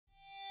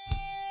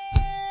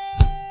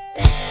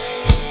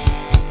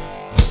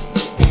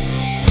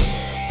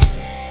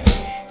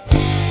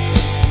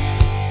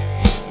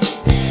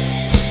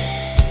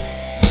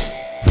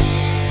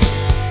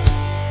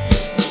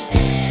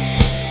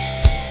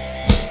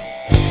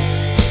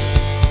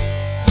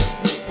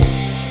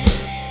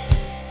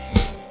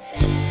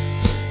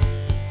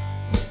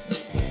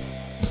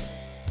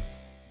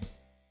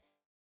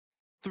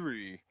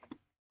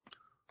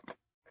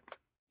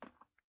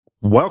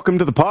Welcome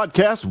to the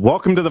podcast.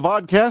 Welcome to the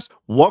vodcast.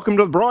 Welcome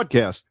to the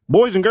broadcast.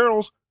 Boys and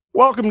girls,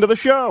 welcome to the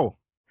show.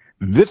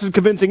 This is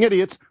Convincing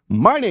Idiots.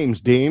 My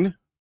name's Dean.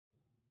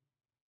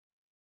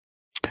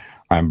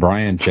 I'm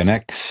Brian, Gen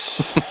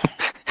X.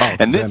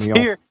 And this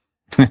here,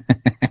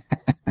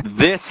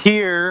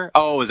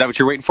 oh, is that what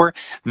you're waiting for?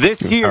 This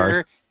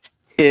here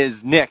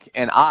is Nick,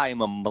 and I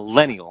am a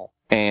millennial,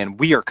 and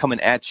we are coming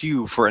at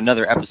you for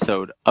another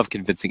episode of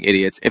Convincing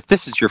Idiots. If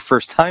this is your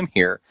first time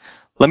here,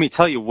 let me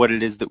tell you what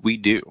it is that we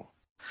do.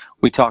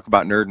 We talk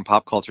about nerd and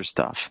pop culture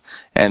stuff,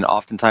 and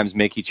oftentimes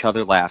make each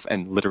other laugh,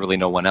 and literally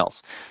no one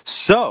else.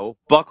 So,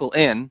 buckle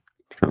in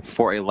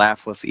for a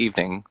laughless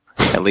evening.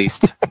 At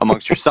least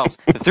amongst yourselves.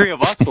 The three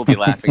of us will be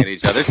laughing at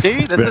each other.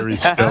 See? This Very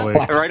is silly.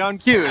 Right on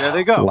cue. There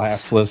they go.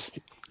 Laughless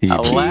evening.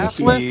 A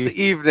laughless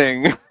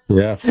evening.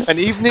 Yes. An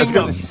evening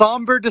of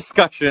somber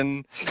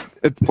discussion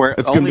where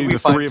It's going only to be we the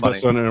find three of funny.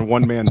 us on a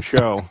one-man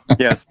show.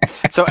 Yes.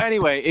 So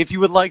anyway, if you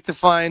would like to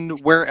find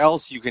where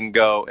else you can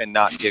go and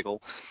not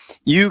giggle,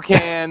 you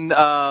can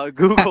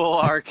Google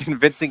our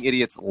Convincing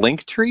Idiots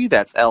link tree.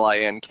 That's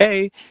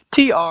LINKTREE.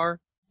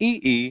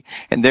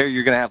 And there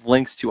you're going to have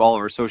links to all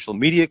of our social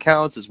media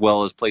accounts, as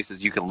well as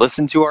places you can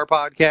listen to our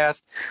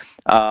podcast,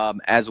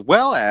 as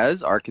well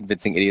as our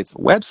Convincing Idiots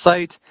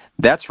website.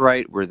 That's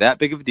right. We're that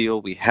big of a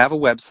deal. We have a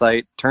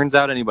website. Turns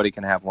out anybody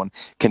can have one.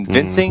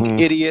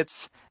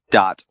 ConvincingIdiots.wordpress,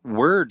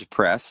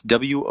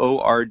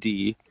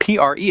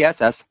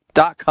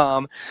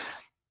 WORDPRESS.com.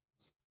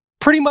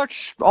 Pretty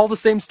much all the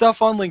same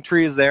stuff on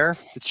Linktree is there.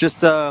 It's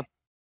just a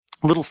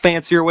little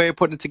fancier way of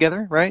putting it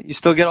together, right? You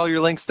still get all your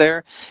links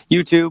there.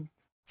 YouTube,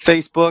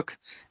 Facebook,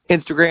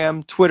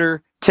 Instagram,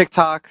 Twitter,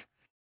 TikTok,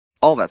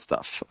 all that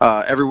stuff.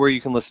 Everywhere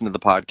you can listen to the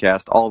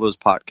podcast, all those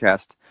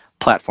podcast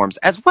platforms,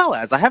 as well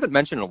as, I haven't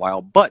mentioned in a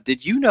while, but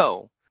did you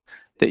know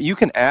that you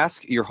can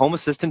ask your home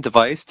assistant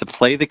device to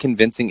play the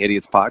Convincing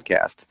Idiots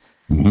podcast?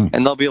 Mm-hmm.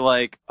 And they'll be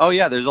like, oh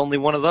yeah, there's only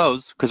one of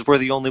those because we're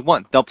the only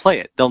one. They'll play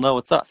it. They'll know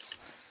it's us.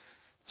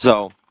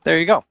 So there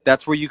you go.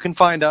 That's where you can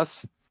find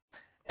us.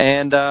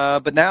 And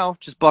but now,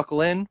 just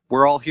buckle in.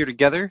 We're all here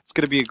together. It's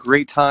going to be a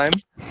great time.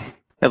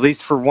 At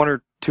least for one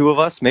or two of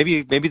us,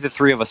 maybe the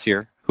three of us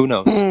here. Who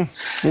knows?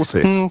 We'll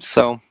see.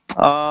 So,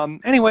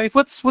 anyway,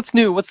 what's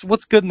new?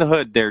 What's good in the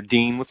hood there,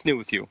 Dean? What's new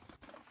with you?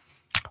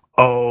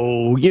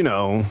 Oh,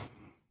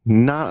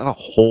 not a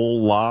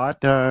whole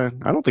lot. I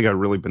don't think I've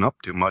really been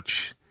up to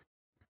much.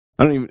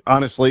 I don't even,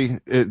 honestly,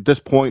 at this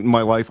point in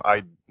my life,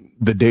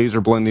 the days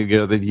are blending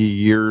together, the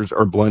years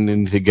are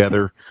blending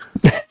together.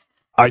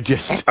 I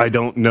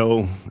don't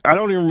know. I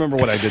don't even remember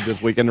what I did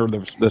this weekend or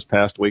this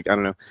past week. I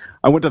don't know.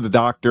 I went to the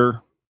doctor.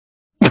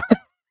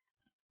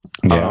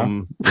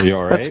 Yeah. You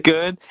all right? That's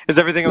good. Is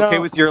everything okay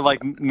No. with your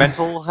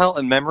mental health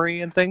and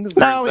memory and things?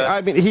 No,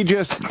 I mean, he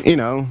just,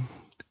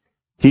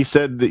 he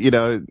said that,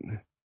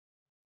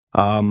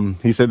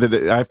 he said that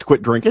I have to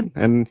quit drinking,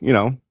 and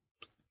Did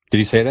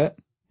he say that?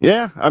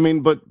 yeah,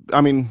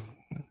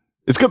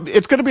 it's going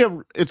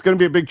to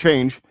be a big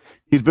change.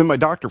 He's been my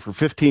doctor for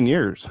 15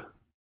 years.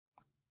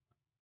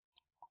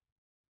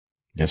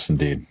 Yes,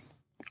 indeed.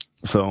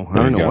 So I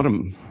There don't you know go. what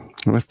I'm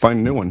going to find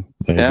a new one.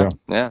 There you Yeah, go.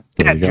 yeah.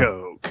 There you go.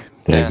 Joke.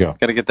 There you go.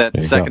 Got to get that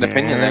There you second go.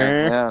 opinion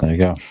there. There you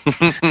go.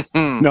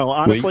 Yeah. No,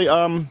 honestly,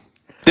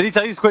 Did he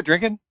tell you to quit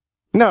drinking?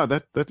 no,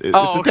 it's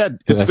Oh, a dead,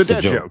 it's That's the the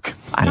dead joke. joke.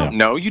 I don't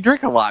know. You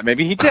drink a lot.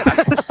 Maybe he did.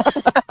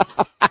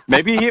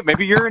 maybe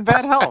you're in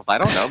bad health. I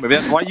don't know. Maybe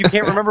that's why you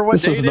can't remember what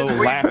This day is it no is.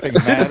 laughing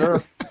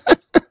matter.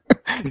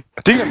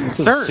 Dude, I'm This is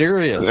concerned.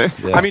 serious.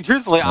 Yeah. I mean,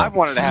 truthfully, I've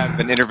wanted to have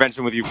an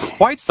intervention with you for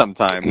quite some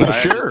time, but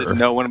I just Sure. didn't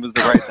know when was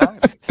the right time.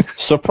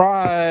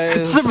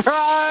 Surprise!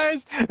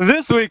 Surprise!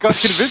 This week on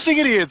Convincing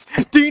Idiots,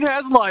 Dean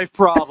has life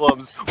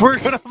problems. We're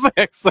going to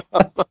fix them.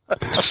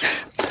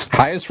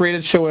 Highest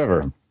rated show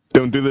ever.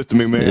 Don't do this to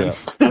me, man.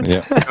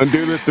 Yeah. Don't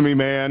do this to me,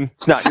 man.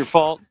 It's not your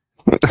fault.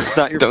 It's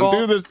not your Don't fault.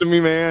 do this to me,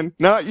 man.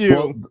 Not you.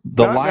 Well,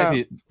 the Not live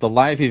now. the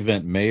live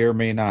event may or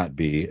may not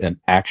be an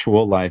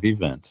actual live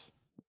event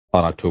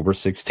on October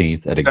 16th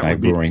at That Ignite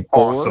would be Brewing.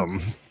 Or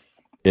awesome.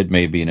 it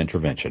may be an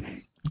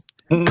intervention.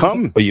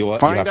 Come. But you have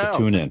Find to out.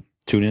 tune in.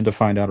 Tune in to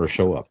find out, or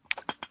show up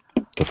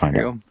to find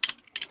There you out. go.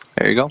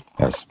 There you go.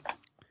 Yes.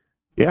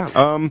 Yeah.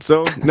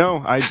 So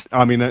no,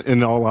 I mean,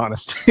 in all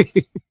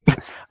honesty,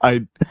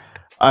 I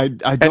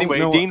don't Anyway,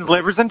 know. Dean's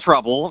liver's in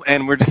trouble,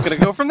 and we're just going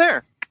to go from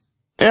there.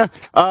 Yeah.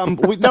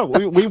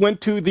 We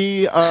went to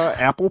the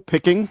apple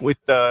picking with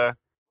That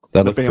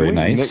the looked family.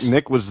 very nice.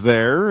 Nick was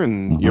there,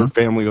 and Mhm. your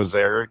family was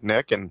there,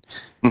 Nick, and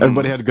Mhm.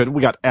 everybody had a good.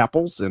 We got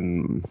apples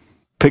and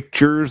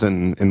pictures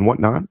and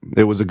whatnot.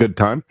 It was a good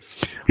time.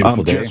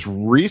 Beautiful day. Just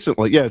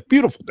recently, yeah,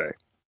 beautiful day.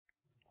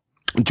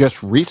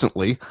 Just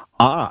recently,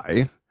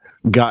 I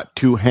got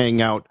to hang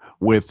out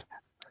with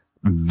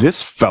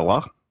this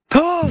fella.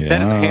 That is a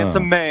Yeah.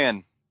 handsome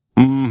man.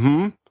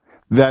 Mm-hmm.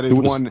 That is Who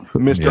was- one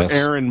Mr. yes.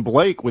 Aaron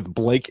Blake with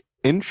Blake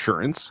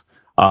Insurance.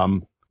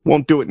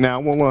 Won't do it now.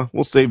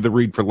 We'll save the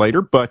read for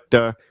later. But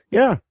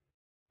yeah,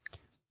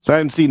 so I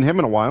haven't seen him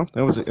in a while.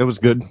 It was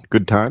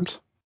good times.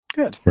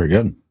 Good. Very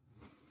good.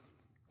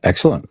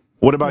 Excellent.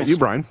 What about you,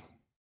 Brian?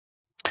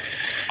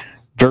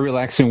 Very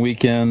relaxing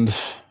weekend.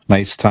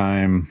 Nice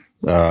time.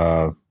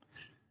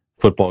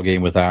 Football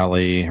game with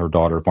Allie. Her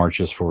daughter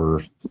marches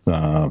for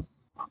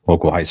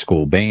local high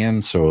school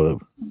band. So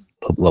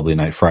a lovely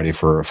night Friday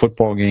for a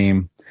football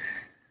game.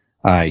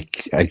 I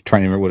try to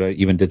remember what I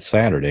even did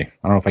Saturday.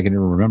 I don't know if I can even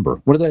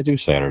remember. What did I do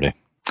Saturday?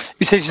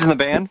 You say she's in the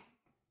band?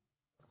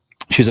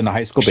 She's in the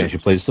high school band. She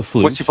plays the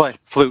flute. What's she play?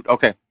 Flute.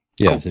 Okay.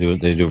 Yeah, Cool.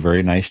 they do a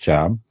very nice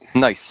job.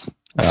 Nice.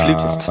 A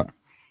flutist.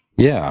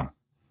 Yeah.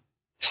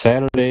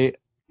 Saturday.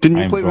 Didn't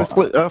you I'm play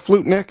the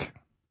flute, Nick?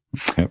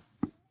 There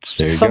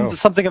you go.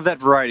 Something of that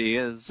variety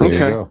is There you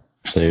Okay. go.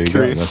 There you go.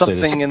 Curious. Let's say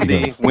something this- in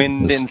the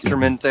wind this-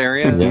 instrument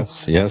area.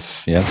 Yes.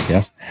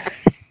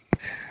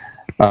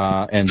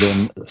 And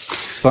then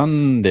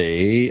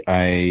Sunday,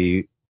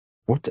 I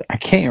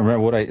can't remember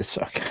what I.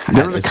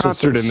 There was a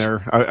concert in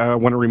there I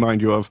want to remind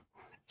you of.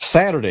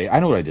 Saturday, I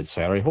know what I did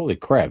Saturday. Holy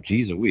crap,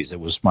 geez Louise! It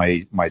was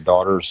my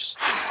daughter's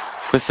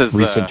This is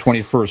recent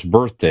 21st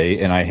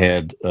birthday, and I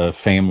had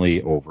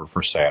family over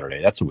for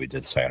Saturday. That's what we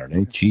did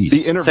Saturday. Jeez.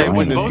 The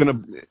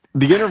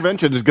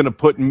intervention is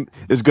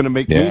gonna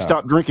make me Yeah.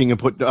 stop drinking and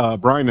put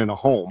Brian in a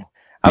home.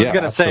 I was Yeah,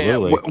 going to say,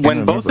 absolutely. Can't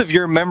when both remember. of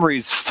your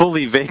memories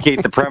fully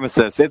vacate the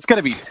premises, it's going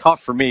to be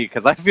tough for me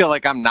because I feel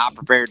like I'm not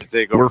prepared to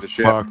take over We're the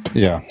ship. fucked.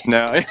 Yeah.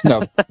 No.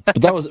 No,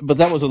 but that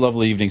was a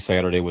lovely evening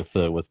Saturday with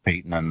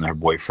Peyton and her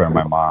boyfriend,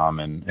 my mom,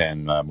 and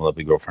my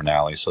lovely girlfriend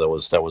Allie. So that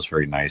was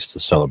very nice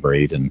to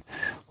celebrate, and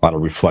a lot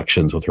of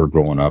reflections with her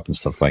growing up and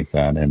stuff like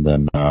that. And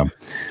then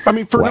I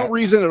mean, for no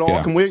reason at all.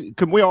 Yeah.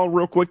 Can we all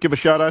real quick give a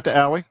shout out to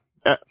Allie?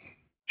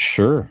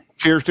 sure,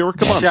 Cheers to her.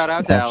 Come on. Shout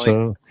out to Allie.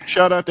 absolutely,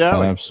 Shout out to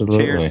Allie.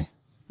 absolutely. Cheers.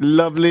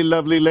 Lovely,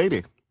 lovely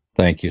lady.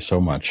 Thank you so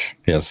much.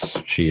 Yes,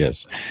 she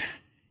is.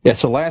 Yeah.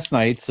 So last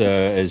night,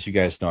 as you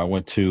guys know, I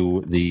went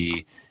to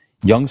the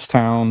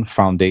Youngstown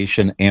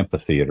Foundation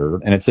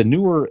Amphitheater, and it's a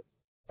newer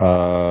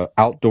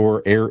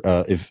outdoor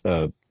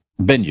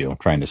venue. I'm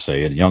trying to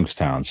say in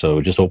Youngstown. So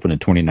it just opened in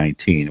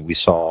 2019. We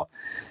saw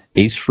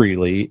Ace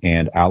Frehley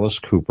and Alice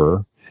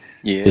Cooper.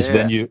 Yeah. This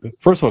venue,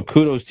 first of all,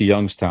 kudos to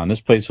Youngstown. This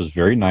place was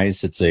very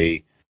nice. It's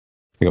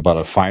about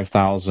a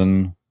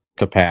 5,000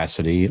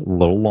 capacity,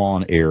 little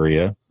lawn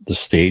area. The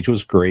stage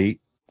was great.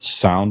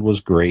 Sound was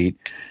great.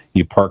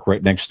 You park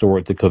right next door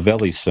at the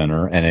Covelli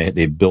Center, and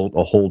they built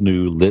a whole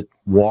new lit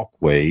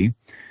walkway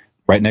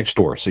right next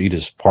door. So you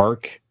just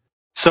park.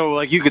 So,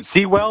 like, you could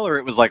see well, or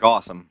it was, like,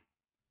 awesome?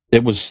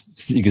 You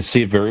could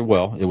see it very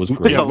well. It was This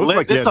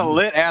great. is a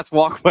lit ass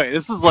walkway.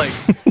 This is like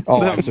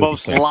Oh, I the see what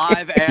most you're saying.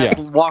 live ass Yeah.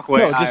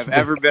 walkway No, just I've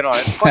ever been on.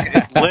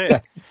 It's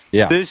lit.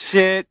 Yeah. This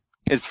shit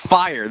is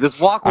fire. This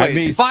walkway I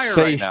mean, is fire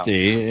right now.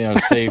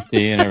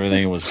 safety and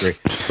everything was great.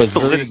 But it's The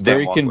very, latest damn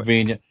very walkway.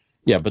 convenient.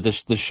 Yeah, but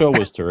the show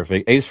was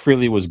terrific. Ace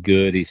Frehley was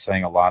good. He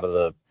sang a lot of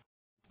the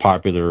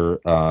popular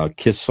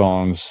Kiss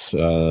songs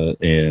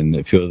and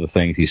a few other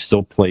things. He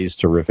still plays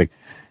terrific.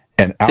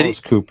 And Alice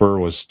Cooper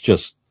was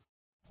just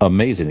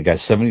amazing. The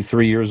guy's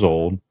 73 years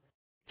old,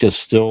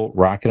 just still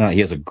rocking out. He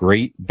has a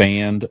great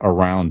band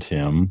around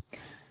him.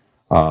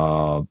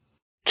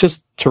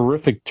 Just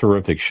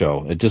terrific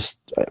show.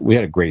 We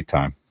had a great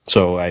time.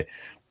 So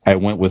I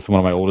went with one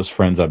of my oldest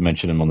friends. I've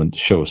mentioned him on the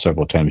show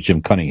several times,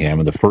 Jim Cunningham.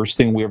 And the first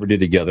thing we ever did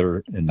together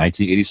in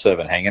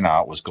 1987, hanging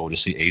out, was go to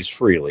see Ace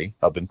Frehley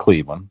up in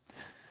Cleveland.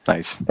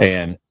 Nice.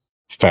 And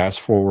fast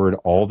forward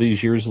all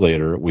these years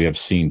later, we have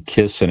seen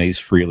Kiss and Ace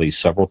Frehley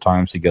several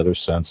times together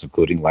since,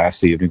 including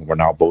last evening. We're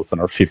now both in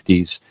our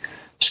 50s,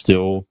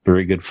 still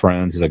very good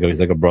friends. He's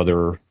like a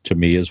brother to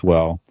me as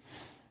well.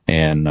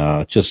 And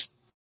it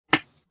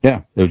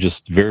was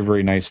just very,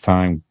 very nice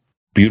time.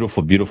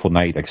 Beautiful, beautiful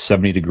night, like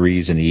 70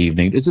 degrees in the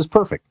evening. It's just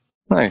perfect.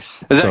 Nice.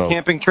 Is that a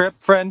camping trip,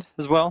 friend,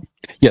 as well?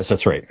 Yes,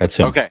 that's right. That's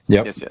him. Okay.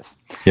 Yep. Yes.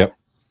 Yep.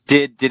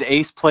 Did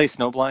Ace play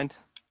Snowblind?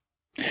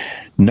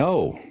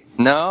 No,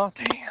 Damn.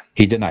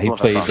 he did not. He Love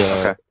that played.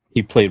 song. Okay.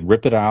 He played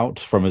 "Rip It Out"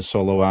 from his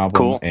solo album,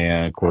 Cool.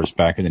 and of course,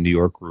 back in the New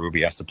York Groove,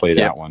 he has to play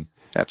that one.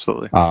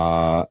 Absolutely.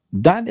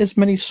 Not as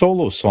many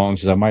solo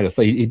songs as I might have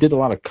thought. He did a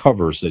lot of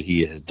covers that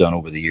he has done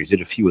over the years. He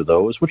did a few of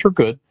those, which are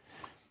good,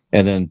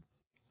 and then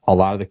a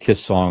lot of the Kiss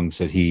songs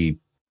that he,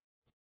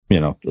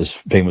 is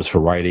famous for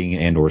writing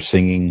and or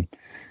singing,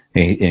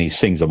 and he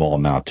sings them all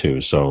now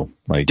too. So,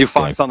 like, Do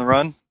Fox on the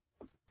Run?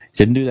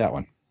 didn't do that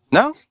one.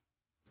 No.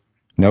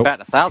 Nope. Bat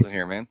 1,000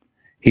 here, man.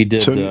 He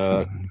did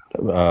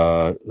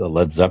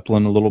Led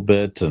Zeppelin a little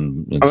bit,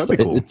 and that'd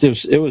be cool.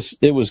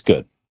 It was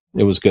good.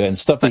 It was good, and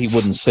stuff that he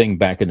wouldn't sing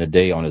back in the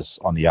day on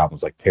the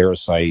albums, like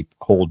Parasite,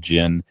 Cold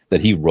Gin,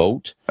 that he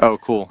wrote. Oh,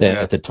 cool. And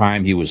at the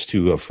time, he was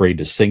too afraid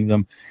to sing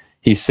them.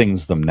 He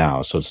sings them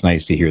now, so it's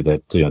nice to hear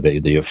that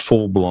the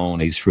full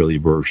blown Ace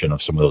Frehley version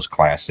of some of those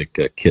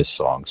classic Kiss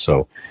songs.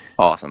 So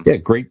Awesome.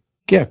 great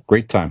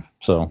time.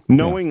 So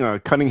Knowing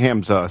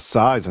Cunningham's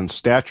size and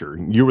stature,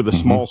 you were the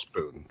small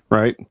spoon,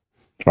 right?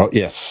 Oh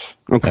yes,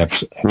 Okay.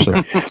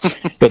 absolutely.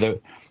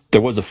 But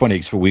there was a funny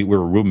experience. We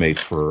were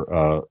roommates for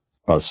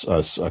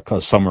a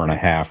summer and a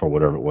half or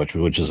whatever,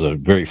 which is a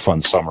very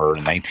fun summer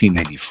in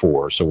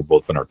 1994. So we're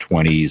both in our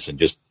 20s and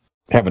just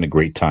having a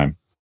great time.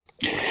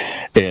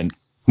 And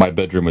my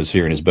bedroom was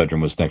here and his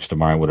bedroom was next to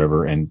mine,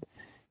 whatever. And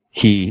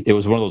it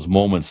was one of those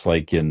moments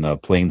like in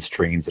Planes,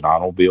 Trains, and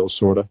Automobiles,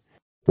 sort of,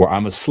 where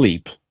I'm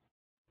asleep.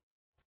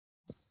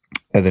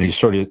 And then you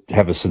sort of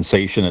have a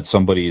sensation that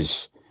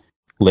somebody's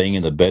laying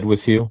in the bed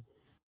with you.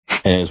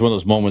 And it's one of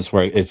those moments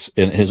where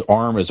his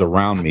arm is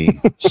around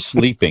me,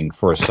 sleeping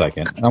for a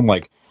second. And I'm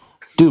like,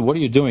 dude, what are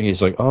you doing?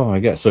 He's like, oh, I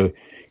guess. So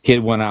he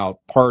had went out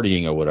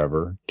partying or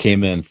whatever,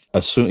 came in,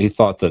 he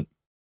thought that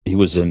he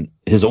was in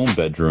his own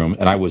bedroom,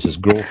 and I was his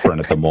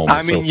girlfriend at the moment.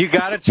 I mean, you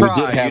got to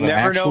try. You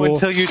never know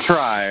until you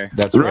try.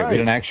 That's right. We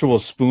had an actual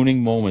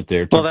spooning moment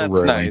there,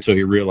 temporarily, until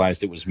he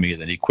realized it was me.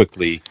 Then he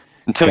quickly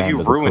until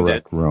you ruined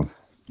it. Room.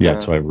 Yeah,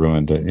 so I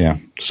ruined it. Yeah.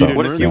 So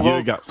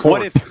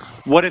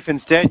what if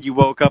instead you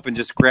woke up and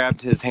just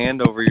grabbed his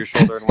hand over your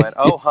shoulder and went,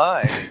 "Oh,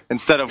 hi,"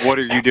 instead of "What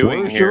are you doing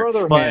Where's here?" Your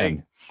other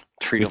hand?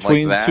 Treat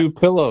between him like that. Two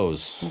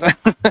pillows.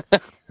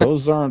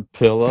 Those aren't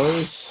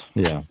pillows.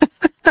 Yeah.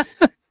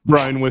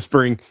 Brian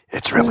whispering,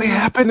 "It's really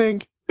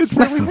happening. It's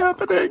really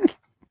happening."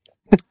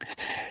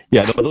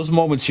 Yeah, those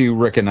moments you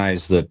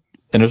recognize that,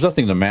 and there's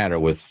nothing the matter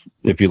with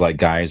if you like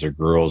guys or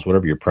girls,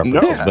 whatever your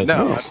preference is. But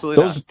no,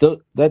 absolutely not.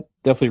 That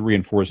definitely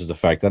reinforces the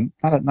fact that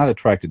I'm not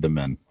attracted to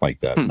men like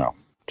that. No,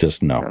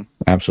 just no,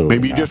 absolutely.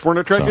 Maybe you just weren't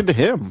attracted to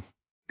him.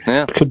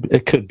 Yeah,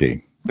 it could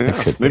be.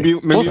 Yeah. Maybe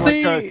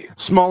like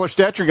smaller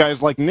stature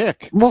guys like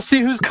Nick. We'll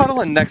see who's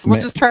cuddling next.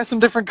 We'll just try some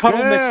different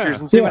cuddle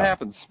mixtures and see what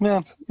happens. Yeah.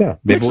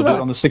 Maybe we'll do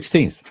it on the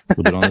 16th.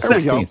 We'll do it on the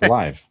 16th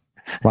live.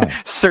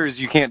 Sirs,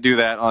 you can't do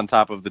that on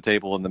top of the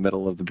table in the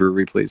middle of the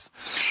brewery, please.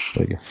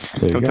 There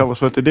you Don't tell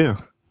us what to do.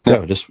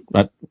 No,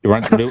 we're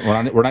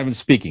not even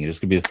speaking. It's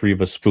gonna be the three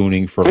of us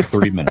spooning for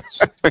 30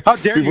 minutes. How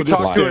dare you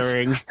talk to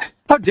us?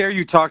 How dare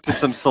you talk to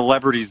some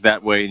celebrities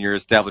that way in your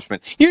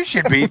establishment? You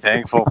should be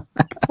thankful.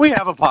 We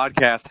have a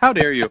podcast. How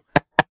dare you?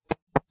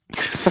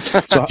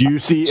 Do you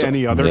see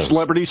any other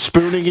celebrities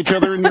spooning each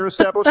other in your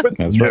establishment?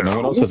 That's right. No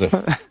one else has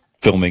a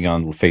filming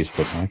on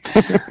Facebook.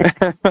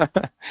 Right? All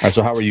right,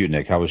 so how are you,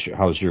 Nick?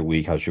 How's your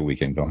week? How's your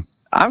weekend going?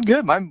 I'm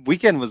good. My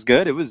weekend was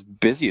good. It was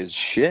busy as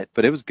shit,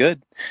 but it was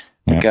good.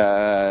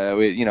 Yeah.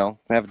 We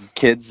having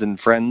kids and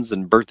friends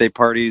and birthday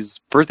parties.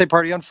 Birthday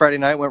party on Friday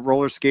night. Went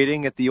roller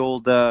skating at the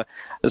old.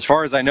 As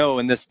far as I know,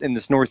 in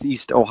this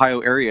Northeast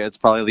Ohio area, it's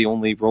probably the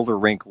only roller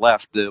rink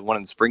left. The one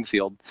in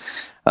Springfield.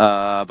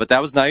 But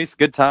that was nice.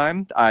 Good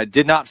time. I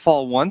did not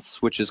fall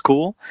once, which is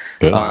cool.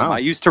 I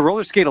used to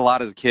roller skate a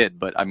lot as a kid,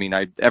 but I mean,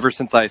 ever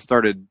since I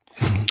started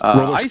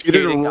ice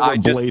skating, I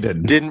just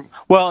didn't.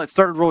 Well, it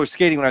started roller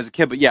skating when I was a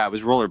kid, but yeah, it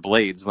was roller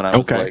blades when I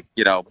was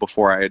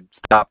before I had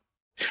stopped.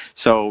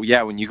 So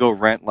yeah, when you go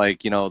rent the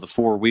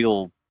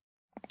 4-wheel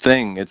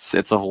thing, it's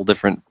a whole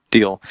different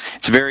deal.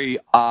 It's very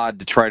odd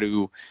to try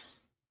to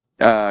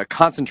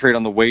concentrate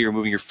on the way you're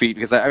moving your feet,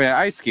 because I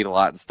ice skate a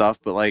lot and stuff,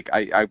 but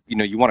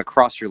you want to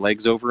cross your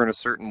legs over in a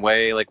certain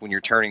way, like when you're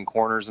turning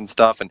corners and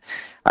stuff, and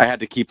I had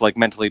to keep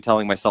mentally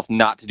telling myself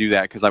not to do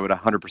that, because I would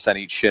 100%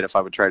 eat shit if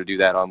I would try to do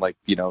that on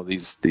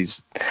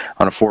these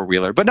on a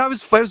 4-wheeler. But no, it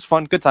was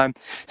fun, good time.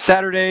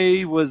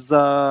 Saturday was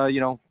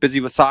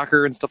busy with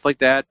soccer and stuff like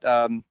that.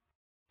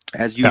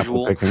 As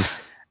usual.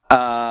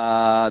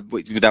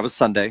 That was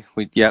Sunday.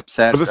 Was it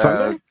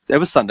Sunday? It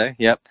was Sunday.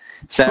 Yep.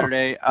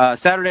 Saturday.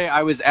 Saturday,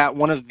 I was at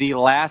one of the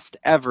last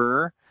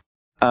ever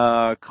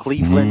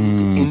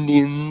Cleveland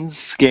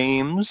Indians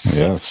games.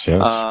 Yes.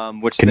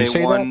 Which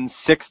they won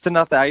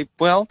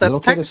 6-0. That's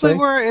technically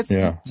where it's.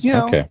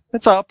 Okay.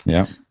 It's up.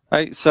 Yeah.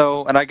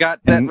 And I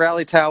got that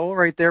rally towel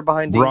right there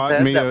behind Dean's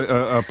head. Brought me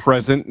a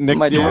present, Nick.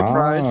 My door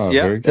prize.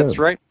 Yeah, that's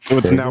right. So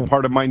it's now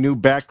part of my new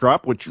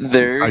backdrop, which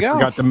I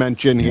forgot to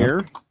mention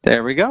here.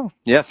 There we go.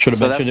 Yes. Should have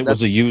mentioned it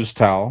was a used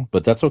towel,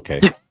 but that's okay.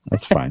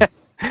 That's fine.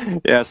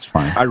 Yes,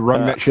 fine. I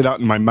wrung that shit out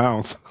in my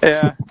mouth.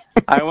 Yeah,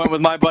 I went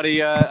with my buddy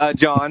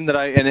John,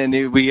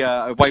 we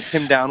wiped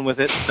him down with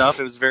it and stuff.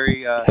 It was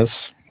very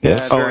yes.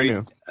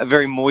 A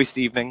very moist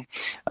evening.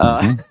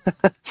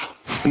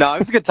 No, it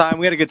was a good time.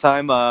 We had a good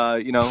time.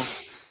 A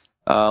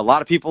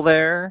lot of people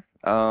there.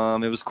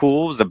 It was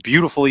cool. It was a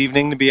beautiful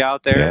evening to be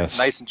out there. Yes.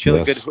 Nice and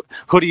chilly. Yes. Good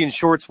hoodie and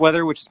shorts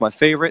weather, which is my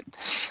favorite.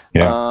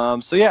 Yeah.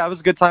 It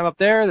was a good time up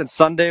there. Then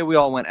Sunday we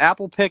all went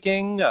apple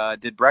picking.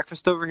 Did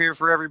breakfast over here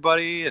for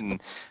everybody,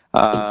 and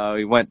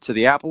we went to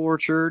the apple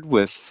orchard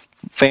with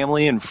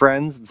family and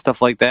friends and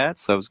stuff like that.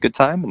 So it was a good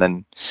time. And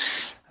then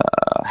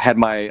had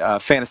my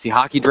fantasy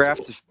hockey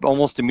draft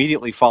almost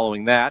immediately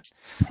following that.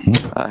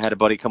 Had a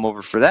buddy come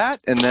over for that,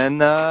 and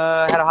then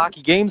had a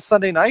hockey game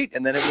Sunday night,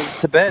 and then it was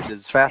to bed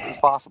as fast as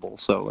possible.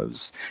 So it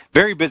was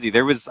very busy.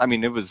 We're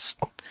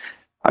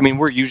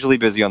usually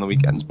busy on the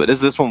weekends, but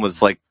this one was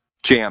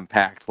jam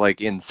packed,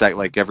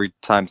 every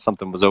time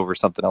something was over,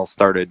 something else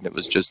started, and it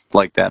was just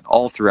like that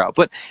all throughout.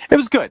 But it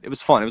was good. It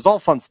was fun. It was all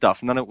fun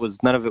stuff. None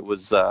of it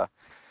was a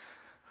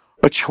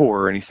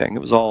chore or anything.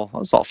 It was all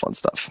fun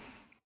stuff.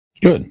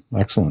 Good.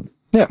 Excellent.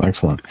 Yeah.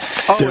 Excellent.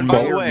 Oh, There and by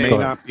may the or way, may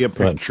not be a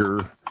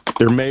picture.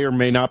 There may or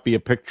may not be a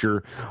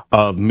picture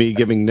of me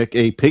giving Nick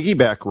a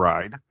piggyback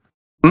ride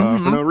for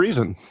no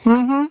reason.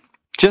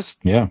 Just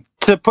Yeah.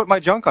 to put my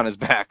junk on his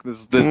back.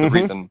 This is the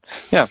reason.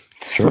 Yeah,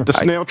 Sure. The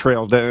snail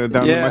trail down to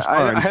my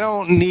spine. I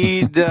don't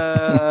need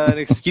an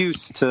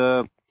excuse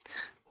to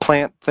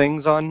plant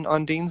things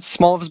on Dean's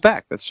small of his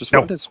back. That's just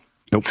what it is.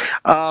 Nope.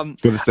 What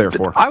it's there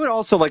for. I would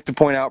also like to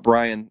point out,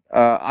 Brian,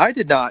 I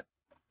did not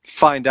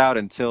find out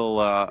until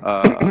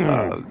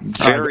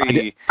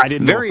very I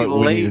didn't very know if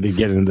we late needed to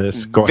get into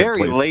this. Go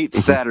very ahead, please. late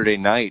Saturday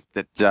night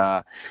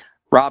that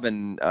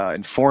Robin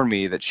informed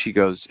me that she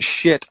goes,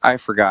 shit, I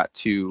forgot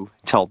to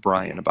tell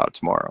Brian about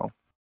tomorrow.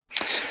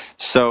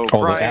 So The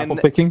Brian, apple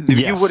picking? you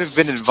Yes. would have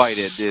been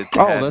invited.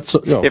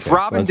 If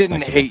Robin That's didn't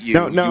nice of hate you,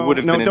 you would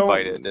have been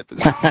invited. It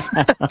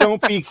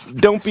was-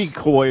 Don't be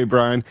coy,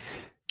 Brian.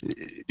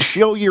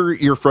 Show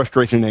your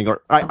frustration and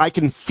anger. I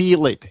can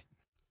feel it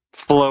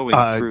flowing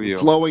through you.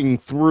 flowing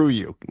through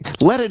you.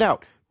 Let it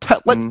out.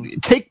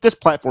 Take this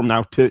platform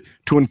now to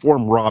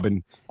inform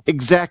Robin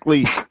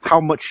exactly how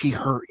much she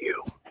hurt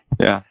you.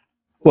 Yeah.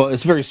 Well,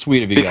 it's very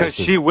sweet of you Because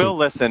guys. she will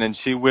listen and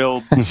she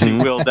will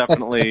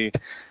definitely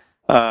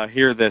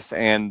hear this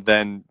and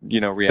then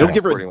react. It'll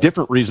give her a accordingly.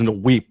 different reason to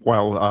weep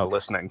while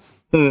listening.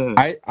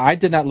 I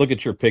did not look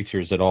at your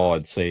pictures at all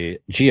and say,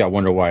 gee, I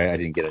wonder why I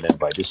didn't get an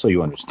invite, just so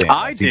you understand.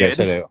 I So you guys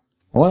did. said,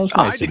 well, that was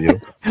nice of you.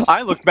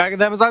 I looked back at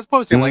them as I was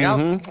posting. Like,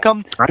 I'll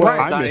come. I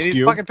Brian's not missed in these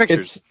you. fucking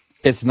pictures.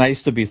 It's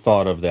nice to be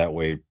thought of that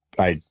way.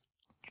 I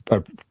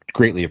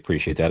greatly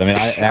appreciate that. I mean,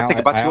 I think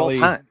about you all the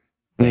time.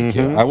 Thank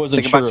you. Mhm. I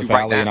wasn't Think sure about if you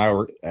right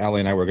Allie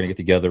and I were going to get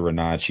together or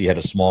not. She had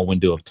a small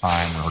window of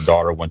time when her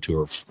daughter went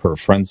to her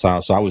friend's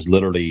house. So I was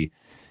literally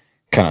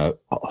kind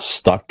of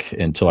stuck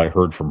until I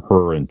heard from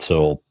her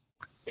until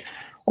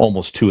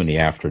almost 2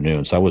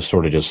 p.m. So I was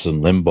sort of just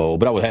in limbo,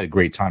 but I had a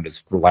great time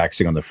just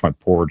relaxing on the front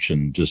porch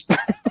and just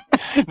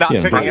Not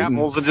picking Brian,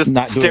 apples and just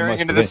not doing staring much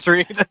into of the it.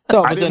 street.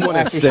 No, I but didn't then want to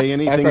after, say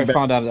anything. after I but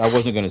found out I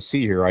wasn't going to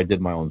see her, I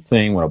did my own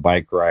thing, went on a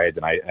bike ride,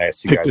 and I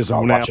asked you Picked guys his about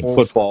own watching apples.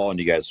 football, and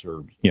you guys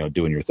were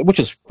doing your thing, which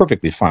is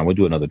perfectly fine. We'll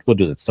do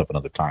that stuff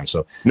another time.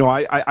 So no,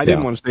 I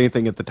didn't want to say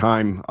anything at the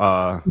time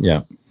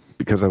yeah,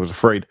 because I was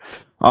afraid.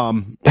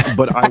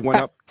 But I went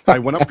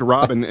up to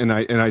Robin and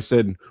I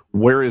said,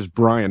 "Where is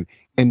Brian?"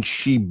 And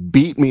she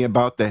beat me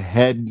about the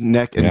head,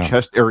 neck, and Yeah.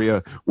 chest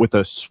area with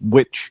a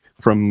switch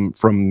from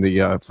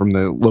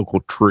the local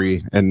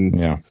tree, and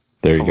yeah.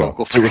 There you The go.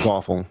 local it was tree.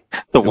 awful.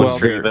 The one Well,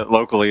 tree that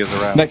locally is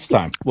around. Next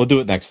time, we'll do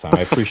it next time. I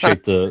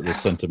appreciate the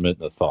sentiment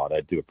and the thought. I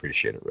do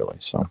appreciate it really.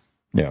 So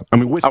I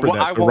mean, whisper that.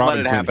 I so won't let Robin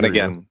it can't happen hear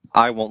you. again.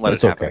 I won't let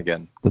That's it happen okay.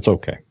 again. that's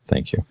okay.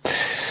 Thank you.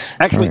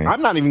 Actually, All right.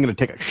 I'm not even going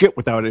to take a shit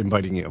without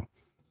inviting you.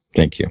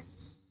 Thank you.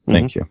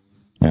 Thank you.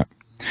 Yeah.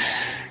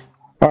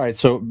 All right.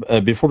 So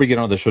before we get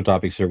on to the show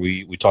topics here,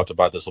 we talked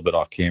about this a little bit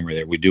off camera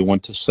there. We do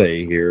want to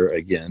say here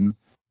again,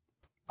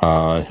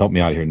 help me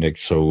out here, Nick.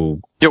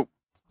 So, Yo.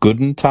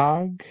 Guten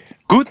Tag,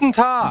 Guten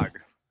Tag.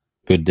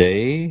 good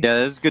day. Yeah,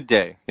 this is a good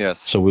day.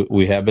 Yes. So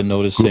we have been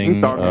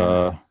noticing Guten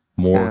Tag.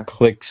 more Yeah.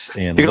 clicks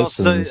and You can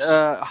also listens.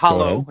 say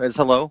hello as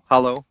hello.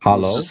 Hello.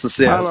 Hello. It's just,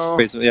 yeah, Hello.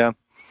 basically, yeah.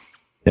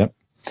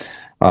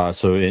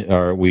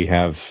 So we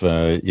have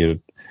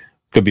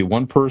could be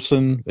one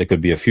person, it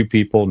could be a few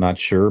people, not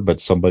sure, but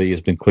somebody has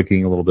been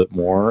clicking a little bit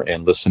more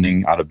and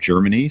listening out of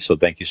Germany. So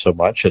thank you so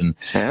much. And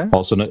Yeah.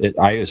 also,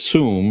 I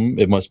assume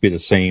it must be the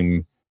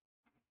same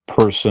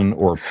person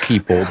or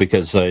people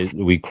because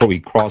we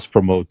cross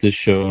promote this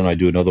show, and I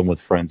do another one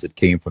with friends that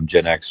came from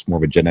Gen X, more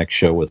of a Gen X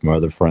show with my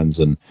other friends,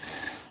 and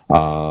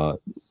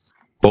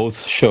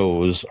both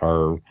shows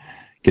are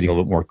getting a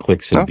little more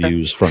clicks and Okay.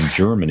 views from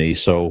Germany.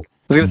 So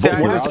I was going to say, What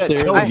you're does out that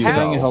there tell you,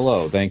 saying though?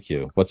 hello. Thank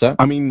you. What's that?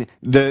 I mean,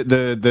 the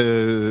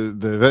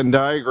Venn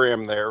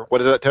diagram there. What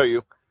does that tell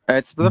you?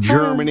 it's the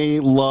Germany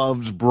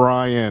loves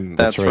Brian.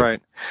 That's right.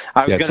 right.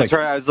 I was Yeah, it's going to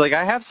like- try. I was like,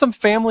 I have some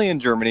family in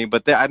Germany,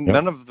 but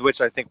none of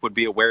which I think would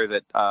be aware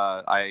that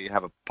I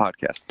have a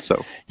podcast.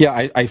 So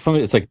Yeah, I found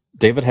it's like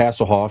David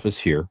Hasselhoff is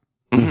here,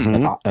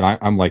 Mhm. and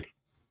I'm like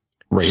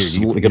right here. You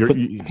You're- could put,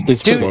 you-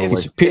 just Dude, put a if-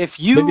 piece of pa- if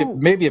you-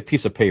 maybe a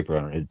piece of paper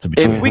on it to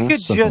be If we could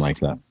something just like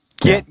that.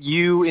 get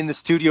you in the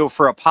studio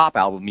for a pop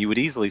album, you would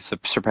easily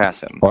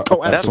surpass him. Oh, That's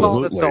all. That's the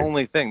absolutely.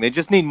 only thing. They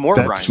just need more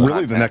That's Brian.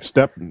 really the content. next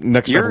step,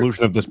 next You're-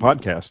 evolution of this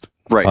podcast.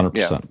 Right.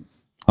 100%.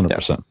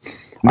 100%.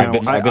 Now, I've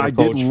been I did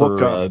approached look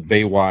for up.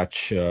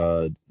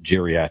 Baywatch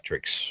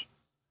geriatrics.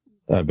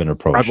 I've been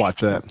approached. I'd watch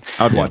that.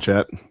 I'd Yeah. watch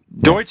that.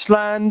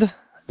 Deutschland,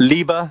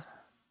 Liebe,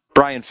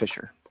 Brian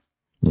Fisher.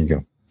 There you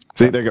go.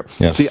 See, there you go.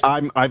 Yes. See,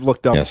 I've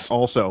looked up Yes.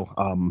 also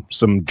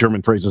some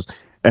German phrases,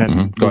 and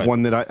Mhm. Go the ahead.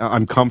 one that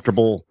I'm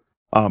comfortable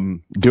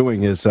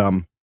doing is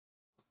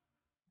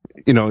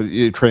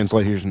you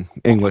translate in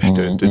English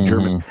to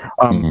German.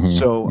 Mhm.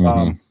 So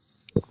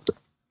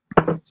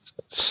Mhm.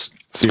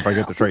 see if I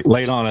get this right.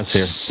 Lay it on us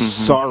here.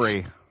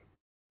 Sorry.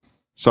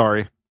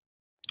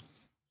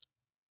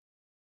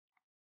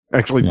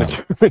 Actually, Yeah.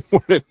 the German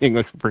word in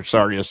English for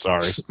sorry is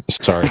sorry.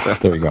 Sorry.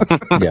 There you go.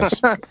 Yes.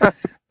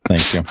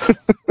 Thank you.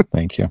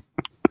 Thank you.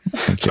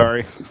 Thank you.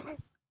 Sorry.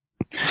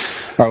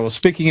 All right, well,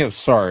 speaking of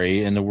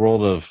sorry, in the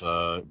world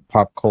of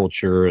pop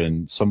culture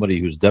and somebody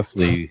who's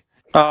definitely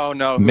Oh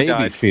no, who maybe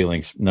died?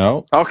 feeling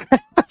no, Okay.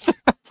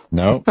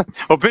 No.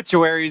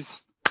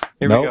 Obituaries.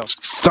 Here we Nope. go.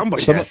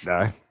 Somebody Some- had to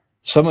die.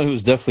 Someone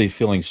who's definitely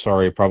feeling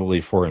sorry,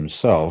 probably for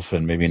himself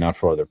and maybe not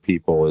for other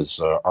people, is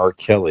R.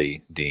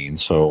 Kelly, Dean.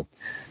 So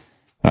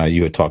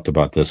you had talked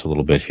about this a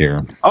little bit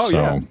here. Oh, so,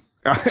 yeah.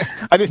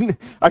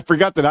 I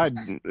forgot that I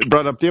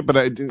brought up to you, but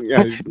I'm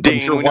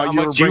Dean, sure why how you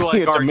were much you bringing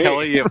like it to R. me.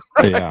 Kelly? If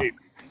Yeah.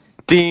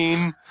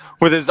 Dean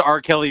with his R.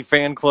 Kelly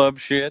fan club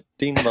shit.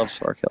 Dean loves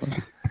R. Kelly.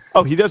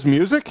 Oh, he does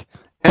music?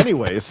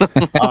 Anyways,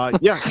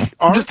 yeah.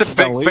 I'm just a big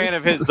Kelly- fan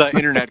of his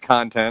internet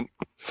content.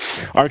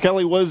 R.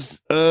 Kelly was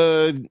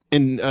convicted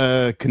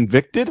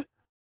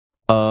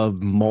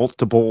of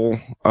multiple.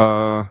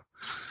 What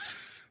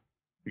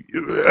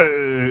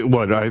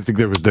I think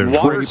there's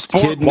Water rape,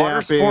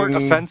 sport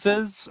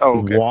offenses. Oh,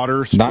 okay.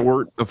 water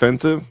sport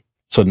offensive.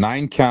 So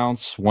 9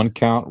 counts, 1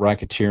 count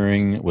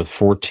racketeering with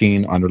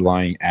 14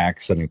 underlying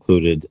acts that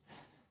included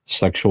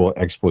sexual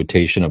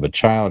exploitation of a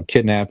child,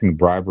 kidnapping,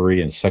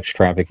 bribery, and sex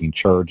trafficking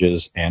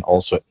charges, and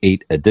also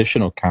 8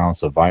 additional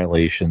counts of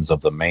violations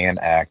of the Mann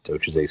Act,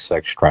 which is a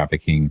sex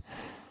trafficking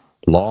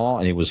law.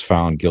 And he was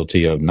found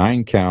guilty of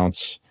 9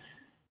 counts,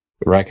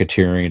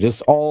 racketeering,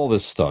 just all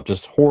this stuff,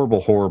 just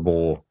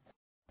horrible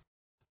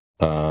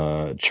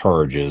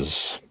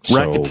charges.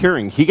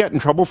 Racketeering. He got in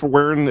trouble for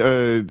wearing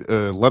a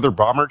leather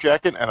bomber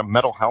jacket and a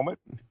metal helmet.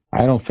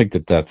 I don't think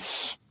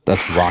that's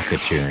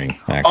racketeering,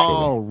 actually.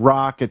 Oh,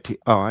 racketeering.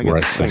 Oh, I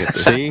get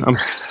this. See?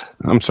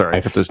 I'm sorry.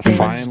 I got this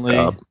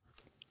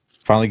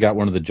Finally got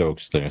one of the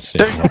jokes there. See,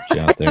 helped you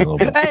out there a little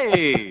bit.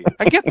 Hey,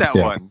 I get that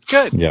Yeah. one.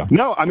 Good. Yeah.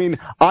 No, I mean,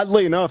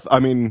 oddly enough,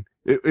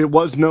 it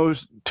was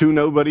to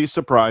nobody's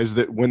surprise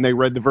that when they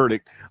read the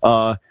verdict,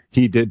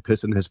 he did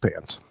piss in his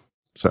pants.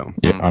 So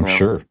Yeah, I'm Yeah.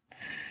 sure.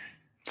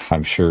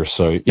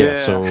 So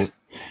Yeah. so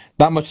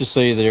not much to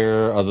say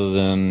there other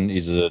than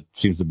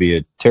seems to be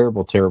a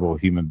terrible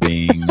human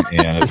being,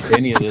 and if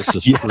any of this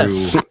is yes. true,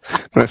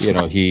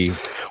 he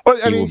Well,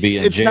 he will be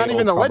in it's jail not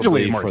even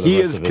allegedly probably anymore. for the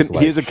He rest is of his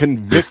he is a life.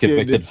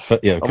 convicted. of all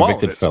of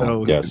convicted it, felon.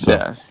 so- Yes. So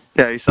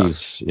Yeah. He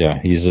sucks.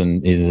 he's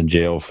in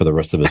jail for the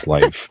rest of his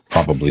life,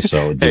 probably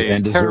so, Hey,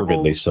 and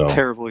deservedly so.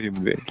 Terrible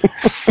human being.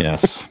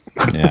 Yes.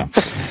 Yeah.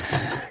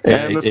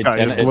 And this guy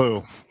is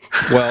blue.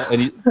 Well,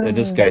 and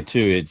this guy too.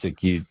 It's like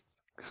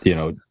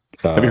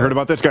Have you heard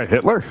about this guy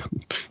Hitler?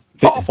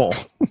 Awful.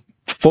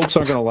 Folks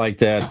aren't going to like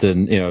that,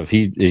 and if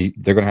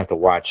they're going to have to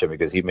watch him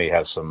because he may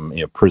have some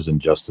prison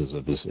justice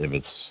if it's if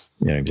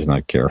he's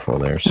not careful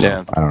there. So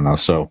Yeah. I don't know.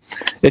 So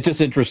it's just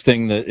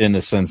interesting that in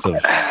the sense of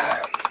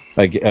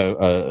like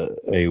a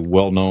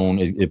well-known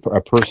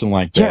a person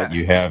like that,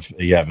 Yeah.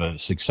 you have a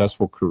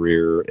successful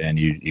career, and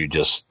you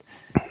just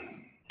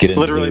get into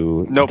Literally,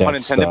 no that pun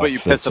intended, but you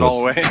stuff. piss it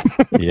all away.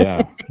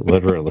 Yeah,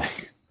 literally.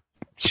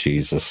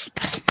 Jesus.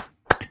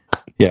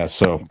 Yeah.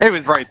 So It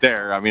was right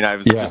there. I mean, it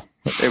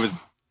was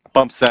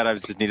bump set. I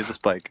just needed the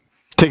spike.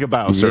 Take a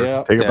bow, sir.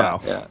 Yeah. Take a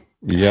bow. Yeah.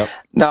 yep.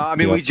 No, I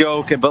mean, Yeah. we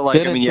joke, but like,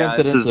 I mean, yeah,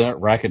 this is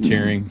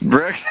racketeering.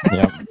 Rick.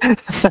 Yep.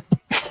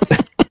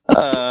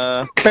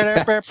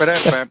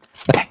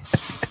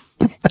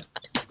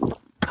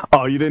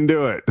 Oh, you didn't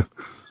do it.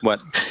 What?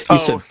 He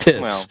said piss.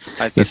 Well,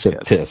 I He said, said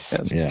yes. piss.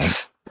 Yes. Yeah.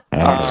 All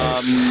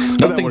right.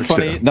 that Nothing works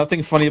funny. too.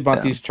 Nothing funny about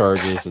Yeah. these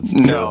charges. It's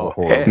No,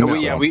 horrible.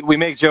 we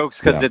make jokes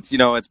because Yeah.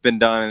 it's been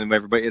done and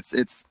everybody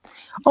it's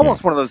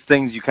almost one of those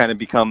things you kind of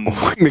become. We make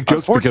jokes because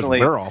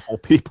Unfortunately- we're awful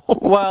people.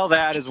 Well,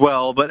 that as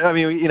well, but I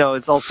mean,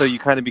 it's also you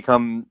kind of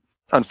become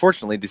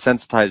unfortunately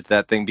desensitized to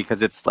that thing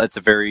because it's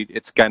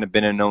kind of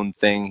been a known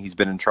thing. He's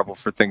been in trouble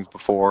for things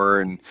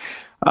before, and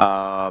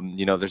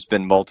there's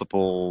been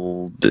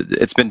multiple.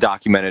 It's been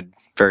documented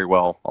very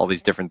well, all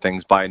these different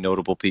things by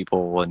notable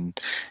people, and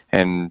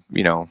I'm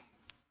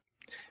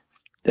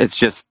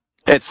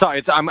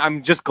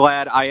just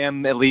glad. I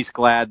am at least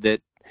glad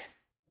that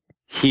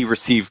he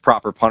received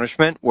proper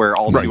punishment. Where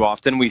all Right. too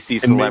often we see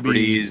And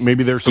celebrities.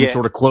 maybe there's some get-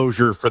 sort of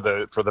closure for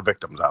the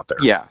victims out there.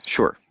 Yeah,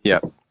 sure. Yeah.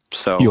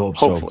 So You hope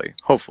so.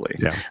 hopefully.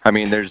 Yeah. I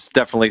mean, there's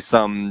definitely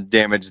some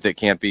damage that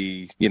can't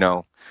be,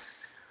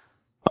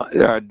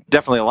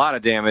 definitely a lot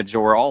of damage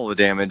or all the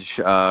damage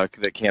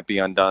that can't be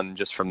undone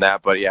just from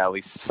that. But yeah, at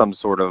least some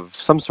sort of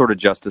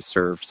justice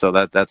served. So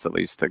that's at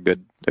least a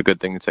good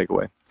thing to take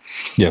away.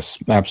 Yes,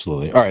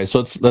 absolutely. All right,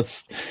 so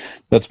let's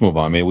move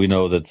on. I mean, we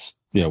know that's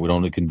we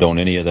don't condone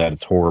any of that.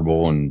 It's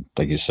horrible, and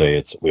like you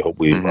say, we hope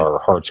our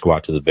hearts go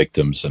out to the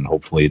victims, and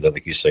hopefully that,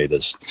 like you say,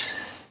 this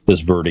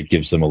verdict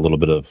gives them a little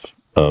bit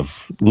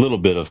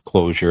of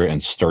closure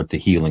and start the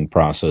healing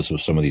process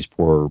of some of these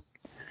poor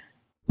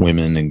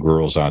women and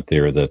girls out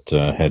there that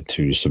had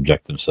to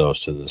subject themselves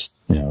to this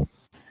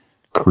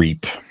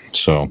creep.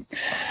 So,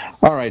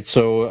 all right.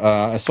 So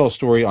I saw a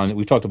story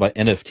we talked about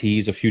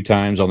NFTs a few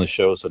times on the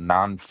show. So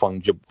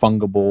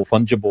fungible.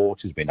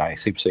 Excuse me. I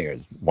keep saying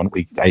it 1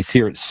 week. I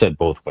hear it said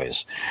both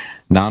ways.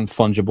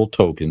 Non-fungible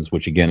tokens,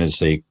 which again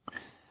is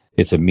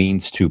it's a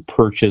means to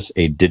purchase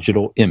a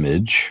digital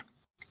image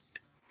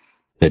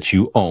that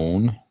you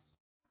own,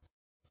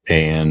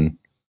 and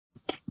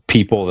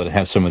people that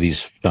have some of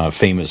these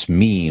famous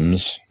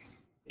memes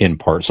in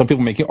part. Some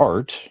people making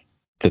art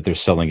that they're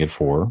selling it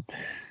for.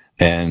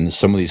 And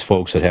some of these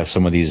folks that have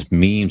some of these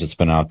memes that's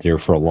been out there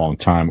for a long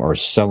time are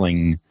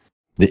selling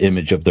the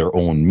image of their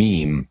own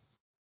meme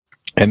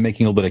and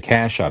making a little bit of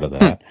cash out of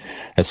that.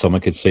 As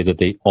someone could say that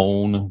they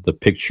own the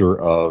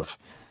picture of,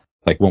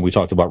 like one we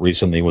talked about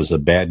recently was the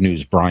Bad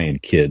News Brian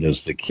kid. It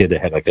was the kid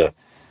that had like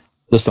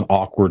just an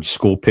awkward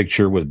school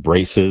picture with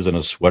braces and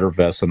a sweater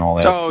vest and all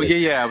that. Oh,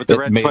 yeah, with the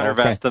red sweater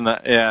vest and the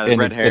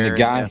red hair. And the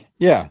guy,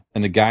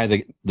 and the guy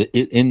that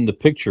in the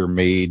picture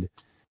made,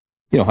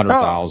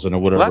 100,000 or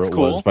whatever it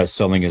was by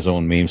selling his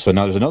own meme. So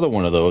now there's another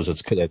one of those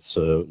that's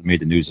made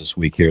the news this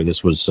week here.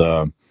 This was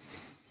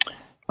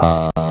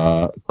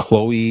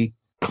Chloe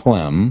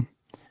Clem,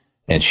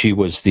 and she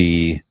was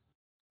the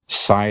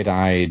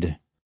side-eyed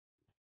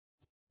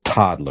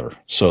toddler.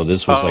 So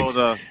this was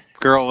the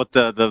girl with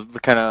the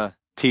kind of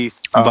teeth.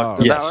 I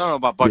don't know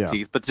about buck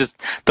teeth, but just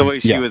the way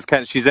she was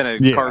she's in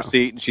a car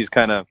seat and she's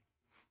kind of,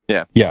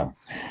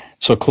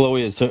 So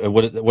Chloe is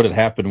what had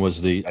happened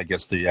was the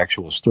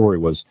actual story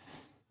was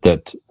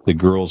that the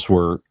girls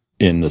were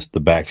in the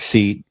back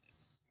seat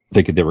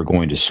thinking they were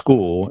going to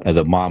school, and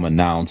the mom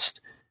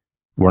announced,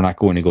 "We're not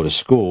going to go to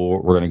school.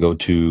 We're going to go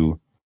to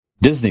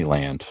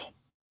Disneyland."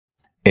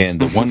 And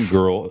the one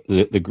girl,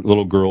 the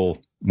little girl,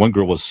 one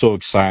girl was so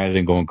excited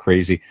and going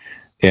crazy,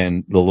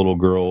 and the little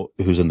girl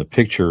who's in the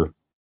picture,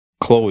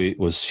 Chloe,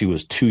 she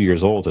was 2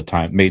 years old at the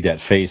time, made that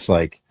face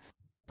like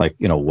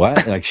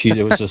what? Like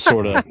it was just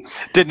sort of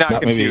did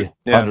not maybe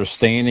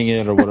understanding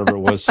it or whatever it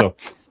was. So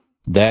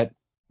that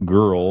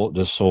girl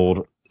just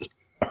sold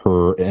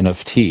her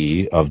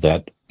NFT of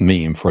that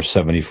meme for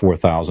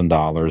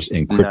 $74,000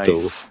 in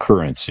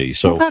cryptocurrency. Nice.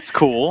 So that's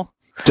cool.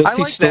 I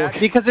like that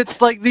because it's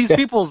like these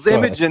people's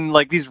image and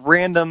like these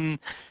random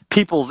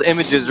people's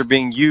images are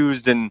being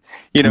used and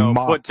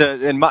put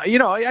in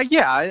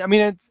I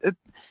mean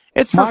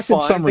it's for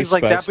fun and things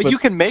like that, but you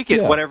can make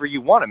it whatever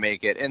you want to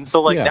make it, and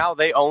so now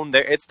they own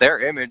it's their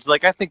image.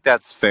 Like I think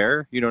that's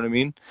fair. You know what I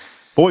mean?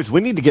 Boys,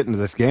 we need to get into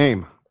this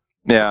game.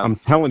 Yeah, I'm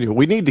telling you,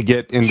 we need to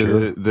get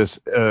into this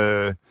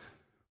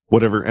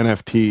whatever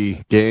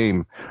NFT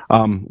game.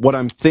 What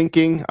I'm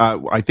thinking,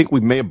 I think we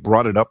may have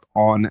brought it up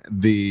on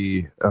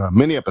the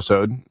mini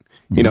episode.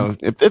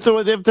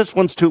 If this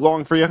one's too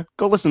long for you,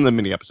 go listen to the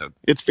mini episode.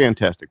 It's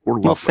fantastic.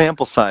 Little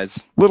sample size.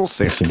 Little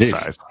sample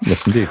size.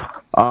 Yes, indeed.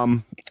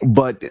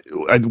 But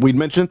we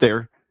mentioned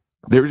there.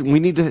 We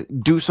need to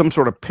do some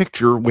sort of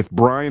picture with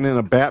Brian in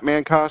a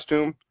Batman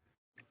costume.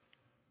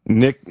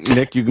 Nick,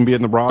 you can be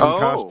in the Robin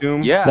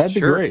costume. Yeah, that'd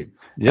be great.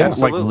 Yeah,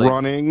 absolutely. Like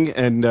running,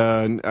 and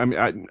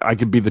I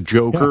could be the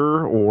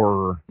Joker,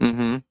 or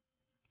I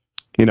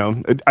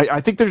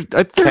think there's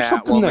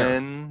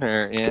something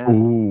there.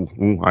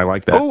 Ooh, I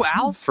like that. Oh,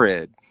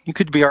 Alfred, you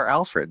could be our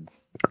Alfred.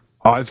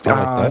 I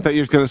thought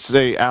you were going to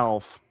say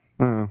Alf.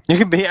 You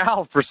can be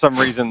Alf for some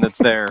reason that's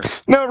there.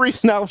 No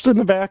reason Alf's in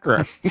the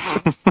background.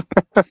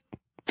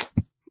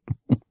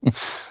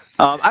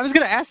 I was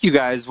going to ask you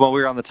guys while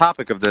we were on the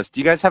topic of this, do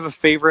you guys have a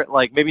favorite,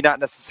 like maybe not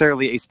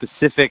necessarily a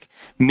specific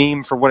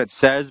meme for what it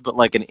says, but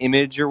like an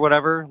image or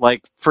whatever?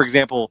 Like, for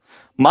example,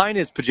 mine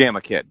is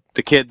Pajama Kid,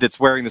 the kid that's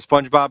wearing the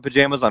SpongeBob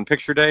pajamas on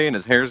picture day and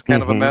his hair's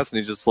kind of a mess and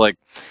he's just like,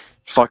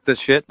 fuck this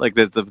shit. Like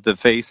the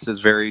face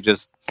is very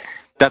just,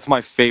 that's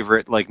my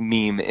favorite like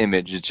meme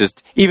image. It's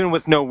just, even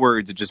with no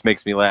words, it just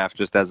makes me laugh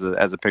just as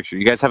a picture.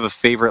 You guys have a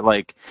favorite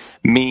like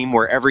meme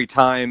where every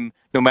time,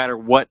 no matter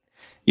what,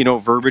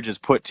 verbiage is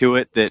put to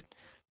it, that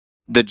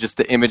just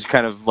the image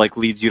kind of like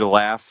leads you to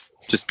laugh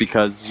just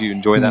because you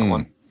enjoy that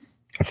one?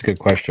 That's a good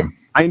question.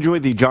 I enjoy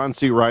the John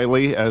C.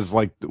 Reilly as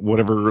like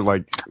whatever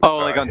like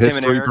like on Tim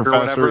and Eric or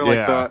whatever.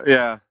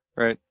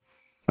 Right.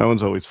 That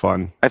one's always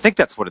fun. I think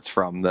that's what it's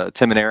from, the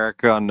Tim and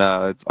Eric on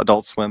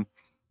Adult Swim.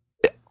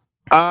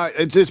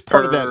 It's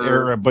part of that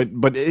era,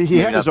 but he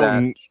had his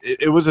own.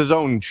 It was his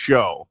own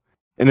show,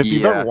 and if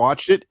you've ever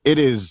watched it,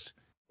 it's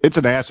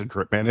an acid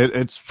trip, man.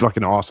 It's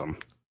fucking awesome.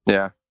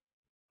 Yeah.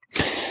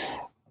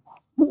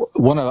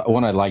 One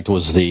I liked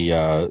was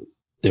the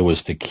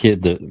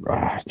kid that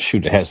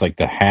it has like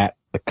the hat,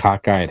 the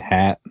cockeyed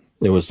hat.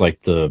 It was like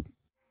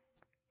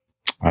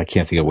I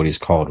can't think of what he's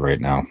called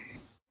right now.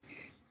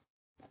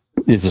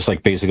 It's just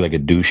like basically like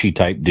a douchey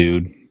type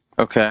dude.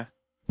 Okay.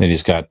 And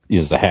he's got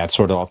the hat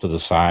sort of off to the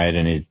side,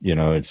 and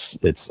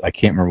it's I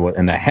can't remember what.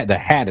 And the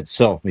hat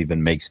itself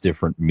even makes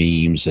different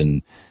memes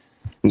and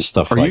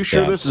stuff. Are like you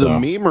sure that, this is a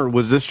meme, or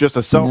was this just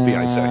a selfie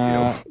I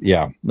sent you?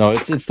 Yeah, no,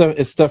 it's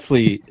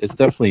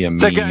definitely a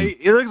meme.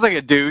 He looks like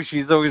a douche.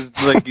 He's always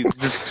like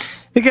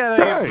he got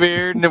a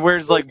beard and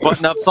wears like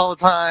button ups all the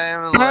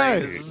time. And,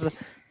 like, it's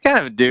kind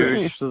of a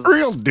douche.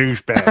 Real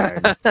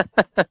douchebag.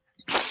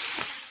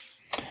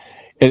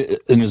 And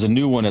there's a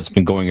new one that's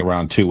been going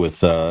around too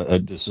with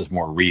this is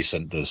more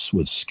recent. This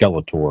with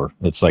Skeletor.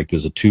 It's like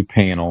there's a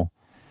 2-panel,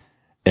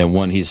 and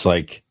one he's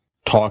like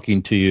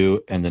talking to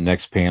you, and the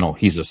next panel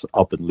he's just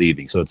up and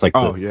leaving. So it's like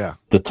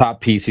the top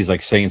piece he's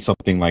like saying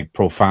something like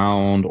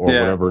profound or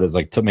whatever it is,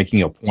 like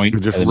making a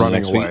point, just and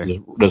running the next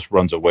away. just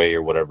runs away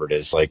or whatever it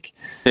is. Like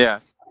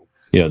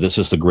this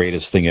is the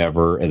greatest thing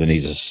ever, and then he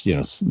just he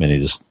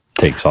just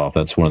takes off.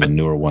 That's one of the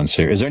newer ones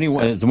here. Is there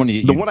anyone? Is the one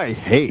the one I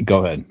hate?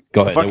 Go ahead.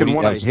 The fucking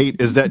one I hate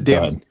is that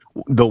damn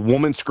the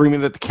woman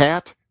screaming at the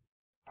cat.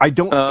 I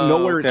don't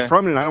know where it's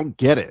from, and I don't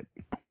get it.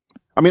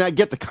 I mean, I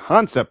get the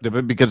concept of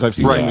it because I've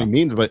seen so many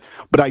memes of it,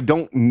 but I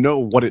don't know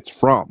what it's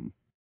from.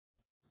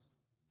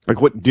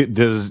 Like, what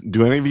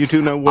do any of you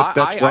two know what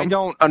that's from? I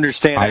don't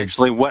understand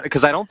actually what,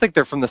 because I don't think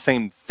they're from the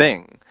same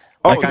thing.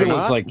 I think it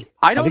was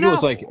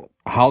like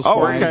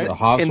Housewives, a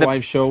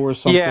Housewives show or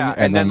something. Yeah,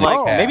 and then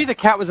like maybe the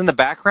cat was in the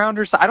background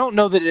or something. I don't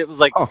know that it was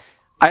like.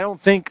 I don't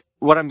think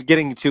what I'm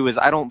getting to is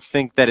I don't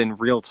think that in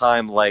real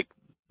time like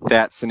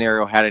that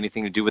scenario had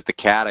anything to do with the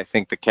cat. I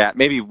think the cat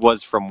maybe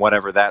was from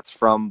whatever that's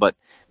from, but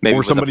maybe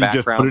or somebody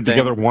just put it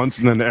together once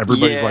and then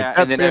everybody's like,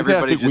 and then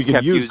everybody just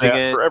kept using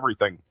it for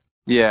everything.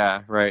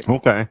 Yeah, right.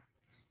 Okay.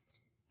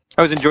 I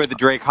always enjoyed the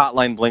Drake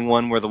Hotline Bling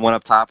one, where the one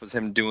up top was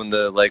him doing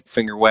the like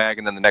finger wag,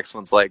 and then the next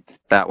one's like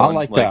that one. I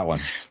like that one.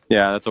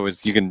 Yeah, that's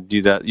always you can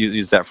do that.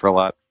 Use that for a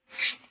lot.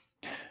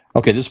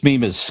 Okay, this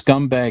meme is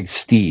Scumbag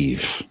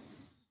Steve.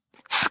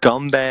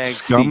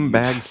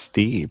 Scumbag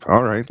Steve.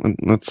 All right,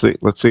 let's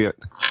see it.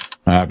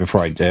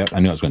 Before I knew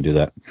I was going to do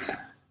that.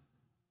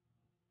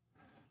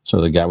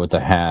 So the guy with the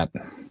hat.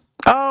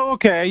 Oh,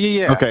 okay,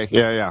 yeah. Okay,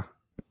 yeah.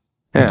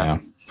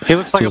 He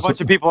looks like a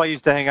bunch of people I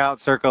used to hang out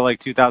circa like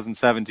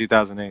 2007,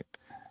 2008.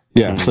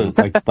 Yeah, so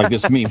like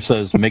this meme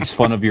says, makes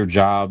fun of your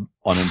job,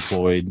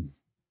 unemployed.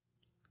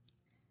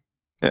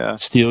 Yeah.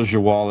 Steals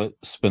your wallet,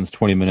 spends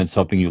 20 minutes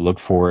helping you look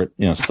for it,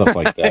 stuff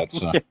like that.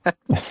 So.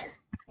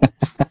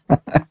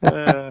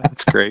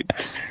 That's great.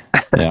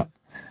 Yeah.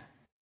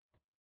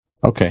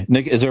 Okay.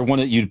 Nick, is there one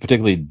that you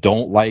particularly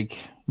don't like?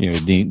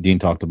 Dean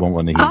talked about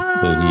one that he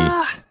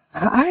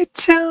I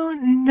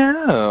don't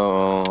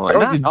know.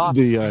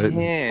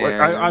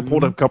 I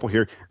pulled up a couple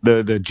here.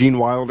 The Gene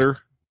Wilder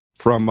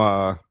from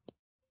where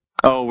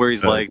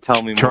he's like,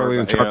 tell me Charlie more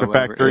and the Chocolate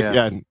Factory.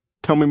 Yeah,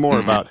 tell me more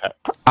about it.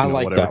 I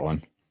like that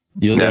one.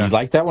 You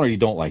like that one or you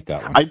don't like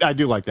that one? I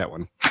do like that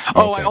one.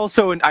 Oh,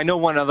 okay. I know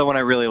one other one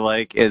I really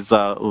like is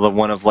the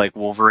one of like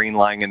Wolverine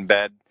lying in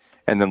bed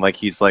and then like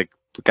he's like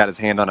got his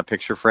hand on a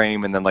picture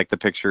frame and then like the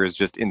picture is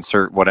just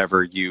insert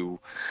whatever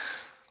you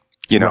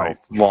know,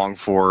 long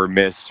for,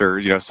 miss,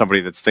 or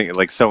somebody that's thinking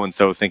like so and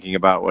so thinking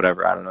about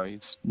whatever. I don't know.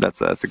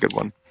 That's a good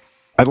one.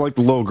 I like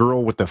the little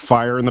girl with the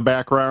fire in the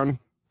background.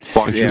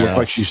 She looked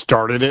like she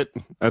started it.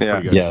 That's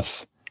pretty good.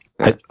 Yes.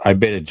 I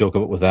made a joke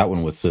with that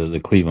one with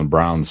the Cleveland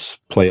Browns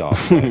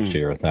playoffs last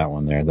year with that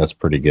one there. That's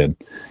pretty good.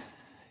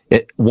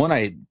 One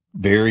I'm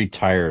very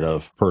tired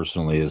of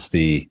personally is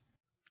the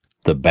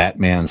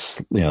Batman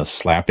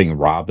slapping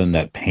Robin,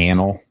 that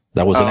panel.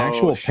 That was an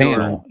actual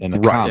panel in the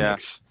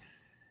comics.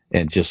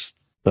 And just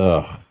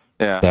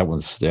that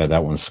one's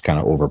kind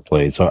of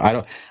overplayed. So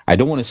I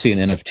don't want to see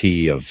an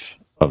NFT of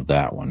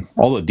that one.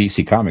 Although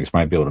DC Comics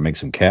might be able to make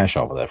some cash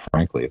off of that,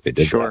 frankly, if they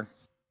did that.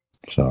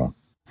 So,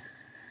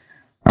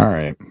 all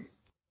right.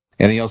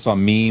 Anything else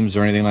on memes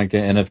or anything like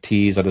that?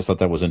 NFTs? I just thought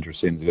that was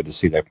interesting. It's good to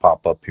see that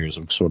pop up here.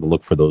 So I'm sort of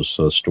look for those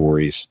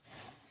stories.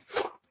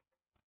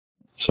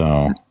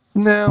 So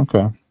no, okay.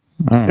 All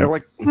right. I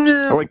like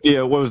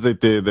the what was it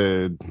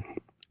the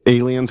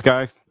aliens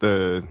guy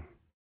the.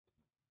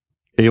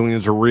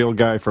 Aliens Are Real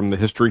guy from the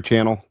History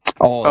Channel.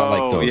 Oh, I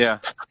like those. Yeah.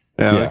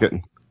 I like it.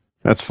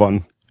 That's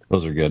fun.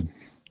 Those are good.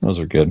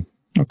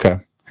 Okay.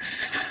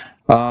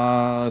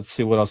 Let's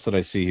see. What else did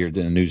I see here in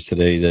the news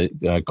today?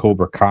 That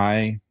Cobra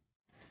Kai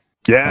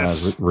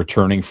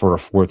returning for a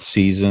 4th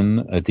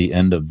season at the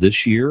end of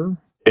this year.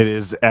 It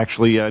is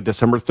actually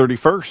December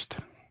 31st.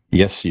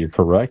 Yes, you're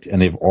correct.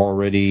 And they've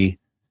already,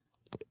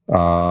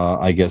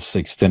 I guess,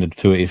 extended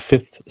to a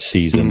 5th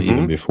season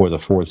even before the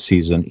 4th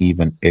season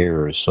even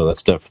airs. So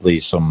that's definitely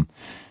some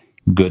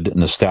good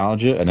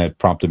nostalgia. And it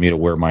prompted me to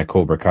wear my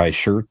Cobra Kai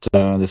shirt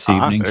this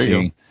evening,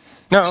 seeing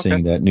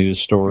that news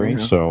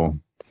story. So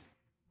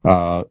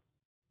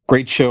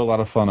great show, a lot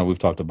of fun. We've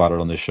talked about it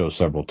on this show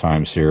several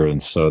times here.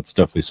 And so it's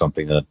definitely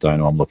something that I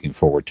know I'm looking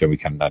forward to. We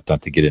kind of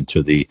not to get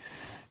into the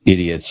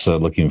idiots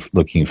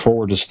looking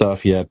forward to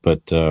stuff yet,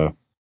 but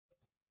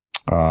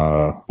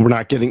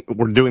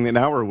we're doing it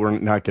now, or we're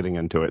not getting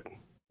into it.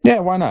 Yeah,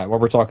 why not? What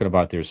we're talking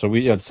about there. So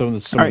we had some of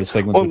the segments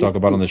we talk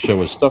about on the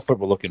show is stuff that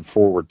we're looking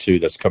forward to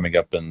that's coming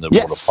up in the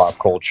world of pop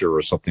culture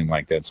or something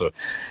like that. So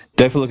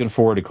definitely looking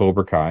forward to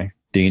Cobra Kai.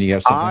 Dean, you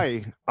have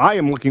something? I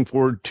am looking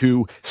forward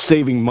to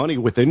saving money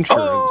with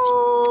insurance.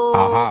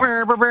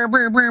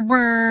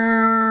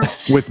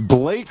 With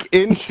Blake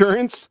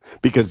Insurance,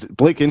 because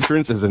Blake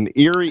Insurance is an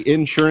Erie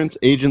insurance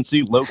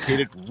agency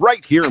located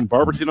right here in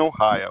Barberton,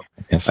 Ohio.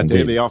 Yes,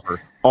 they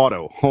offer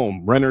auto,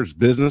 home, renter's,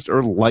 business,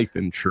 or life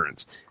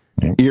insurance.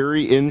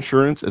 Erie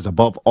Insurance is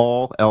above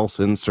all else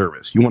in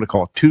service. You want to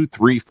call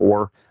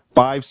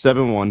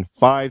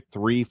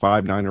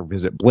 234-571-5359 or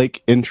visit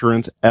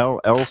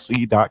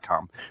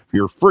BlakeInsuranceLLC.com for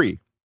your free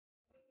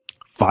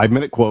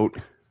 5-minute quote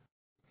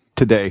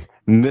today.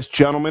 And this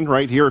gentleman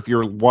right here, if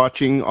you're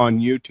watching on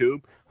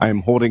YouTube, I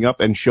am holding up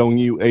and showing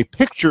you a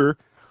picture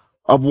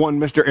of one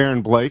Mr.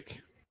 Aaron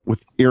Blake with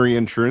Erie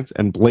Insurance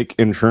and Blake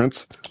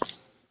Insurance.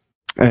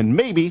 And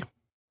maybe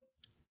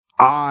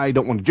I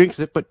don't want to jinx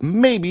it, but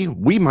maybe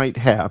we might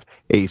have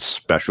a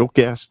special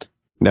guest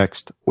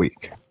next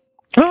week.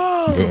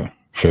 Yeah,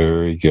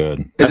 very good.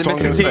 Is it That's all I'm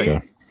Mr. gonna T?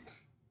 say.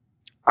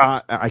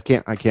 I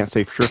can't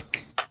say for sure.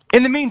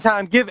 In the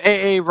meantime, give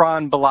AA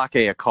Ron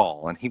Balake a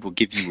call, and he will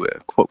give you a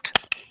quote.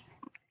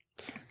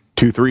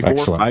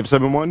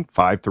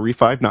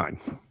 234-571-5359.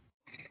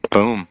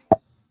 Boom.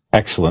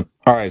 Excellent.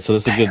 All right, so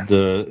this is a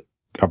good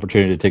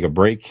opportunity to take a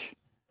break,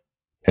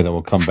 and then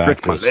we'll come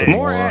back with some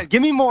more.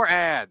 Give me more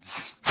ads.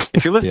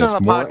 If you're listening Yes,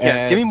 on the more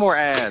podcast, give me ads. more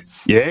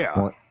ads.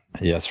 Yeah.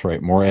 Yes,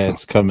 right. More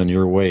ads coming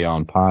your way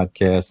on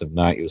podcast. If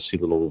not, you'll see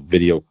a little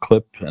video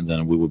clip, and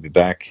then we will be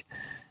back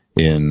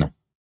within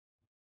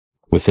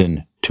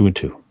 2 and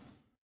 2.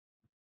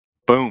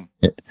 Boom.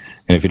 And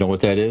if you know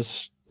what that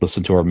is,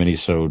 listen to our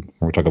mini-sode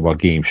where we talk about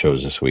game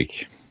shows this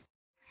week.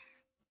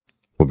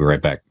 We'll be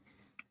right back.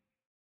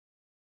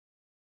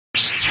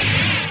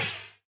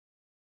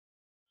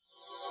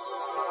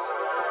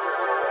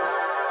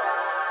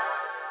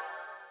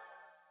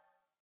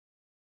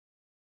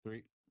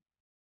 Three,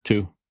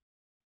 two.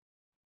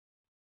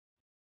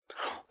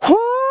 Woo,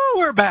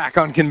 we're back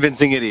on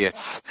Convincing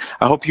Idiots.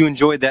 I hope you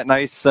enjoyed that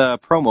nice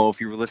promo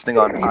if you were listening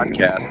on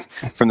podcast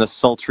from the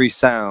sultry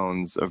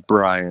sounds of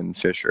Brian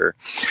Fisher.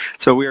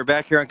 So we are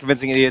back here on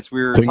Convincing Idiots.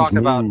 We were talking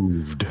about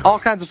all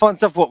kinds of fun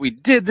stuff, what we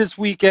did this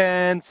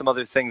weekend, some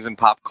other things in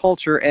pop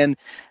culture, and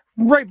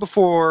right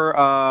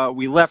before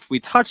we left, we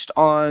touched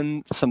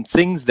on some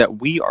things that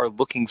we are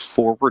looking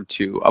forward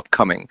to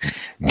upcoming.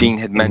 Dean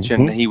had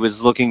mentioned he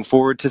was looking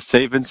forward to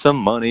saving some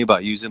money by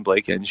using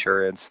Blake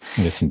Insurance.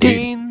 Yes, indeed.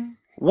 Dean,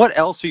 what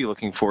else are you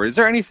looking for? Is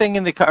there anything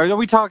in the? Are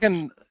we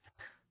talking,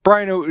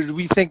 Brian? Do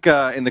we think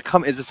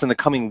is this in the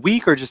coming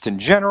week or just in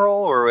general,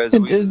 or as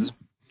in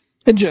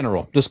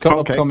general, just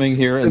upcoming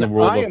here in the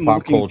world of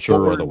pop culture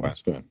or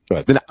otherwise? Go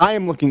ahead. Then I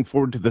am looking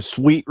forward to the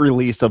sweet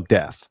release of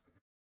Death.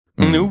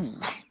 No.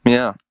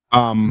 Yeah.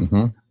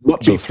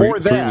 But So before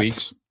 3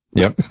 weeks.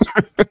 Yep.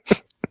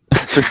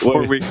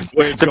 4 weeks.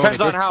 Depends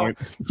on how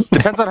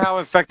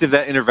effective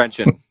that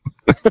intervention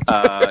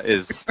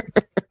is.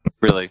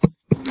 Really.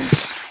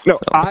 No,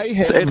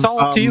 it's all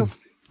up to you.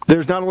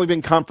 There's not only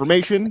been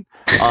confirmation,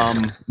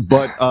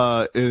 but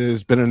it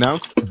has been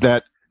announced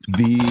that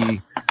the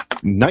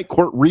Night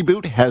Court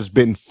reboot has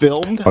been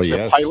filmed. Oh,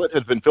 yes. The pilot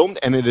has been filmed,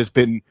 and it has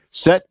been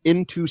set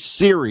into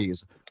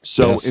series.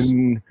 So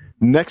in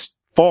next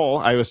fall,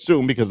 I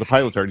assume, because the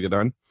pilot's already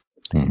done,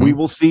 we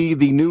will see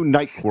the new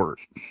Night Court.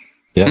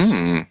 Yes.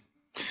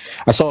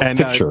 I saw a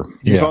picture.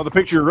 You saw the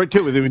picture, right,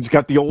 too. It's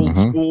got the old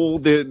school...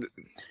 with Dan.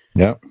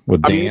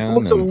 it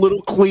looks a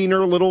little cleaner,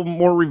 a little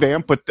more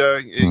revamped, but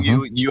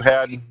you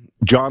had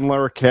John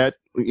Larroquette,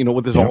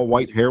 with his all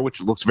white hair,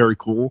 which looks very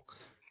cool,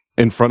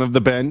 in front of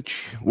the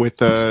bench with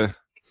what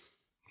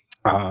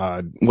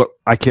I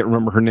can't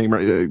remember her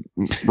name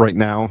right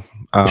now.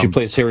 She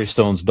plays Harry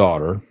Stone's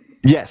daughter.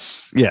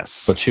 Yes.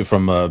 But she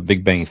from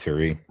Big Bang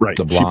Theory, right?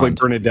 The blonde. She played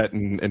Bernadette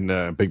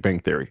in Big Bang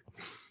Theory.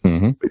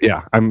 But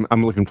yeah,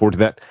 I'm looking forward to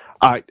that.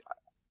 I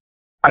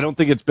don't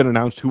think it's been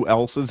announced who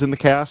else is in the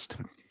cast.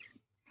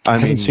 I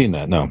haven't seen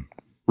that. No,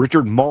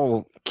 Richard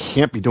Mull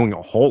can't be doing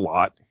a whole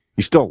lot.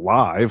 He's still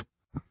alive.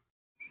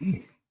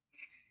 Be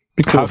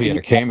cool if he had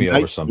a cameo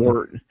or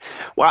something.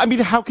 Well,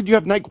 how could you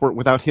have Night Court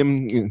without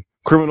him?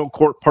 Criminal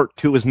Court Part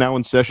 2 is now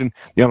in session.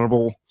 The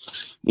Honorable,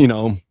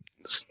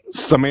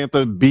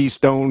 Samantha B.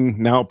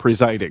 Stone now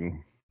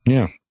presiding.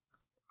 Yeah.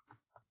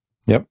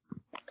 Yep.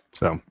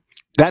 So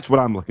that's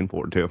what I'm looking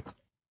forward to.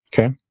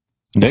 Okay.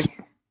 Nick?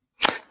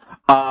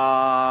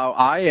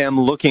 I am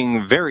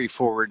looking very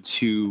forward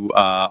to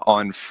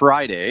on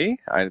Friday.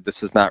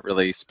 This is not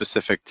really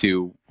specific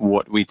to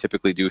what we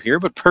typically do here,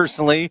 but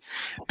personally,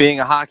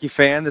 being a hockey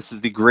fan, this is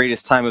the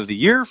greatest time of the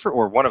year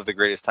or one of the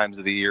greatest times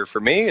of the year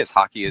for me, as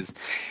hockey is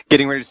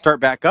getting ready to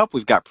start back up.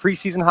 We've got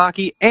preseason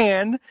hockey,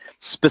 and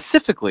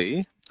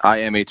specifically, I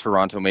am a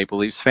Toronto Maple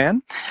Leafs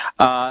fan.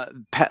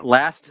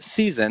 Last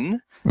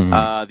season,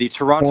 the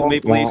Toronto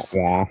Maple Leafs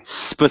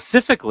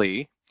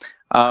specifically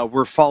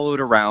were followed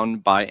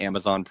around by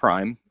Amazon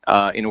Prime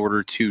in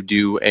order to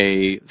do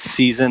a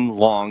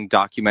season-long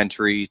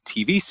documentary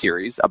TV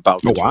series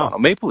about the Toronto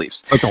Maple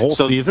Leafs. Like the whole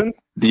season?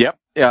 Yep.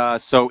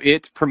 So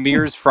it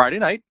premieres Friday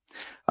night.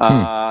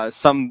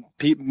 Some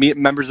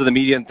members of the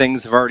media and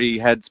things have already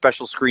had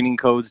special screening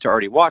codes to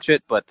already watch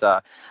it, but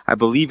I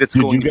believe it's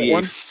going to be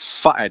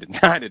I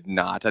did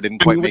not. I didn't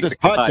quite make this the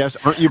cut.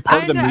 podcast. Aren't you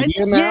part of the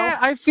media now? Yeah,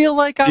 I feel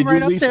like I'm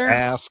right up there.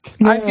 Ask?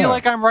 I feel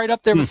like I'm right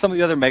up there with some of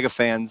the other mega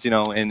fans,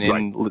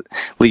 in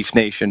Leaf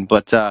Nation.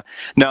 But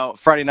no,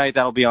 Friday night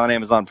that'll be on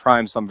Amazon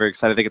Prime, so I'm very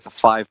excited. I think it's a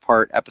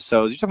 5-part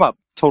episode. You're talking about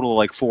total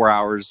like 4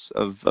 hours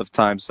of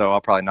time, so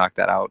I'll probably knock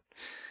that out.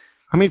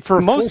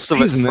 For most full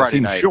of it season,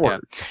 Friday night.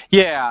 Short.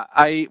 Yeah.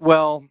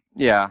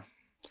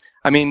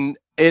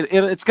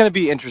 It's going to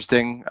be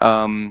interesting.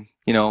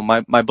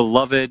 My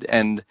beloved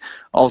and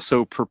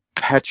also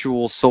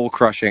perpetual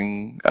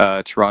soul-crushing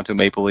Toronto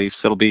Maple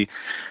Leafs. It'll be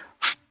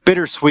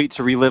bittersweet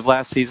to relive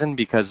last season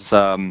because here's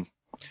a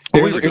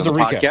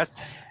recap.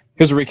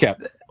 Here's a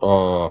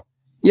recap.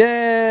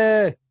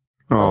 Yeah.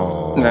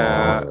 Oh,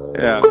 Yeah.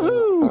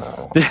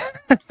 Yeah.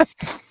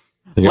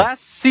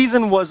 Last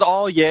season was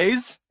all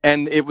yays,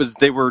 and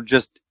they were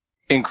just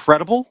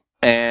incredible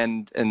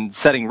and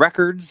setting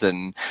records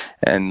and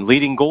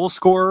leading goal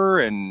scorer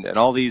and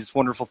all these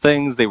wonderful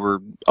things. They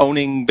were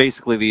owning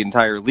basically the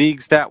entire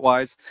league stat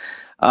wise.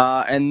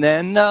 And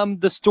then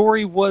the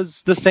story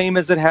was the same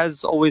as it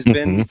has always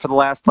been for the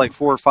last 4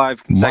 or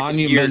 5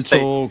 consecutive years.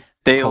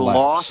 They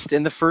lost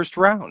in the first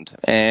round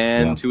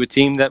and to a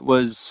team that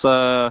was,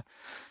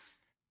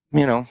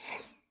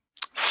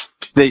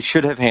 they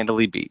should have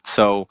handily beat.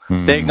 So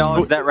they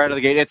acknowledge that right out of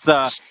the gate. It's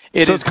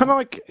kind of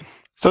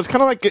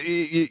like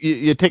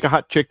you take a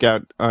hot chick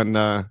out on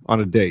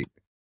a date.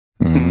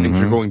 Things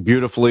are going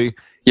beautifully.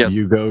 Yes.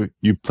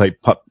 You play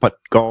putt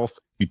golf.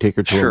 You take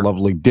her to a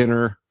lovely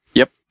dinner.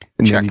 Yep.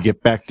 And then you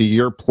get back to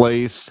your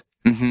place.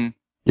 Mm-hmm.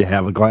 You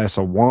have a glass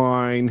of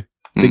wine.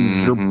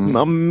 Things are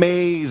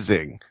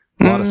amazing.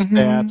 A lot of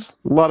stats,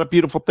 a lot of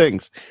beautiful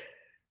things.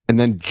 And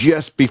then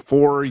just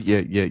before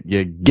you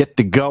get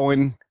to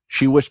going,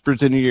 she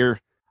whispers in your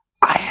ear,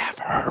 "I have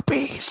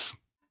herpes."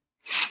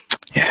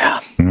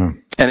 Yeah.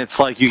 And it's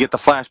like you get the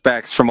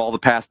flashbacks from all the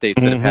past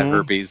dates that have had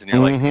herpes, and you're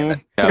like, damn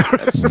it. Yeah,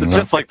 it's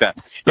just like that.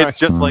 It's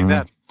just like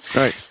that.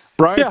 Right.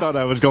 Brian thought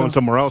I was going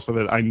somewhere else with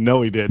it. I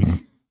know he did.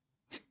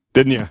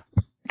 Didn't you?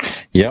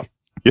 Yep.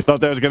 You thought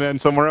that was going to end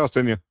somewhere else,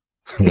 didn't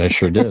you? I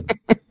sure did.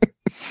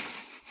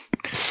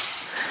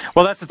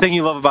 Well, that's the thing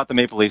you love about the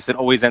Maple Leafs. It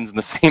always ends in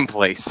the same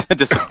place. A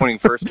disappointing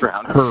first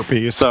round.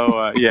 Herpes.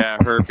 So,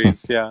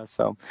 herpes. Yeah.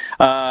 So,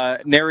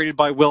 narrated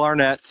by Will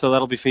Arnett. So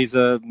that'll be, he's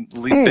a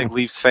big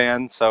Leafs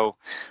fan. So,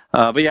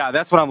 but yeah,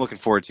 that's what I'm looking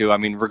forward to. I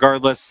mean,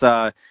 regardless,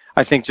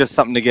 I think just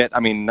something to get,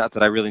 not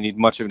that I really need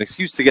much of an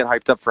excuse to get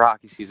hyped up for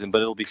hockey season,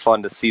 but it'll be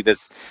fun to see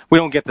this. We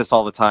don't get this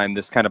all the time,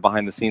 this kind of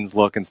behind the scenes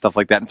look and stuff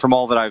like that. And from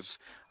all that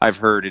I've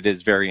heard, it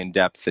is very in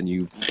depth, and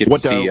you get to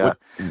see.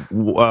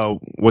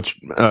 Which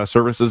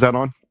service is that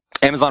on?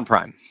 Amazon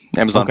Prime.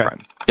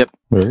 Prime. Yep.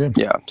 Very good.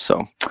 Yeah.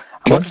 So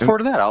I'm looking forward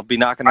to that. I'll be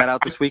knocking that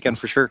out this weekend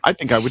for sure. I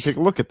think I would take a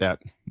look at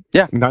that.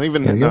 Yeah. Not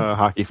even a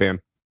hockey fan.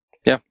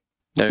 Yeah.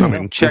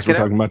 Check it out.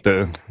 Talking about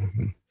the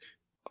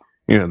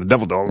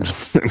Devil Dogs.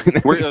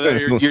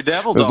 Your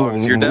Devil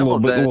Dogs. Your Devil. A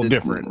little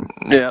different.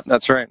 Yeah,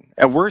 that's right.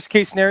 At worst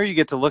case scenario, you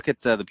get to look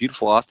at the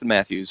beautiful Austin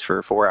Matthews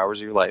for 4 hours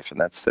of your life, and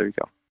there you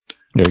go.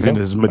 And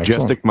his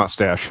majestic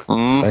mustache.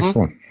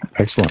 Mm-hmm.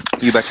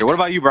 Excellent. You betcha. What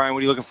about you, Brian? What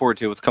are you looking forward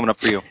to? What's coming up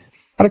for you?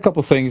 I had a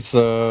couple things,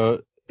 and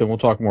we'll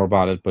talk more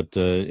about it, but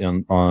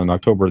on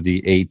October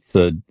the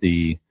 8th,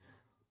 the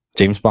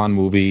James Bond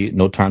movie,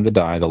 No Time to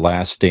Die, the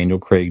last Daniel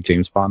Craig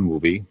James Bond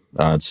movie.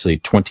 It's the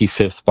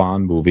 25th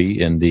Bond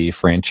movie in the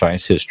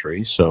franchise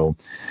history. So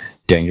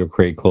Daniel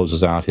Craig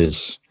closes out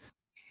his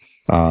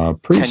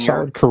pretty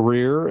solid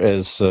career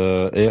as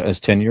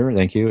tenure.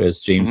 Thank you, as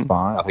James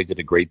Bond. I think he did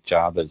a great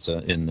job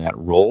in that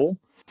role.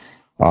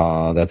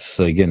 That's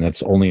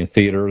only in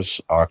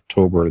theaters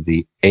October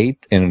the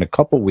 8th, and in a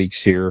couple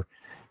weeks here,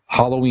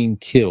 Halloween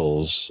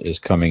Kills is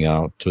coming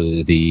out,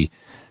 to the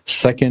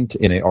second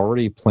in a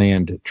already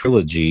planned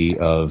trilogy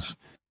of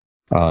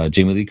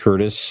Jamie Lee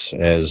Curtis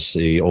as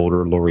the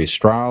older Laurie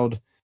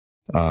Strode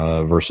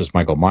versus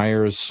Michael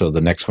Myers. So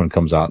the next one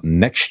comes out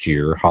next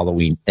year.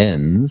 Halloween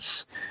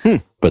Ends,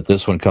 but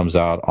this one comes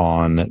out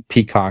on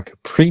Peacock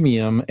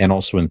Premium and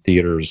also in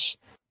theaters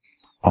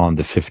on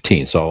the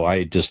 15th. So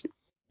I just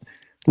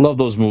love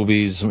those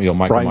movies.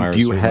 Michael Brian, Myers.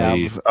 Do you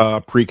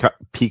have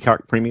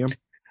Peacock Premium?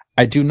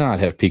 I do not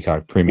have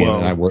Peacock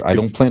Premium, and I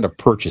don't plan to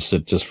purchase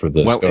it just for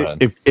this. Well,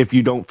 if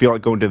you don't feel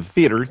like going to the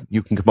theater,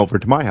 you can come over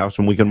to my house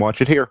and we can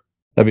watch it here.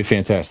 That'd be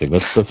fantastic.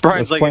 Let's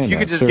Brian's let's like, if you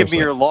could just give me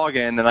your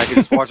login, then I could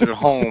just watch it at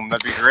home.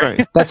 That'd be great.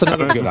 Right. That's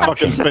another good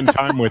option. Fucking spend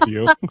time with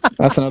you.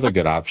 That's another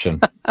good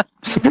option.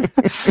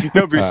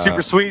 It'd be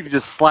super sweet.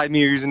 Just slide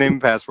me your username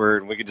and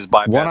password, and we could just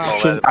bypass one all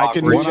option, that. I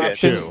can awkward reach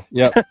shit. out too.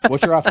 Yeah.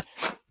 What's your option?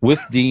 With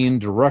Dean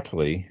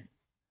directly,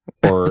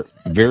 or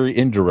very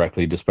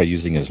indirectly, just by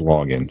using his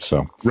login.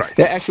 So, right.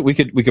 Yeah,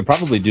 actually, we could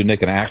probably do,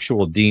 Nick, an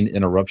actual Dean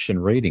interruption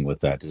rating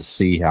with that to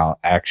see how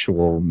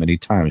many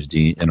times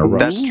Dean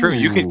interrupts. That's true.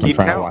 You could keep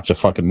trying count. to watch a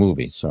fucking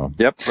movie. So.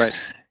 Yep. Right.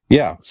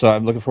 Yeah. So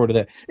I'm looking forward to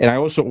that. And I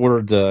also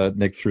ordered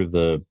Nick through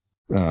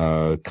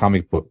the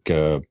comic book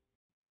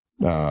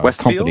Westfield?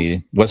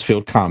 company,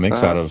 Westfield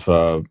Comics, out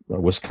of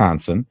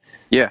Wisconsin.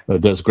 Yeah.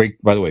 Does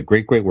great, by the way,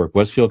 great work.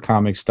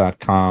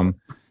 WestfieldComics.com.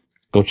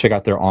 Go check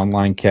out their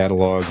online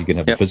catalog. You can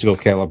have a physical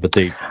catalog, but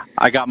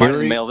I got mine in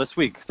the mail this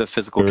week, the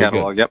physical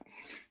catalog. Good. Yep.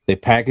 They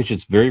package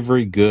it's very,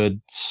 very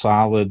good,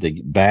 solid,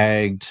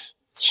 bagged,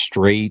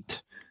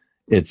 straight.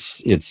 They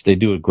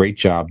do a great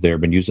job there.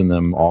 Been using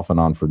them off and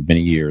on for many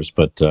years,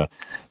 but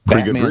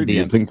pretty good read.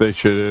 You think they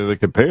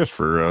could pay us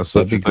for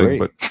such a thing? Great.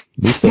 But at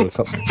least a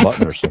couple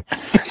buttons.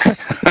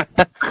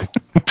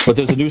 But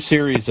there's a new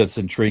series that's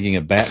intriguing,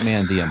 a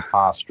Batman the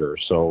Imposter.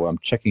 So I'm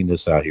checking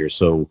this out here.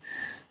 So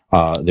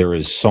there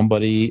is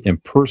somebody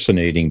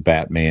impersonating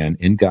Batman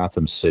in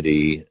Gotham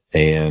City,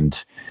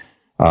 and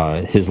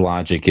his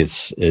logic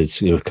is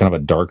kind of a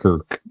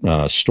darker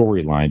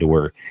storyline to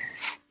where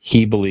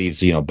he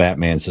believes,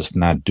 Batman's just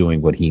not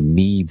doing what he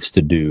needs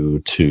to do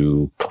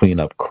to clean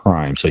up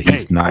crime. So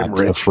he's not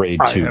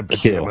afraid to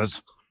kill.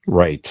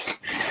 Right.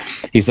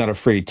 He's not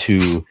afraid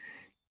to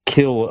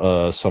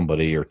kill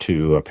somebody or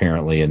two,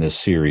 apparently, in this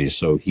series.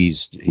 So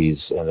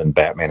and then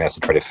Batman has to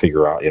try to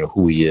figure out,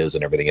 who he is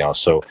and everything else.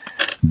 So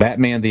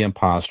Batman the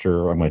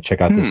Imposter, I'm going to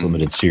check out this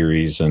limited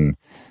series and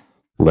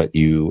let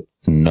you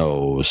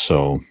know.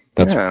 So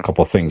that's a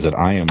couple of things that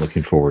I am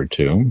looking forward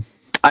to.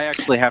 I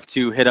actually have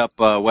to hit up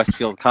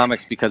Westfield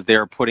Comics because they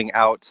are putting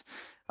out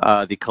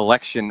the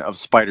collection of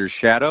Spider's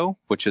Shadow,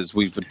 which is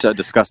we've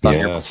discussed on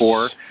here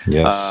before.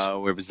 Yes.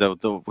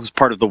 It was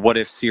part of the What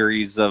If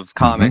series of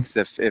comics.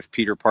 If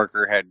Peter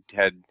Parker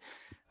had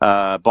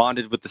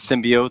bonded with the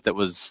symbiote that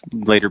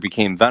later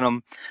became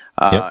Venom,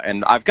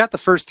 and I've got the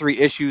first 3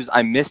 issues.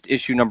 I missed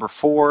issue number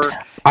 4.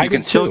 You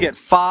can still get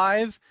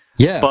 5.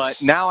 Yes.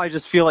 But now I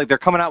just feel like they're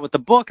coming out with the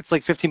book. It's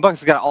like $15.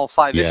 It's got all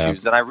 5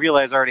 issues. And I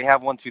realize I already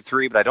have 1 through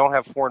 3, but I don't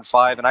have 4 and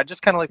 5. And I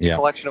just kind of like the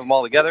collection of them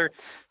all together.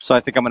 So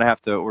I think I'm going to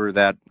have to order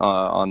that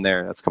on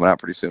there. That's coming out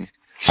pretty soon.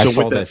 So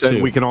with that said,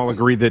 we can all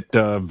agree that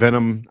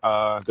Venom,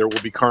 there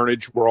will be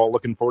Carnage. We're all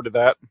looking forward to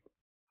that.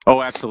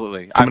 Oh,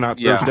 absolutely. Coming out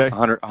Thursday?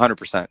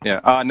 100%.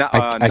 Yeah.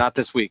 Not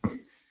this week.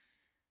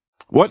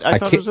 What? I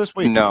thought it was this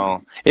week.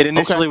 No. It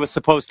initially was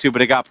supposed to,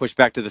 but it got pushed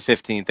back to the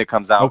 15th. It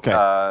comes out,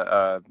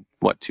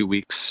 2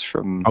 weeks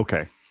from...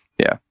 Okay.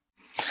 Yeah.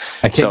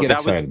 I can't get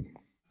excited.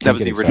 That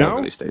was the original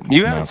release date.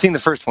 You haven't seen the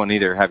first one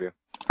either, have you?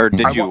 Or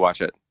did you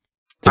watch it?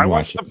 Didn't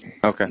watch it.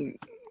 Okay.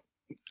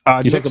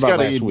 Nick's got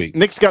last week.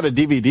 Nick's got a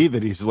DVD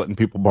that he's letting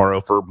people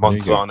borrow for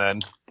months on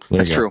end.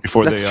 That's true.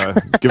 Before they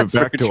give it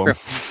back to him.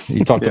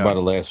 You talked about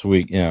it last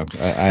week. Yeah.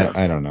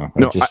 I don't know.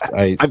 No,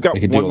 I've got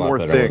one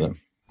more thing.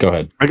 Go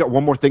ahead. I got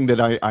one more thing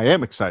that I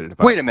am excited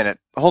about. Wait a minute.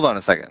 Hold on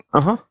a second.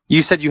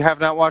 You said you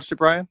have not watched it,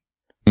 Brian?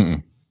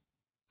 Mm-mm.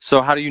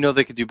 So how do you know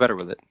they could do better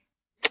with it?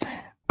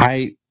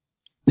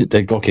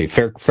 Okay,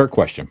 fair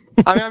question.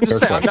 I mean, I'm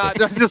just saying.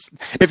 I'm just.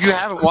 If you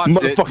haven't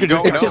watched it, you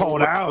don't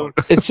know. Out.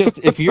 It's just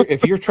if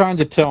you're trying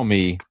to tell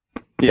me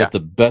that the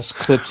best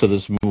clips of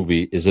this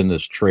movie is in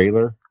this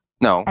trailer.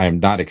 No, I am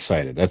not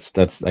excited.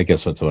 That's. I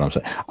guess that's what I'm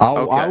saying.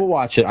 I will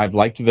watch it. I've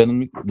liked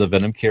the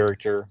Venom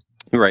character.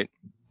 Right.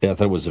 Yeah, I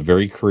thought it was a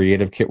very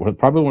creative,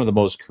 probably one of the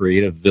most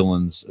creative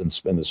villains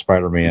in the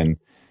Spider-Man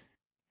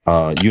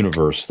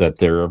universe that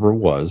there ever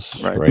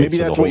was. Right. Maybe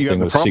that's what you have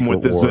the problem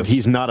with is that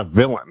he's not a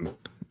villain.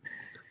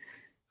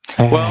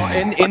 Well,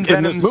 in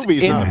Venom's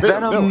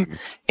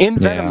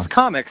Venom's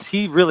comics,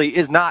 he really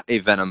is not a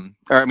Venom.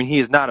 Or I mean, he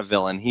is not a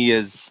villain. He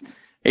is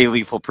a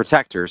lethal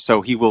protector,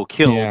 so he will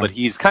kill, but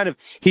he's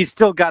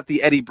still got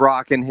the Eddie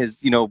Brock and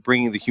his,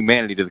 bringing the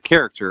humanity to the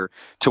character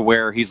to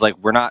where he's like,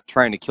 we're not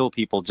trying to kill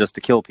people just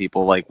to kill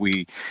people. Like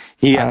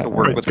he has to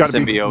work with the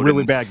symbiote.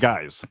 Really bad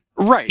guys.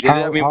 Right.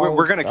 I mean,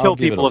 we're going to kill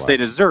people if they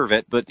deserve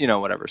it, but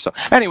whatever. So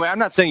anyway, I'm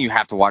not saying you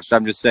have to watch it.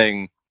 I'm just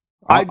saying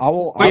I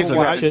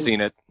haven't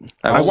seen it.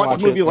 I watched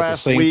the movie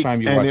last week,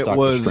 and it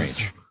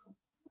was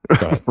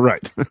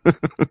right.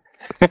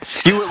 Wait,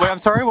 I'm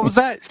sorry. What was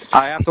that?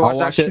 I have to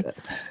watch it.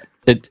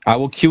 I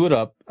will queue it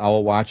up. I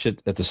will watch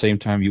it at the same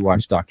time you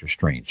watch Doctor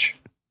Strange.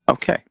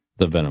 Okay.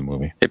 The Venom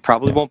movie. It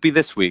probably won't be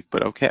this week,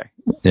 but okay.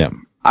 Yeah.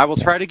 I will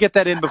try to get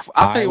that in before.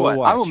 I'll tell you what.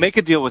 I will make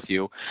a deal with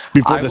you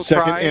before the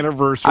second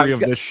anniversary of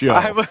this show.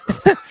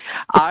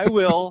 I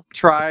will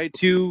try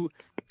to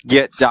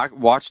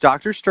watch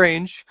Doctor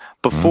Strange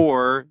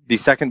before the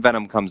second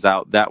Venom comes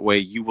out. That way,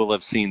 you will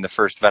have seen the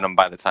first Venom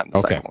by the time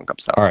the second one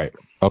comes out. All right.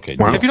 Okay.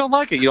 Wow. If you don't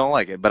like it, you don't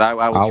like it. But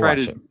I will try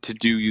to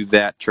do you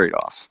that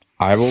trade-off.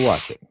 I will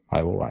watch it.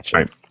 All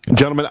right.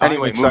 Gentlemen,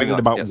 I'm excited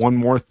about one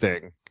more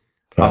thing.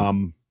 I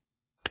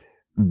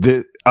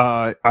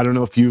don't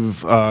know if you've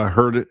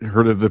heard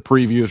of the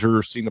previews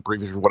or seen the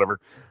previews or whatever,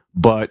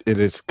 but it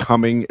is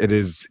coming. It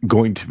is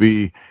going to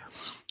be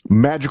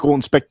magical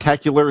and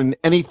spectacular, and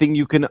anything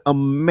you can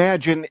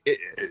imagine.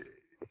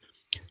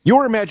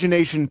 Your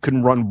imagination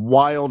can run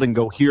wild and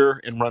go here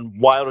and run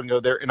wild and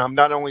go there. And I'm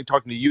not only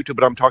talking to you two,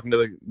 but I'm talking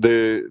to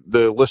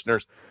the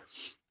listeners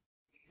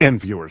and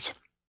viewers.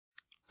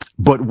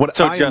 But what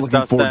I am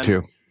looking forward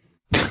to,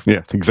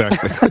 yeah,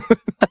 exactly.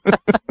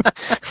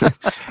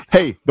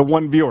 Hey, the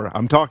one viewer,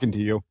 I'm talking to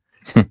you.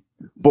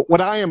 But what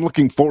I am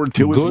looking forward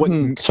to is you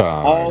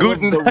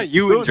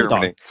in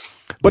Germany.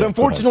 But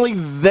unfortunately,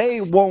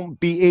 they won't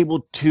be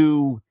able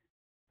to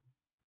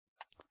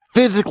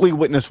physically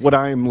witness what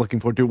I am looking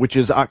forward to, which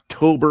is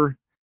October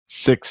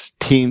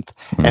 16th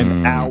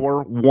and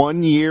our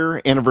 1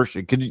 year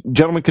anniversary.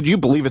 Gentlemen, could you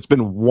believe it's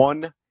been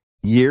 1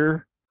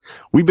 year?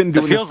 We've been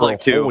doing this for a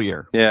whole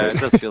year. Yeah, it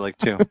does feel like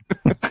 2.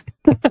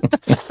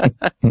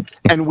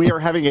 And we are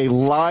having a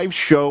live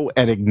show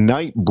at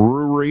Ignite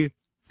Brewery,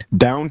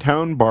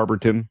 downtown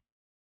Barberton.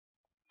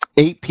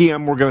 8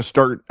 p.m. we're going to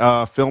start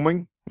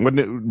filming.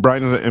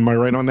 Brian, am I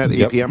right on that?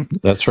 8 p.m.?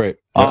 That's right.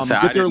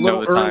 Get there a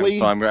little early.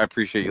 So I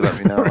appreciate you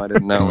letting me know. I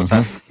didn't know what's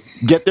happening.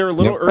 Get there a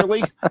little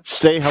early.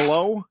 Say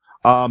hello.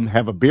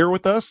 Have a beer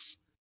with us.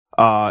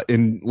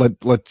 and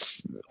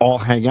let's all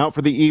hang out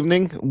for the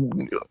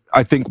evening.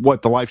 I think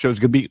what the live show is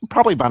going to be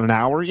probably about an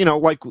hour,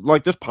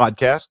 like this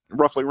podcast,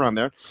 roughly around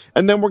there,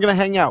 and then we're going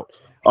to hang out.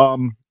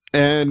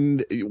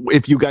 And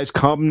if you guys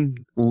come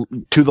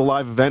to the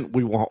live event,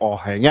 we will all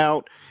hang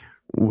out.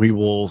 We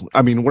will.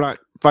 I mean, we're not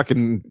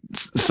fucking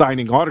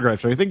signing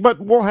autographs or anything, but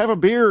we'll have a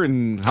beer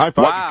and high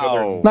five each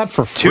other. Not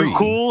for free.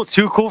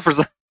 Too cool for.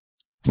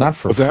 Not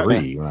for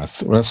free. We're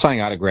not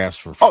signing autographs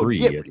for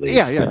free, at least.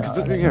 Yeah.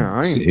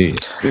 I ain't,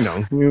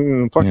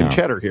 fucking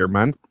cheddar here,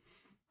 man.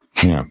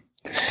 Yeah.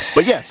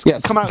 But yes,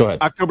 come out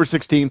October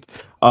 16th,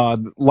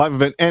 live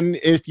event. And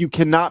if you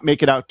cannot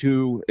make it out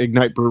to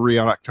Ignite Brewery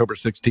on October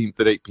 16th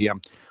at 8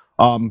 p.m.,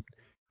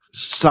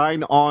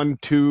 sign on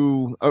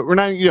to, you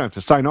don't have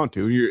to sign on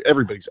to,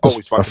 everybody's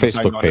always fucking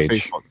Facebook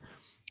page.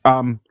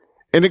 And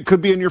it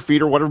could be in your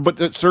feed or whatever,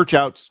 but search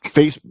out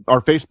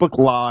our Facebook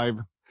Live,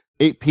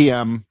 8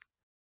 p.m.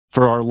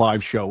 for our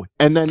live show.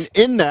 And then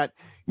in that,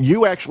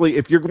 you actually,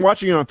 if you're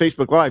watching it on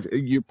Facebook Live,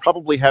 you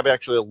probably have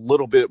actually a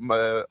little bit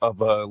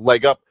of a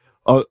leg up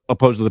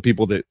opposed to the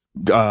people that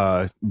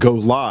go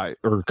live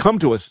or come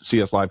to us,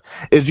 see us live,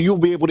 is you'll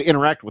be able to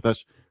interact with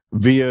us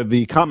via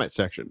the comment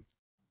section.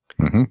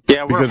 Mm-hmm.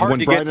 Yeah, we're hard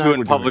to get to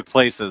in public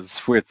places.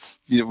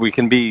 We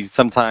can be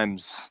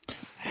sometimes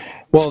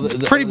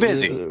pretty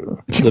busy.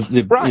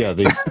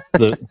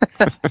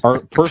 Our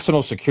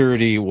personal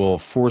security will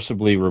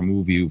forcibly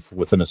remove you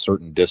within a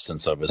certain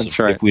distance of us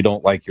if we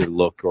don't like your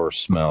look or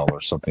smell or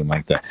something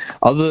like that.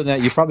 Other than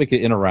that, you probably could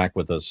interact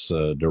with us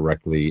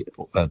directly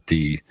at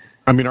the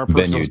our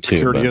personal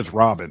security is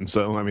Robin,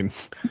 so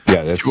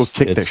she will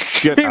kick the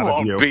shit out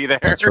of you. Be there.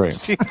 That's right.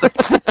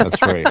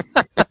 That's right.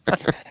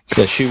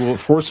 Yeah, she will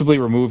forcibly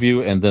remove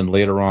you, and then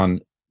later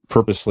on,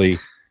 purposely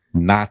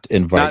not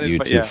invite you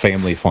to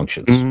family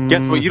functions.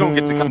 Guess what? You don't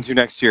get to come to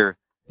next year.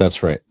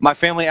 That's right. My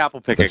family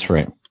apple picking. That's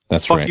right.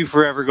 Fuck you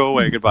forever. Go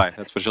away. Goodbye.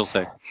 That's what she'll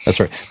say. That's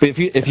right. But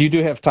if you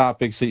do have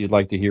topics that you'd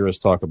like to hear us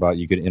talk about,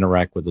 you can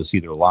interact with us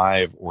either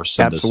live or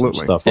send us some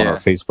stuff on our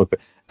Facebook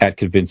at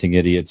Convincing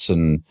Idiots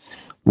and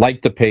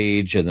like the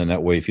page. And then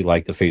that way, if you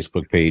like the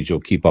Facebook page, you'll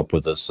keep up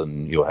with us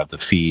and you'll have the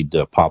feed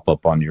pop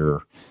up on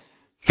your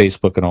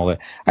Facebook and all that.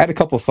 I had a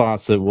couple of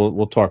thoughts that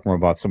we'll talk more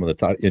about some of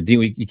the Dean,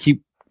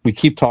 we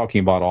keep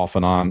talking about off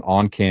and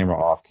on camera,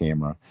 off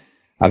camera.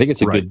 I think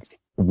it's a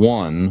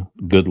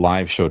good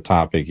live show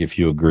topic, if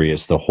you agree.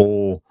 It's the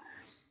whole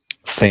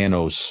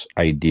Thanos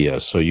idea.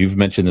 So you've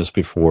mentioned this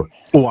before.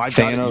 Oh, I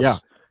got Thanos.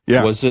 It.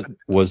 Yeah.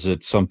 Was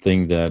it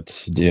something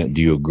that do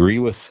you agree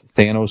with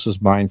Thanos's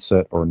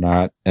mindset or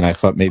not? And I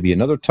thought maybe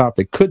another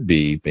topic could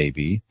be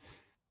maybe.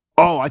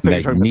 Oh, I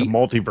think you're talking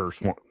about the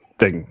multiverse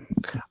thing.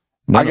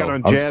 I got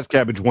on Jazz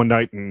Cabbage one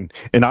night and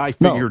I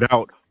figured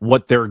out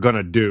what they're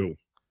gonna do.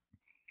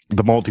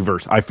 The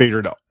multiverse. I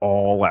figured it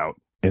all out.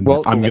 And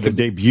I'm going to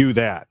debut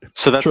that.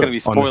 So that's going to be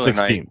spoiler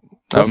night.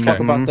 Let's talk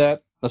about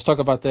that. Let's talk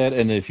about that.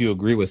 And if you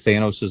agree with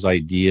Thanos'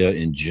 idea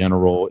in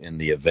general in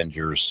the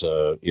Avengers,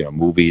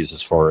 movies,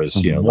 as far as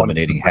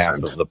eliminating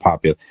half of the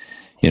population,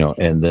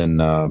 and then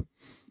I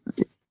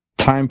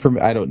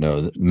don't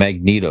know,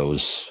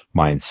 Magneto's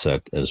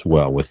mindset as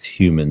well with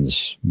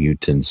humans,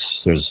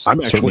 mutants. There's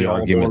certainly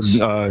arguments.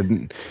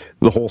 The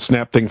whole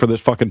snap thing for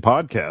this fucking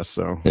podcast.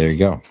 So there you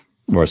go.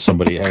 Or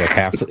somebody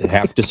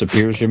half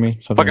disappears, Jimmy.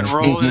 Fucking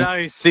roll the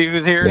dice, see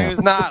who's here,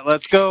 who's not.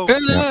 Let's go.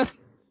 Yeah.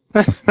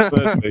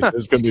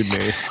 It's gonna be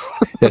me.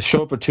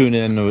 Show up or tune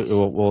in.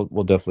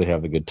 We'll definitely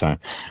have a good time.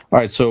 All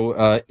right,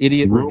 so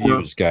idiot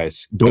reviews,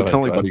 guys. Don't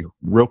tell anybody.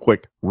 Real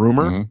quick,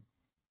 rumor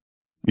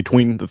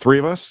between the three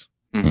of us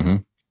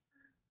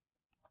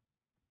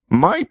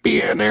might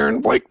be an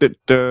Aaron Blake that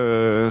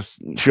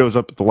shows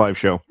up at the live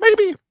show.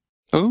 Maybe.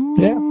 Ooh,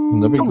 yeah.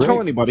 Don't tell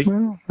anybody.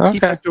 Okay.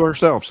 Keep that to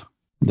ourselves.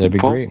 That'd be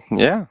great.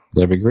 Yeah.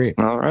 That'd be great.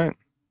 All right.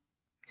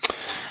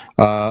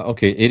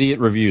 Okay, idiot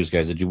reviews,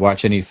 guys. Did you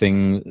watch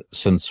anything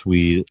since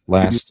we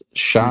last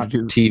shot?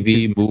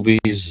 TV,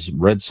 movies,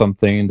 read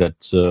something that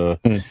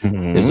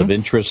is of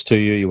interest to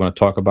you? You want to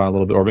talk about a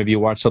little bit, or maybe you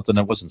watched something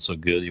that wasn't so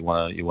good. You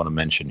want to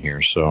mention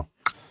here. So,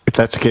 if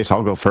that's the case,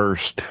 I'll go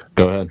first.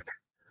 Go ahead.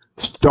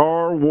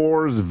 Star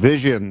Wars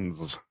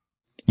Visions.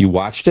 You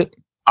watched it?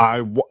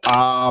 I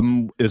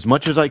as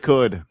much as I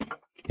could.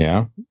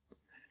 Yeah.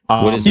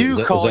 What is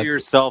you call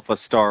yourself a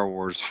Star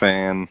Wars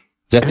fan?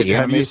 Is that the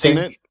anime Have you seen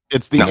it?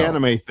 It's the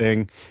anime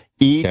thing.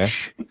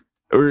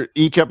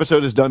 Each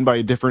episode is done by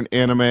a different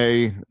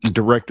anime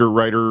director,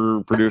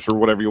 writer, producer,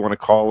 whatever you want to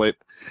call it.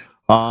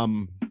 I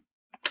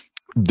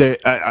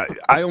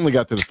only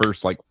got to the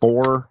first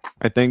 4,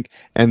 I think,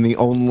 and the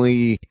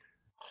only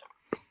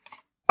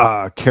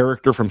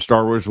character from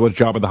Star Wars was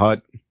Jabba the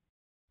Hutt.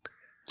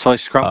 So I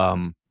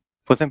scrub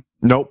with him?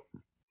 Nope.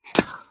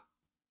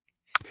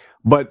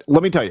 But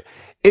let me tell you,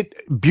 it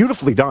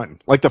beautifully done.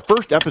 The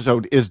first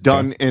episode is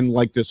done in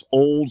this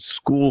old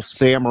school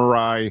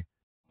samurai,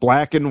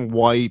 black and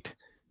white,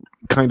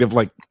 kind of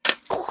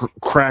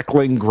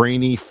crackling,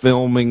 grainy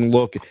filming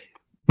look.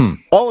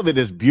 All of it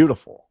is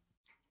beautiful.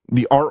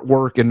 The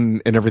artwork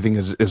and everything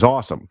is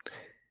awesome.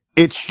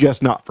 It's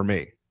just not for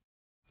me.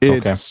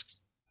 It's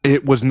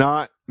it was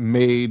not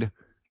made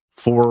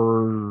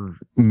for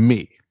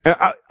me.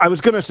 I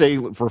was going to say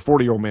for a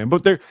 40-year-old man,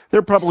 but there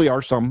probably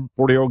are some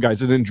 40-year-old guys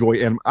that enjoy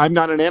anime. I'm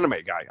not an anime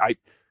guy.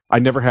 I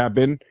never have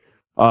been.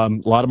 A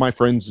lot of my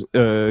friends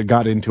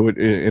got into it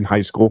in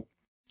high school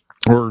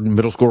or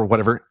middle school or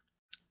whatever.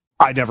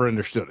 I never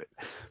understood it.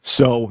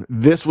 So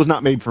this was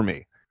not made for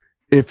me.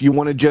 If you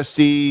want to just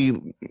see,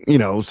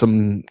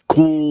 some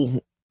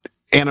cool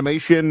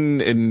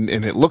animation and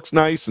it looks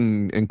nice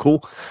and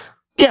cool,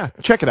 yeah,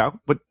 check it out.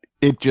 But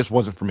it just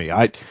wasn't for me.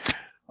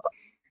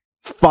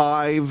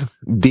 5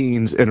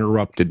 deans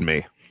interrupted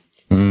me.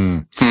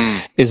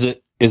 Is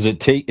it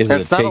take? Is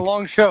That's it a not take? a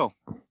long show.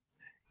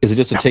 Is it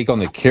just a take on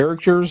the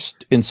characters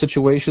in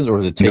situations, or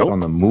is it a take Nope. on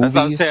the movies? That's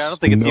what I was saying. I don't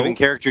think it's Nope. even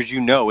characters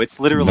It's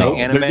literally Nope.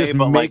 They're anime, just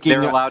but like they're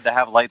making allowed to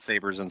have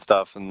lightsabers and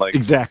stuff, and like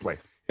Exactly.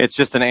 it's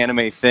just an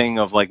anime thing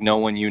of like no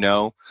one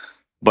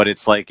but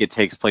it's like it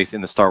takes place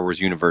in the Star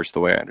Wars universe the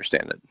way I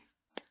understand it.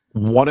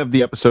 One of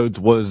the episodes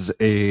was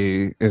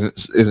the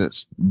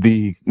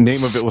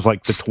name of it was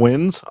like the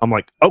twins. I'm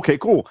like, okay,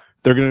 cool.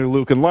 They're going to do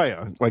Luke and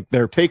Leia, like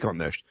their take on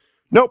this.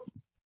 Nope.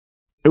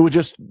 It was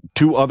just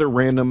 2 other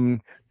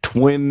random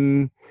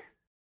twin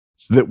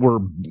that were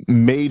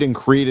made and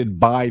created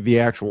by the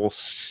actual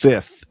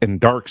Sith and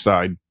dark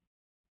side.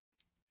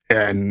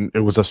 And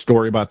it was a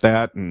story about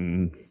that.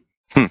 And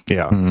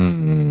yeah.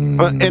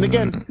 And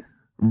again,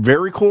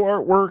 very cool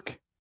artwork.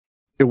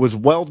 It was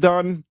well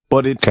done,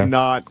 but it's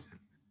not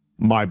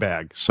my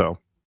bag. So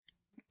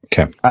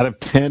out of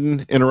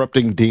 10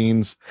 interrupting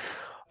deans,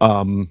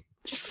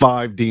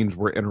 5 deans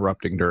were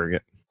interrupting during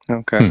it.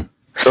 Okay.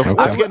 So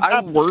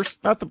not worse,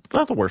 not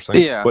the worst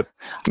thing. Yeah, but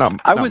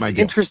I was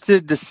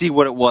interested to see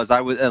what it was.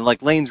 I was and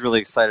like Lane's really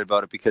excited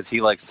about it because he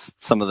likes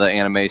some of the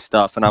anime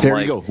stuff, and I'm there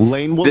like, you go.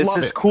 Lane will this love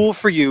is it. cool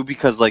for you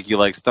because like you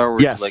like Star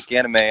Wars, Yes. you like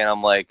anime, and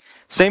I'm like,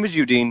 same as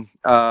you, Dean.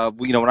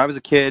 When I was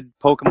a kid,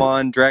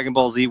 Pokemon, Dragon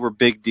Ball Z were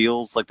big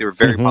deals. Like they were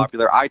very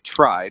popular. I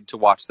tried to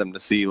watch them to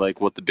see like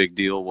what the big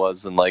deal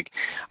was, and like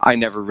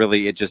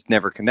it just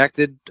never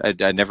connected.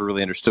 I never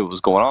really understood what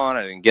was going on.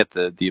 I didn't get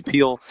the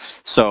appeal.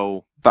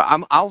 So, but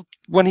I'll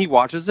when he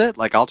watches it,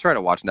 like I'll try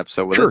to watch an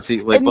episode with it.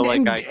 See, like,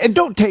 and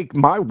don't take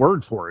my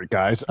word for it,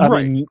 guys.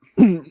 I mean,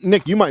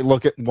 Nick, you might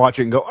watch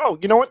it and go, "Oh,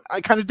 you know what?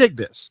 I kind of dig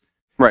this."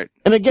 Right.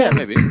 And again,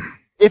 maybe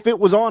if it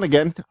was on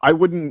again, I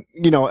wouldn't.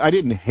 I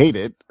didn't hate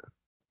it.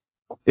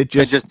 It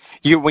just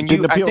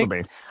didn't appeal to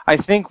me. I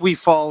think we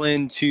fall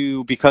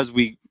into because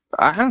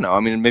I don't know. I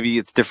mean, maybe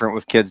it's different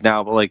with kids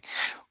now, but like.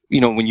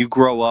 When you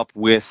grow up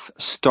with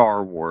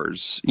Star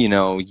Wars, you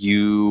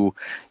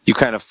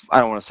kind of,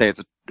 I don't want to say it's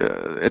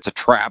a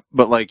trap,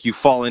 but like you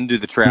fall into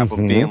the trap of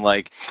being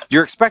like,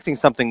 you're expecting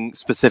something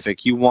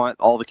specific. You want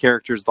all the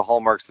characters, the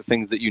hallmarks, the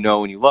things that you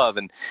know and you love.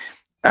 And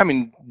I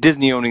mean,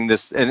 Disney owning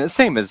this, and the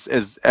same as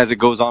it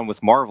goes on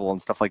with Marvel and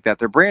stuff like that,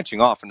 they're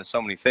branching off into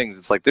so many things.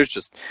 It's like, there's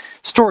just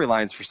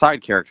storylines for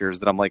side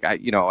characters that I'm like,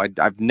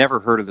 I've never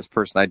heard of this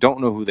person. I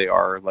don't know who they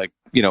are, like,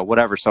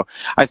 whatever. So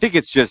I think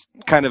it's just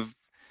kind of,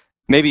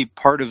 maybe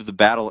part of the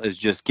battle is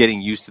just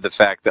getting used to the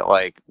fact that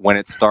like when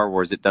it's Star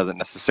Wars, it doesn't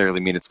necessarily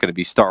mean it's going to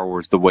be Star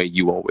Wars the way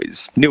you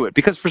always knew it.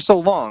 Because for so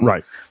long,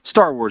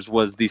 Star Wars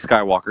was the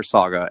Skywalker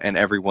saga and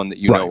everyone that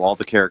you know, all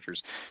the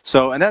characters.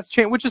 So, and that's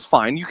changed, which is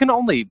fine. You can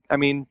only, I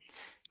mean,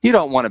 you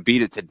don't want to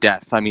beat it to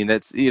death. I mean,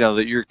 that's,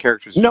 that your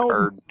characters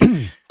are...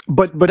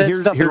 But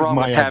there's nothing wrong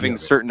with having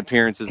certain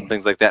appearances and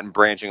things like that and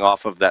branching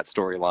off of that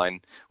storyline,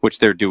 which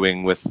they're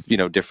doing with,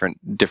 different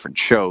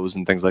shows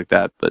and things like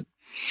that. But...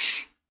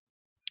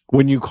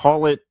 when you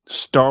call it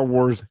Star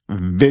Wars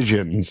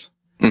Visions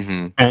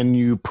and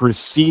you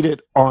precede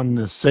it on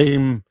the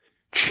same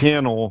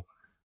channel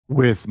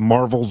with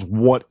Marvel's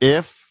What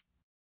If,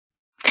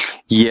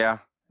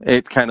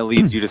 it kind of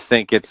leads you to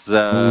think it's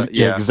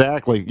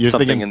exactly. You're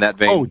something thinking, in that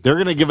vein. Oh, they're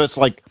going to give us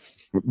like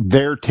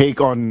their take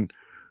on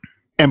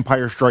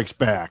Empire Strikes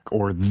Back,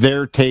 or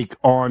their take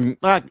on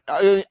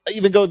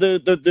even go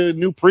the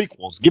new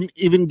prequels.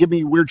 Give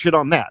me weird shit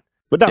on that.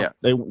 But no,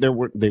 they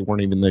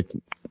weren't even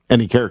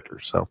any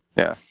characters. So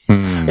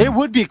it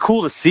would be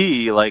cool to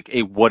see like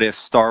a What If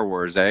Star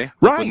Wars, eh?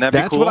 Like, right, that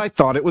that's cool? what I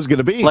thought it was going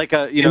to be. Like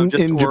a in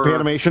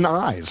Japanimation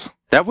eyes.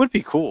 That would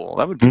be cool.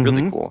 That would be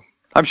really cool.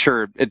 I'm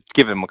sure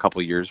give him a couple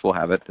of years, we'll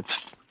have it. It's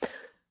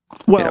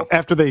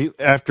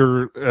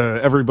after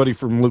everybody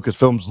from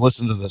Lucasfilms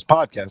listen to this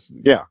podcast,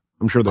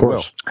 I'm sure they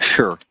will.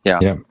 Sure,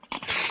 yeah,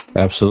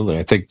 absolutely.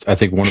 I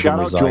think one of them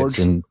resides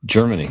in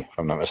Germany, if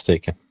I'm not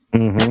mistaken.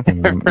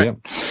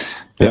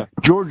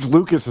 George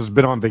Lucas has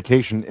been on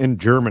vacation in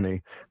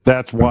Germany.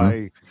 That's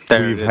why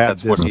we've had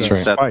that's the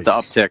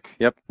uptick.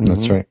 Yep,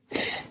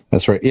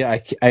 that's right. Yeah,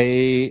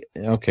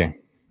 okay.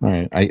 All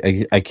right.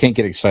 I can't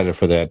get excited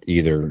for that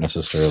either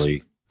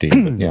necessarily. But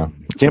yeah,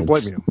 can't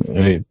blame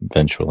you.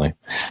 Eventually,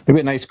 maybe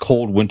a nice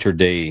cold winter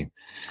day.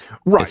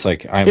 Right. It's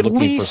like I'm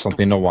looking for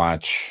something to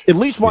watch. At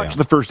least watch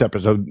the first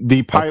episode,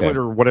 the pilot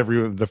or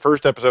whatever. The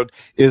first episode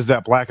is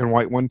that black and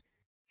white one.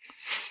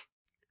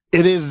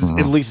 It is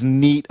at least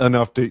neat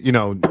enough to,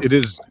 it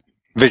is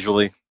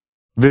visually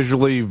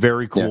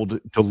very cool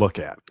to look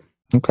at.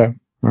 Okay.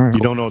 All right.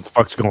 You don't know what the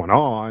fuck's going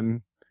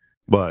on,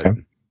 but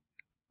Okay.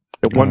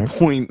 at one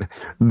point,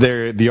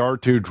 the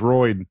R2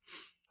 droid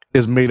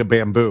is made of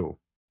bamboo,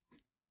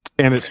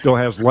 and it still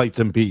has lights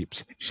and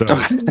beeps. So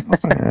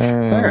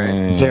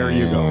right. there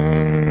you go.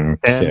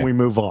 And Okay. we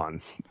move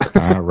on.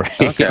 All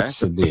right. Okay.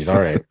 Yes, indeed. All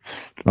right.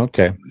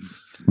 Okay.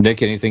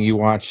 Nick, anything you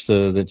watched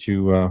that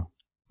you want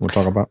to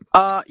talk about?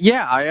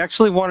 Yeah, I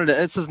actually wanted to.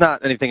 This is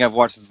not anything I've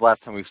watched since the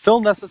last time we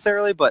filmed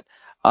necessarily, but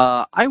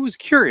I was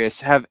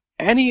curious. Have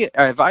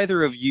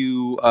either of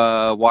you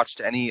watched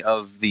any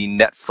of the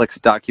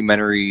Netflix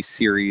documentary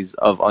series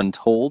of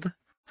Untold?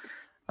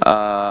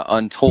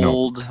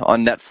 Untold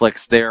on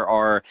Netflix. There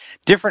are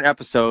different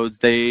episodes.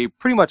 They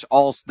pretty much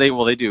all they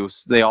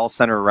all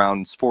center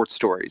around sports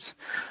stories.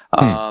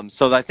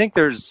 So I think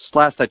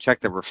last I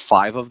checked there were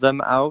 5 of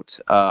them out.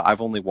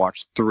 I've only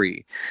watched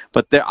 3,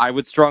 but I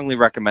would strongly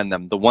recommend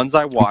them. The ones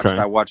I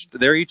watched,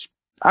 they're each,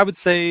 I would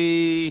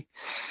say,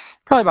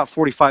 probably about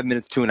 45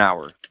 minutes to an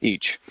hour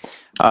each.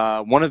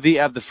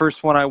 The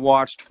first one I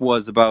watched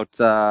was about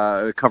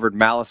covered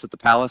Malice at the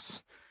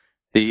Palace,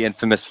 the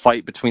infamous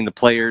fight between the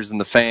players and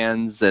the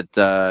fans at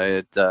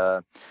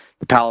the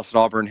Palace at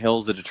Auburn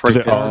Hills. The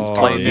Detroit Pistons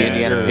played the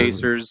Indiana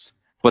Pacers.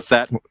 What's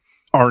that?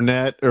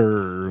 Arnett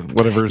or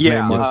whatever his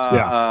name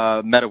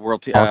was. Meta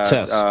World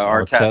Artest.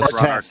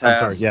 Artest.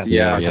 I'm sorry.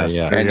 Yeah.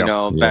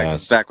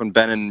 And back when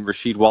Ben and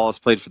Rasheed Wallace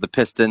played for the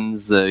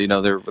Pistons, they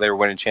were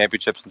winning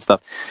championships and stuff.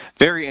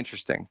 Very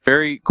interesting.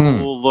 Very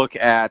cool look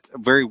at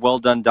very well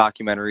done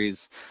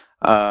documentaries.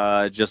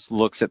 Just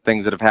looks at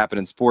things that have happened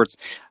in sports.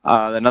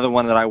 Another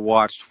one that I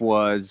watched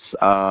was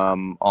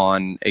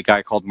on a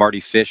guy called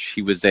Marty Fish.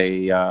 He was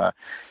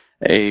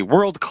a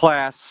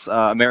world-class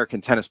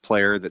American tennis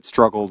player that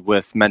struggled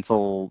with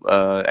mental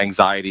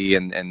anxiety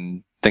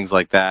and things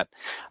like that.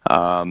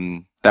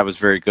 That was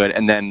very good.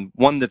 And then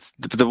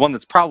the one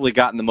that's probably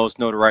gotten the most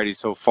notoriety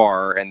so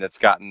far and that's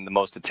gotten the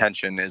most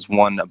attention is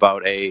one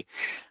about a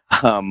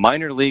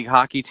minor league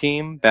hockey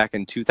team back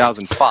in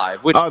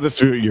 2005. Which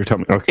that's what you're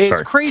telling me. Okay,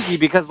 it's crazy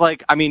because,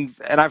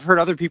 and I've heard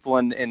other people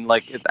in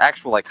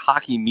actual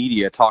hockey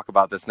media talk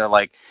about this, and they're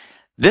like,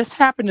 this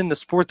happened in the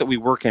sport that we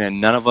work in, and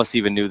none of us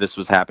even knew this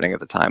was happening at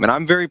the time. And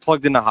I'm very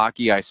plugged into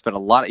hockey. I spent a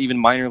lot, even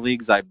minor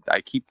leagues. I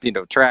keep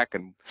track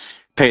and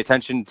pay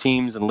attention to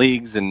teams and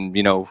leagues and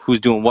who's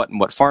doing what and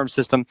what farm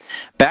system.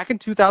 Back in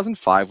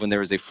 2005, when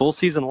there was a full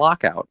season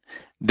lockout,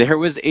 there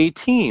was a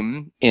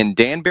team in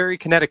Danbury,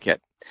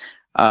 Connecticut.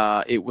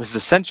 It was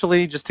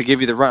essentially, just to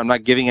give you the run, I'm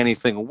not giving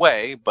anything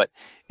away, but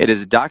it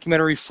is a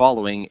documentary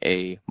following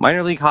a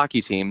minor league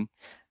hockey team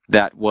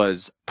that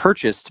was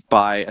purchased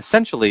by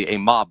essentially a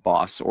mob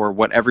boss, or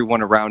what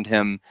everyone around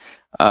him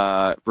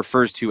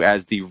refers to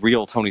as the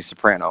real Tony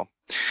Soprano.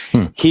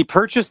 He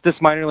purchased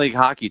this minor league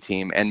hockey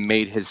team and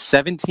made his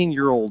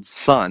 17-year-old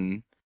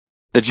son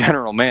the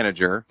general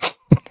manager.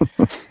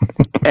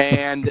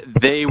 And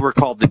they were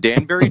called the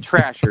Danbury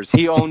Trashers.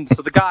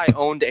 The guy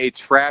owned a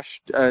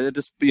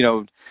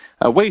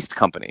a waste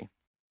company.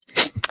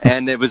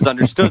 And it was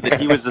understood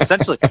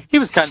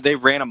that they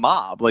ran a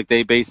mob. Like,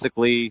 they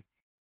basically,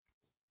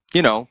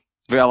 a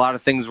lot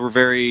of things were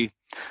very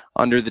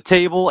under the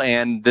table,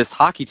 and this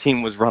hockey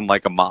team was run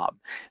like a mob.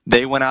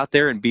 They went out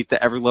there and beat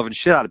the ever-loving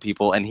shit out of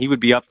people, and he would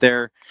be up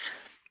there,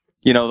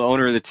 the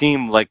owner of the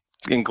team, like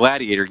in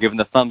Gladiator, giving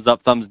the thumbs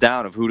up, thumbs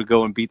down of who to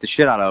go and beat the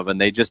shit out of.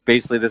 And they just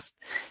basically, this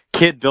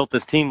kid built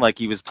this team like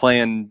he was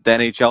playing the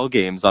NHL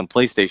games on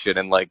PlayStation,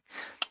 and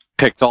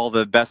picked all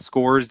the best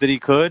scorers that he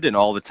could and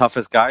all the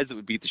toughest guys that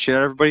would beat the shit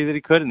out of everybody that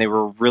he could, and they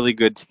were a really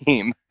good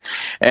team.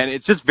 And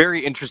it's just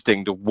very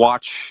interesting to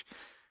watch.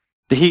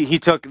 He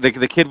took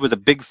the kid was a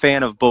big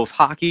fan of both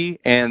hockey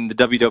and the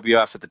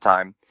WWF at the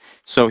time,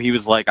 so he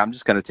was like, I'm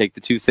just going to take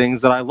the two things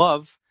that I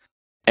love,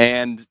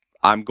 and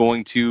I'm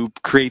going to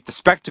create the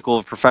spectacle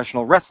of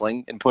professional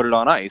wrestling and put it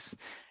on ice.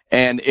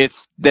 And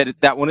it's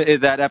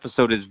that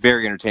episode is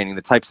very entertaining.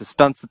 The types of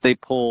stunts that they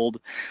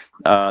pulled,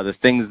 the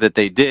things that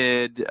they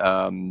did,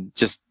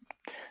 just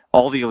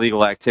all the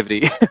illegal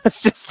activity.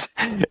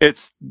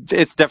 it's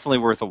definitely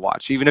worth a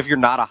watch, even if you're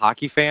not a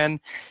hockey fan.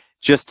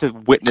 Just to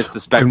witness the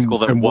spectacle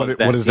that was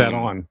that. What is that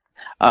on?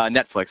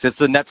 Netflix. It's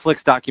the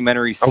Netflix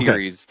documentary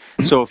series.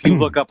 Okay. So if you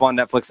look up on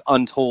Netflix,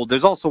 Untold,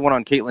 there's also one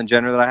on Caitlyn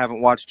Jenner that I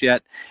haven't watched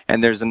yet,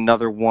 and there's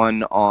another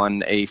one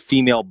on a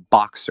female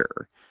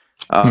boxer.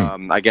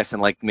 I guess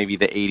in maybe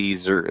the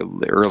 80s or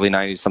early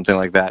 90s, something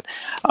like that.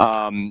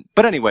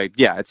 But anyway,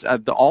 yeah, it's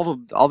all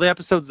the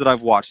episodes that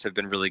I've watched have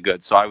been really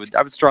good. So I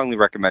would strongly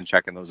recommend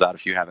checking those out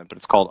if you haven't. But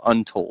it's called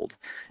Untold.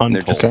 And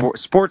they're just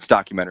sports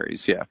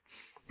documentaries. Yeah.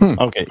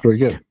 Okay. Very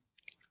good.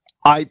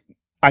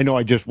 I know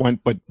I just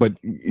went, but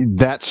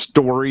that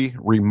story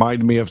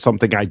reminded me of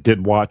something I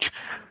did watch.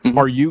 Mm-hmm.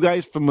 Are you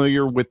guys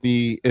familiar with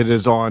it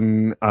is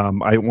on,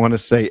 I want to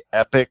say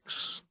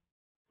Epix,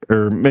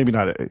 or maybe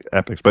not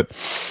Epix, but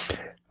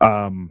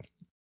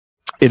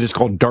it is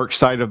called Dark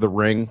Side of the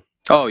Ring.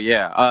 Oh,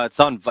 yeah. It's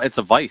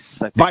a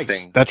Vice, I think. Vice,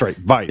 thing. That's right,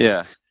 Vice.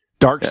 Yeah.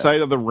 Dark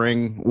Side of the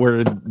Ring,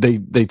 where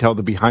they tell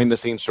the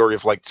behind-the-scenes story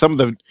of some of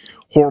the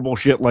horrible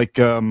shit,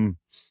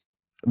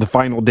 the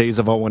final days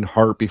of Owen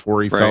Hart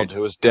before he fell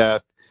to his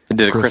death. I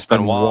did a Chris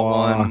Benoit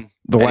one.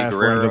 The Eddie Last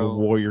Run of the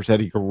Warriors,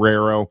 Eddie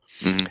Guerrero.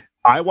 Mm-hmm.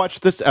 I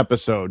watched this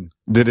episode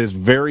that is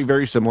very,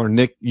 very similar.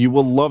 Nick, you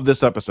will love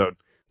this episode.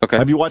 Okay.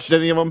 Have you watched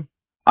any of them?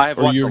 I have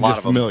watched a lot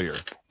of them. Familiar?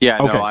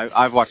 Yeah, okay. No,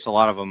 I've watched a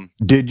lot of them.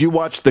 Did you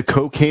watch the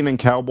Cocaine and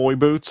Cowboy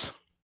Boots?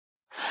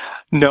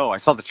 No, I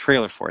saw the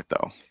trailer for it,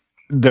 though.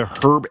 The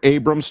Herb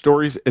Abrams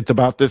stories. It's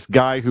about this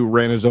guy who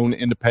ran his own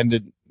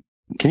independent...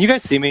 Can you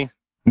guys see me?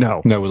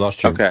 No. No, we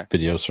lost your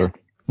video, sir.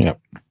 Yeah.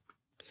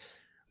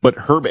 But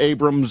Herb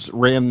Abrams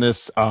ran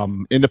this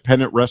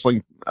independent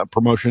wrestling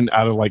promotion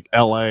out of like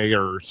L.A.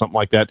 or something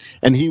like that,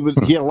 and he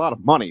had a lot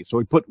of money, so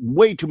he put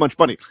way too much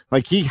money.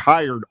 Like he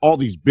hired all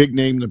these big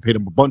names and paid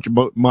him a bunch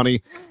of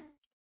money,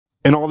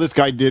 and all this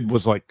guy did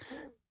was like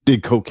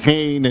did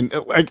cocaine, and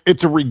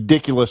it's a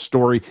ridiculous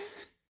story.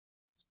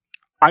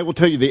 I will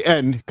tell you the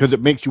end because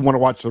it makes you want to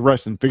watch the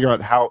rest and figure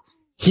out how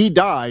he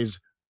dies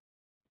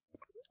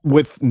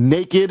with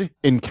naked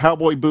in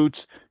cowboy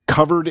boots,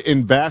 covered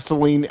in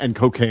Vaseline and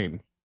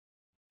cocaine.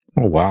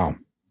 Oh, wow.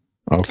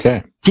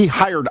 Okay. He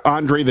hired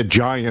Andre the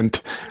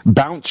Giant,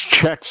 bounced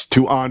checks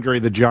to Andre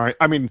the Giant.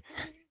 I mean,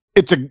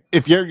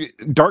 if you're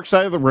Dark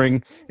Side of the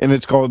Ring, and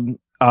it's called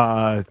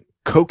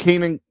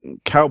Cocaine and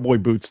Cowboy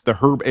Boots, the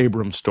Herb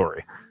Abrams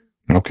story.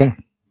 Okay.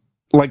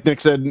 Like Nick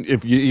said,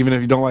 even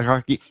if you don't like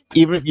hockey,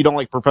 even if you don't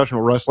like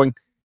professional wrestling,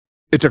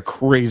 it's a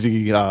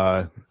crazy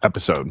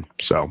episode.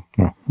 So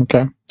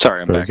okay.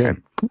 Sorry, I'm Very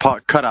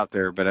back. Cut out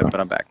there, but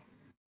I'm back.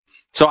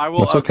 So I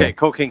will. Okay,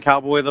 Cocaine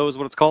Cowboy, though, is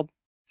what it's called.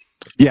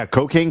 Yeah,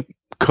 cocaine,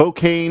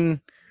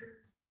 and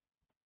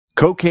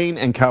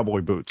Cowboy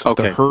Boots.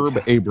 Okay. The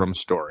Herb Abrams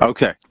story.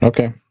 Okay.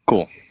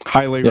 Cool.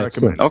 Highly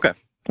recommend. Good. Okay.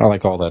 I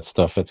like all that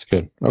stuff. That's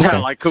good. Okay. I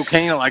like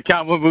cocaine. I like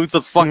cowboy boots.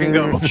 Let's fucking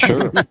go.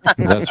 Sure.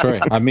 That's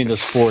right. I mean, the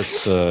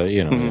sports, So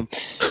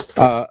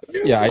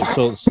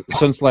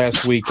since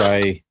last week,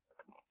 I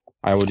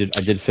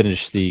did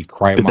finish the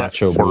Cry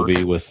Macho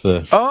movie with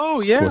the.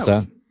 Oh yeah. What's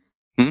that?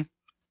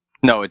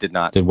 No, it did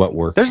not. Did what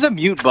work? There's a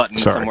mute button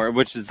somewhere,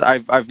 which is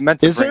I've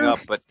meant to bring up,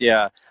 but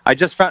yeah, I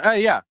just found.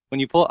 When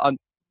you pull it on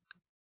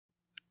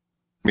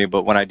me,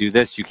 but when I do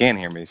this, you can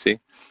hear me. See?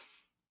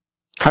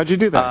 How'd you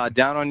do that?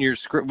 Down on your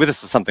screen. Well,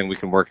 this is something we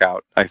can work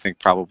out. I think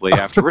probably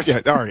afterwards.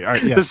 Yeah. All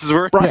right. Yeah. This is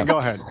where Brian. Go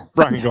ahead.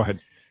 Brian, go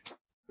ahead.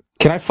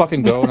 Can I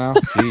fucking go now?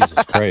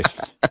 Jesus Christ.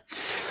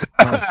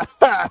 Go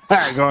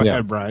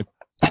ahead, Brian.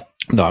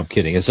 No, I'm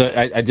kidding.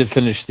 I did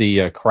finish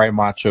the Cry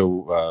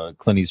Macho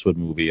Clint Eastwood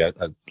movie.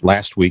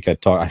 Last week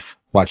I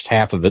watched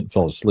half of it and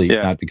fell asleep,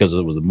 not because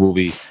it was a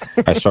movie.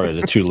 I started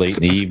it too late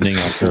in the evening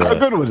after How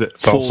good was it?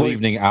 Full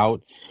evening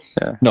out.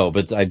 Yeah. No,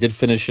 but I did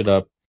finish it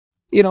up.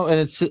 And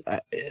it's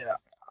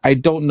I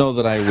don't know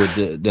that I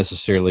would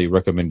necessarily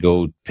recommend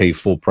go pay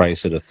full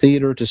price at a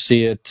theater to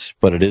see it,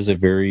 but it is a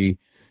very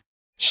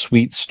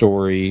sweet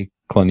story.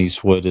 Clint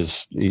Eastwood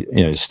is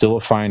still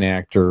a fine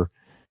actor.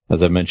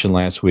 As I mentioned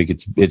last week,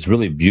 it's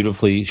really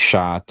beautifully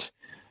shot.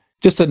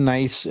 Just at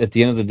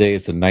the end of the day,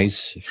 it's a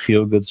nice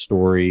feel-good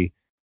story.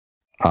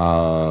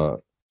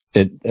 That's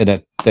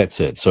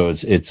it. So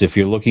it's if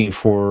you're looking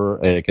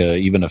for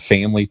even a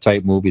family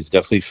type movie, it's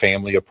definitely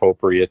family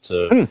appropriate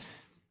to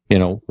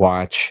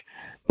watch.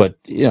 But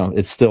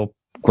it's still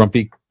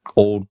grumpy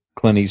old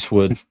Clint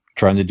Eastwood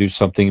trying to do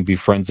something,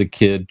 befriends a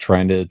kid,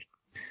 trying to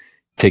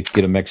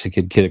get a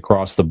Mexican kid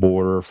across the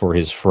border for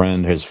his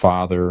friend, his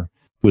father,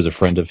 who was a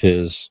friend of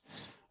his,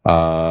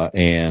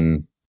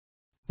 and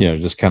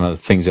just kind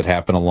of things that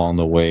happen along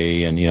the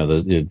way, and like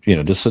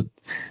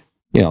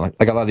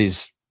a lot of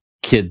these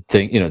kid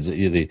thing,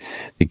 the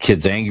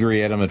kid's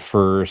angry at him at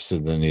first,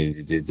 and then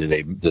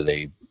do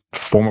they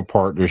form a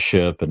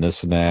partnership and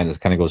this and that. It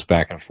kind of goes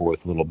back and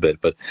forth a little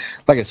bit, but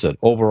like I said,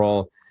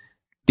 overall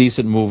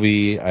decent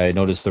movie. I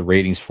noticed the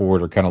ratings for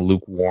it are kind of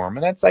lukewarm,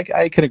 and that's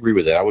I can agree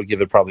with that. I would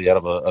give it probably out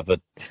of a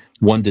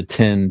 1 to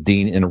 10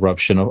 Dean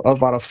interruption of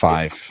about a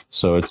 5.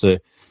 So it's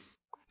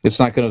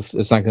not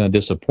gonna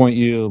disappoint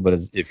you, but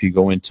if you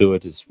go into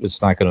it,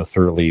 it's not gonna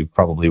thoroughly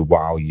probably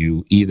wow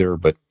you either.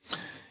 But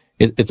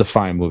it's a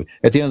fine movie.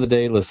 At the end of the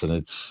day, listen,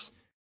 it's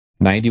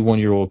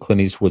 91-year-old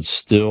Clint Eastwood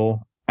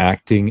still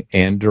acting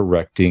and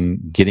directing,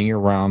 getting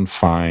around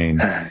fine.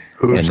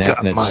 Who's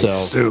got my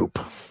soup?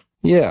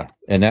 Yeah,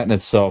 and that in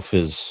itself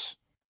is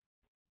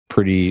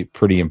pretty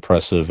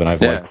impressive. And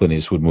I've liked Clint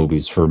Eastwood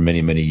movies for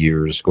many, many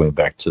years, going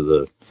back to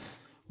the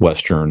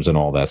Westerns and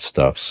all that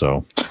stuff.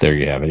 So there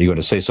you have it. You going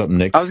to say something,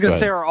 Nick? I was going to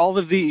say, are all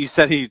of you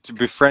said he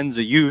befriends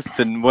a youth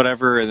and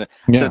whatever, and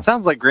so it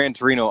sounds like Gran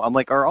Torino. I'm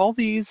like, are all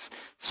these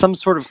some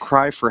sort of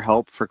cry for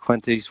help for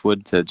Clint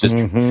Eastwood to just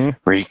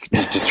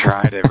to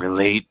try to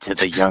relate to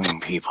the young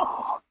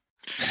people?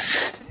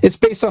 It's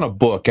based on a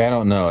book. I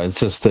don't know. It's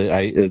just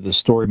the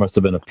story must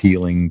have been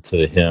appealing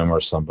to him or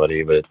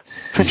somebody. But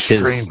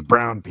strange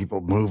brown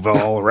people move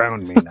all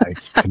around me, and it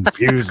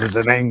confuses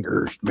and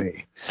angers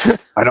me.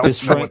 I don't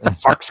know what the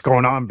fuck's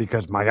going on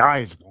because my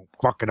eyes won't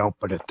fucking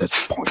open at this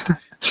point.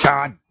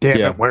 God damn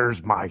it!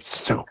 Where's my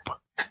soup?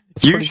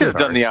 You should have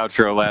done the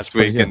outro last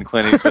week in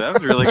Clint Eastwood. That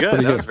was really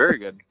good. That was very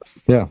good.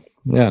 Yeah.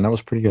 Yeah, and that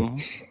was pretty good.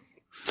 Mhm.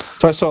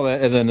 So I saw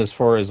that, and then as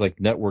far as like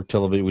network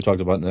television, we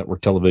talked about network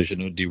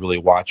television. Do you really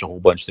watch a whole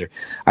bunch there?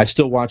 I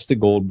still watch the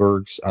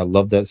Goldbergs. I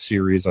love that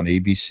series on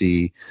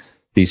ABC.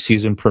 The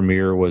season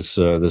premiere was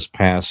this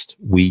past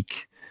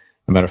week.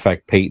 As a matter of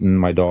fact, Peyton,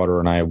 my daughter,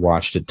 and I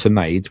watched it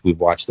tonight. We've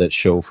watched that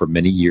show for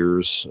many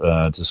years.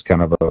 Just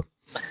kind of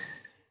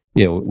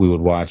we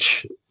would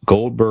watch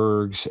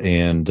Goldbergs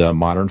and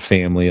Modern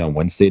Family on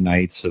Wednesday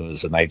nights. It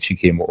was the night she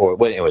came,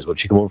 anyways, when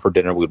she came over for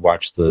dinner, we'd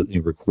watch the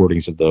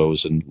recordings of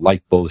those and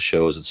like both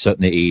shows. It's set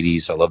in the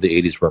 80s. I love the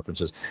 80s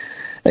references.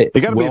 They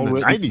got to be in the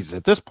 90s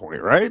at this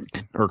point, right?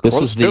 Or this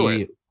close is to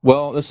it.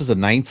 This is the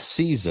 9th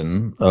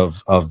season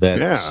of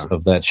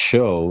that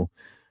show.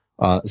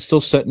 It's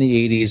still set in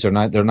the 80s.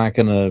 They're not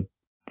going to,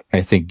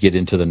 I think, get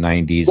into the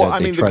 90s. Well, I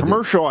mean, the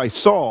commercial I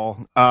saw.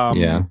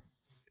 Yeah.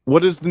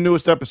 What is the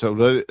newest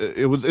episode?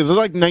 It was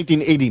like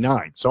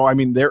 1989. So I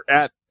mean, they're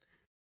at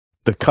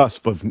the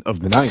cusp of the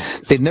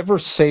 90s. They never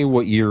say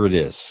what year it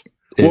is.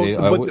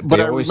 Well, but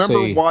I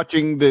remember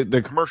watching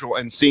the commercial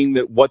and seeing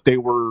that what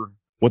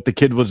the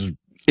kid was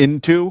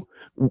into,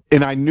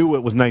 and I knew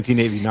it was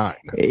 1989.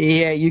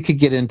 Yeah, you could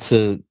get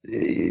into.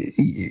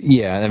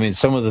 Yeah, I mean,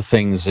 some of the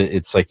things.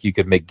 It's like you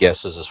could make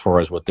guesses as far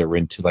as what they're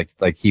into.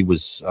 Like he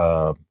was.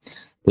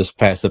 This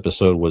past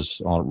episode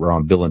was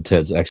around Bill and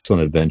Ted's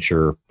Excellent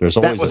Adventure. There's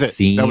always a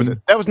theme.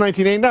 That was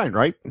 1989,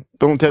 right?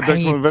 Bill and Ted's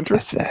Excellent Adventure?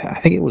 I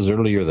think it was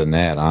earlier than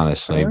that,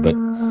 honestly. But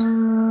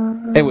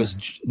it was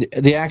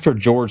the actor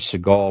George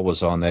Segal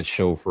was on that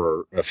show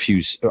for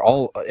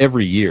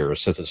every year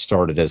since it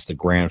started as the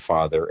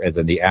grandfather, and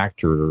then the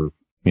actor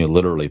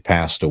literally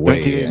passed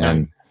away.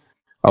 And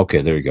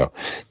okay, there you go.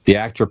 The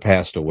actor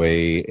passed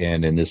away,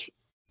 and in this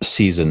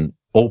season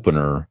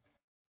opener,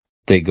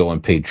 they go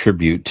and pay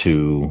tribute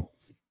to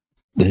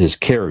his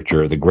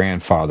character, the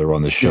grandfather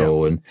on the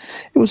show, and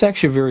it was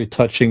actually very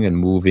touching and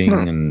moving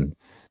and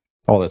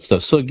all that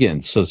stuff. So again,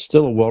 it's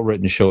still a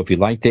well-written show. If you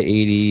like the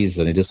 80s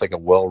and just like a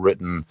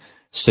well-written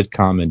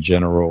sitcom in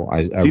general,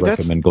 I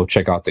recommend go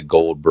check out the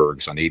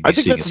Goldbergs on ABC. I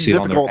think that's you can see it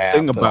on their app,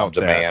 thing about on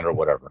demand or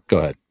whatever. Go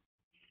ahead.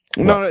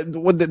 No,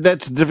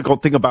 that's the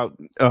difficult thing about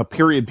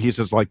period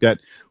pieces like that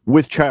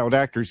with child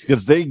actors,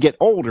 because they get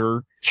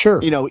older. Sure.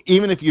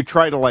 Even if you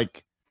try to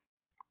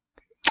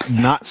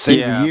not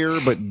say the year,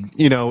 but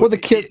well, the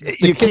kid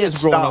is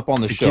growing up on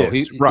the show,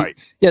 right?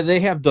 They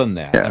have done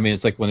that. Yeah. I mean,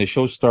 it's like when the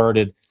show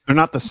started, they're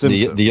not the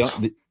Simpsons.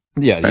 The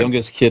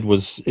youngest kid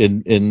was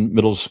in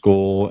middle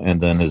school, and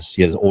then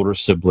he has older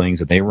siblings,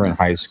 and they were in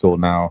high school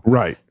now.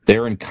 Right,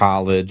 they're in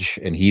college,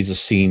 and he's a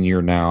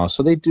senior now.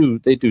 So they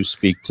do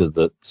speak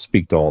to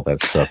all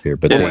that stuff here.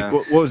 But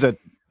what was it?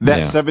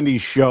 That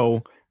 70s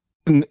show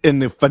in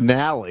the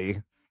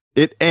finale,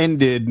 it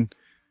ended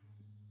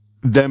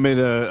them in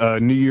a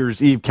New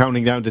Year's Eve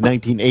counting down to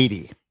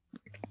 1980.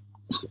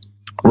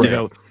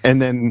 Right.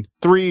 And then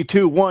 3,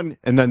 2, 1,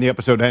 and then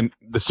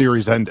the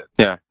series ended.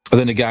 Yeah. But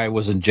then the guy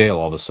was in jail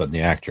all of a sudden,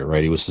 the actor,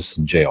 right? He was just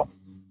in jail,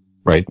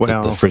 right?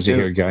 Well, the frizzy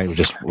haired guy was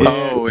just he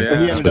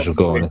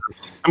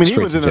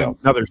was in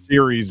another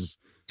series.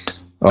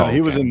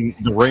 He was in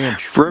The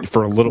Ranch for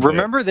a little bit.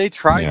 Remember, they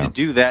tried to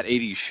do that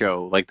 80s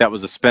show. Like, that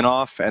was a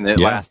spinoff, and it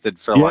lasted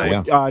for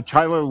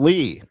Chyler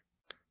Lee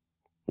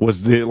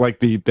was the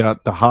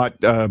hot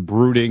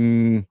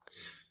brooding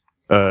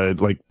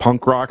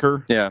punk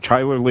rocker. Yeah,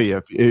 Chyler Lee.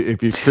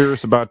 If you're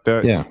curious about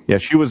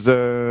that, she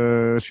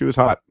was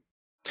hot.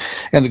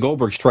 And the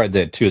Goldbergs tried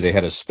that too. They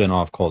had a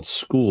spinoff called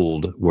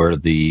Schooled, where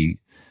the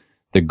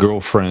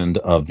girlfriend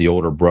of the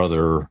older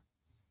brother,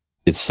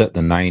 it's set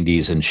in the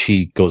 90s, and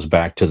she goes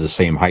back to the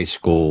same high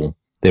school.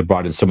 They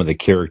brought in some of the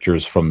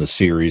characters from the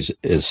series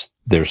as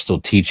they're still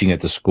teaching at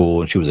the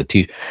school, and she was a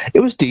teacher. It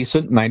was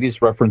decent,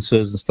 90s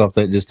references and stuff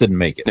that just didn't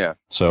make it. Yeah.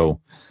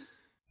 So,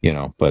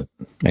 but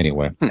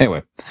anyway,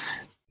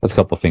 that's a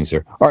couple of things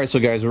there. All right, so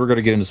guys, we're going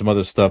to get into some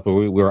other stuff, but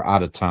we're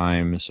out of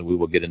time, so we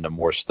will get into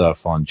more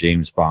stuff on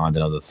James Bond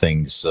and other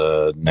things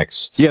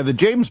next. Yeah, the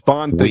James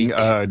Bond thing,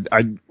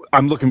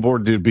 I'm looking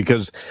forward to,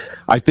 because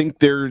I think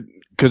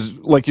because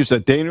like you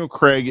said, Daniel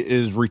Craig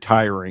is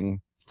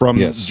retiring from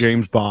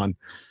James Bond.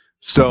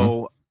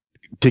 So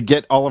to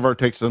get all of our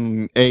takes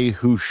on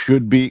who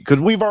should be, because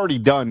we've already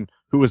done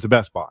who was the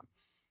best Bond.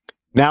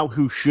 Now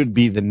who should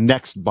be the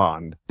next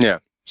Bond? Yeah.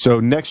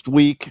 So next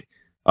week,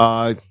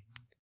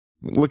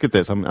 look at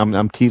this.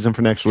 I'm teasing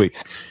for next week.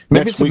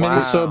 Maybe it's a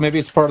mini-sode. Maybe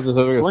it's part of the.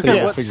 Look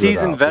at what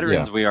seasoned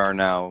veterans we are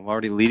now. I'm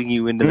already leading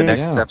you into the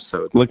next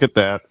episode. Look at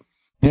that.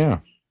 Yeah.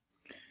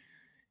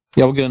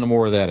 Yeah, we'll get into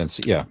more of that, and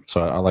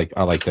so I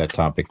like that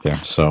topic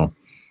there. So,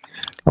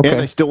 okay.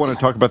 And I still want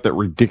to talk about that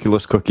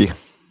ridiculous cookie.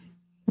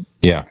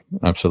 Yeah,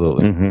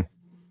 absolutely. All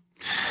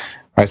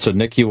right, so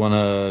Nick, you want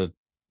to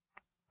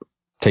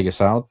take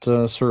us out,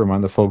 sir?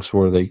 Remind the folks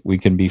where we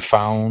can be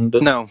found.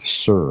 No,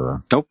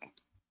 sir. Nope.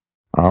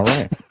 All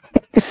right.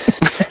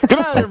 Good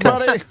night,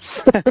 everybody.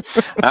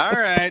 All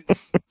right.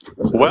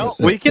 Well,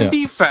 we can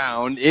be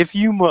found if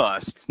you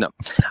must. No,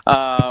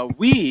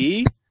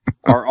 we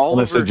are all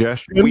over.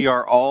 Suggestion? We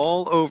are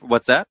all over.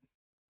 What's that?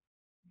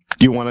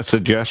 Do you want a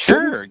suggestion?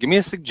 Sure. Give me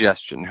a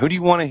suggestion. Who do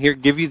you want to hear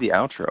give you the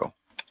outro?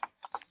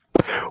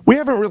 We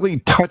haven't really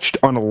touched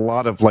on a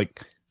lot of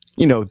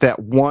that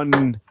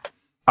one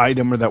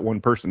item or that one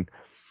person.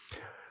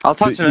 I'll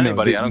touch on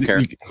anybody. I don't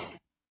care.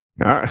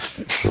 All right.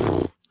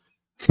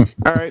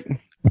 All right.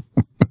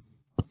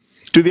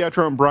 Do the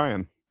outro on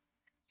Brian.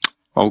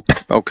 Oh,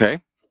 okay.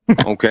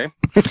 Okay.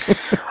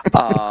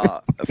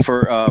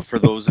 For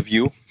those of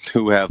you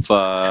who have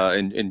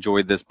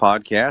enjoyed this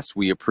podcast,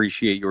 we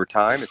appreciate your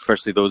time,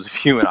 especially those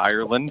of you in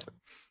Ireland,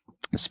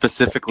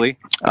 specifically,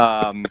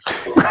 and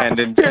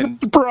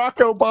Barack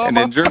Obama. And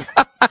in Germany.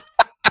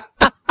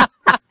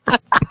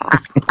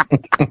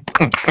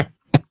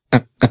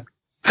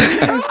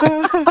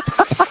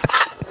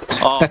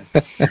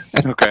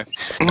 Okay.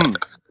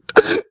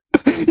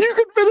 You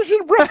can finish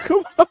it, Barack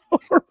Obama.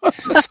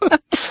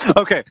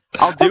 Okay,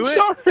 I'll do it,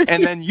 sorry.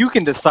 and then you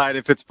can decide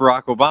if it's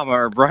Barack Obama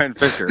or Brian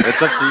Fisher.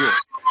 It's up to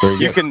you.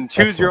 You can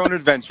choose your own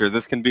adventure.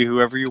 This can be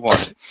whoever you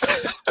want.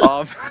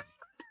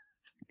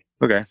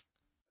 Okay.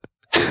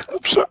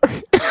 I'm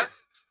sorry.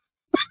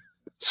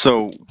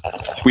 So,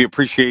 we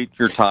appreciate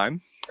your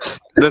time.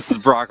 This is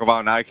Barack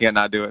Obama. I can't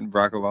not do it in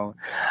Barack Obama.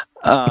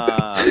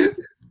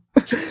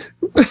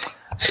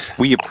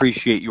 We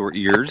appreciate your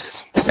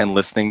ears and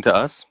listening to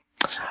us.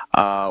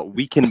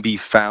 We can be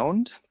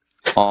found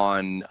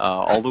on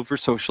all over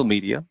social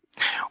media.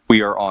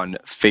 We are on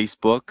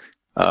Facebook,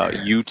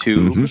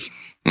 YouTube,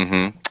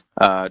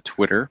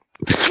 Twitter,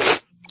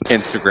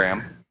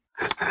 Instagram,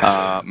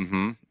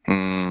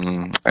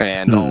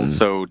 and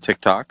also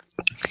TikTok.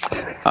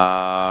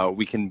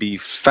 We can be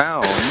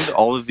found,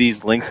 all of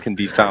these links can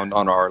be found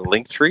on our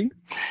link tree.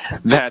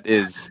 That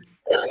is,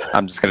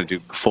 I'm just going to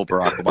do full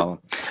Barack Obama.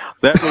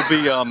 That will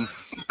be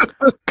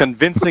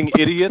Convincing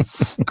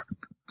Idiots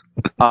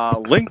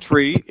link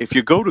tree. If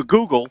you go to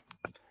Google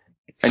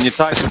and you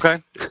type,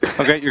 okay,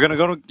 you're gonna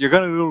go to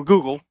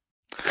Google.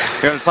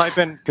 You're gonna type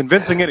in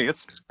 "Convincing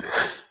Idiots,"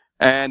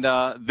 and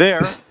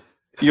there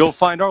you'll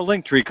find our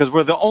link tree because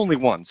we're the only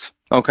ones.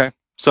 Okay,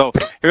 so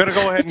you're gonna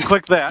go ahead and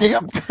click that.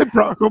 Yep,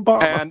 Barack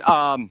Obama. And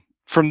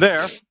from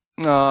there,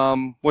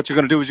 what you're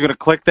gonna do is you're gonna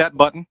click that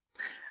button,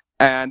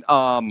 and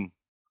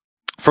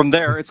from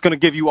there, it's going to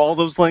give you all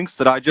those links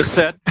that I just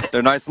said.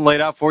 They're nice and laid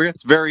out for you.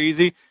 It's very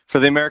easy for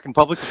the American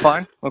public to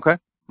find. Okay.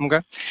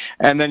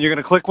 And then you're going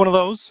to click one of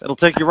those. It'll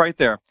take you right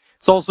there.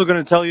 It's also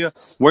going to tell you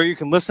where you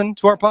can listen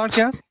to our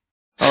podcast.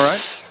 All right.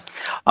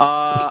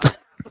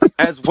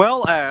 As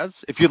well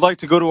as, if you'd like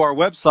to go to our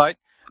website,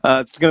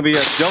 it's going to be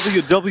at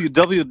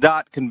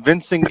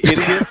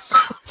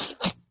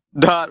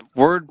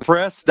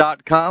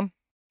www.convincingidiots.wordpress.com.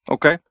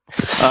 Okay.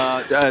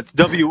 It's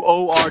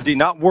WORD,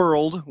 not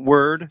world,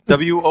 word,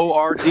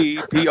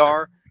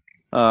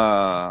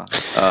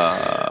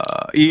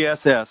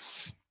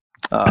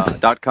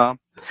 WORDPRESS.com.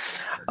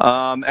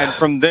 And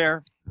from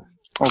there,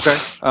 okay,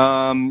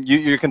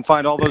 you can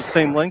find all those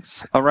same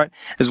links, all right,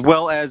 as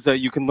well as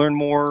you can learn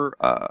more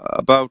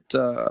about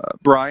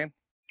Brian.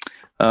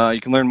 You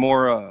can learn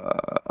more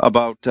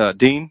about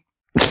Dean.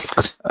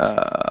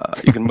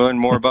 You can learn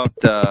more about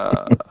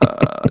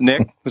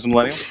Nick, who's a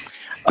millennial.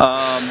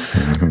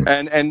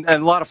 And a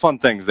lot of fun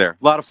things there.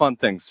 A lot of fun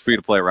things for you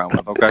to play around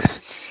with, okay?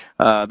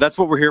 That's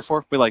what we're here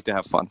for. We like to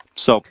have fun.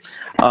 So,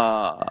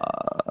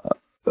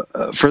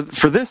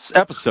 for this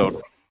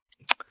episode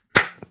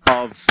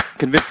of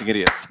Convincing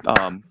Idiots,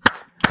 I'm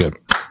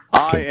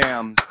a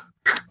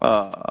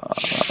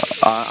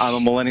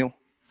millennial.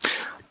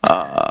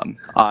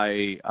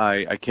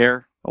 I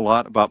care a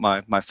lot about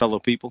my fellow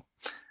people.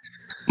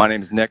 My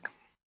name is Nick.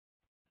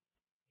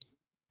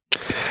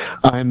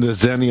 I'm the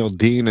Zennial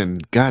Dean,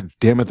 and God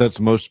damn it, that's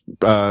the most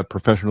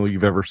professional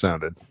you've ever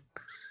sounded.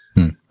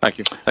 Thank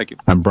you.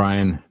 I'm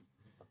Brian,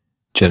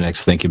 Gen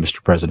X. Thank you,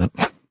 Mr. President.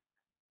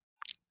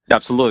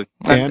 Absolutely.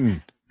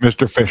 And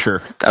Mr.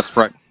 Fisher. That's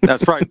right.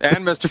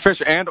 And Mr.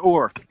 Fisher, and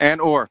or.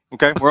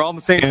 Okay, we're all on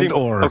the same team.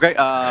 Okay,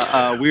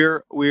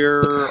 we're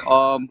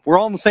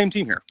all on the same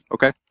team here.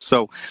 Okay,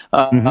 so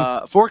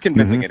for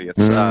Convincing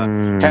Idiots,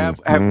 have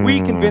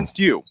we convinced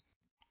you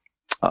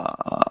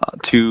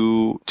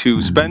to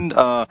spend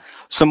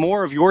some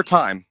more of your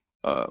time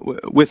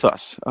with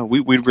us?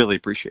 We'd really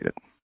appreciate it.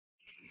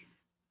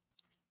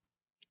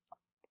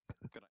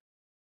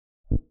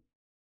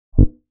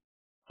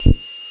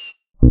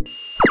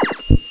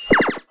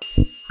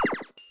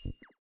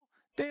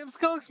 Damn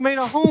skunks made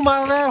a home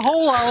out of that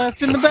hole I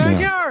left in the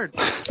backyard.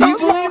 Do you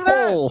believe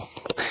that?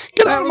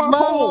 Get out of my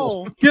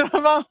hole. Get out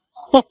of my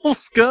hole,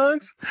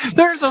 skunks.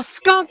 There's a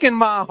skunk in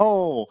my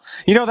hole.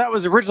 You know, that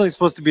was originally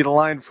supposed to be the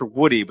line for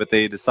Woody, but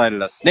they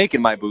decided a snake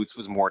in my boots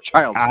was more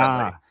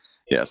child-friendly.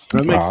 Yes.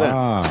 That makes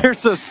sense.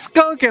 There's a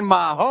skunk in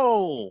my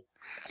hole.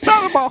 Get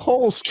out of my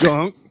hole,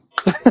 skunk.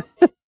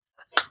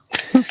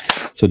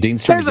 So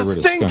Dean's trying There's to a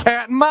get rid of stink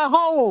cat in my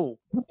hole.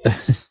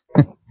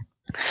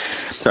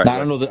 Sorry. Now, I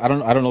don't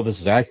know if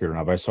this is accurate or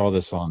not, but I saw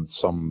this on it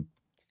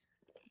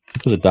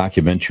was a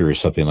documentary or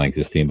something like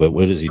this, Dean. But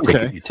what is you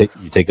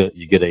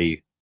get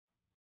a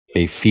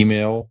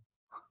female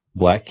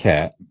black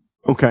cat.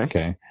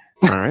 Okay.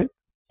 All right.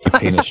 You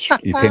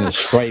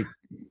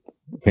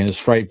paint a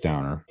stripe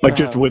down her. Like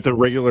just with a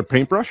regular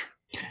paintbrush?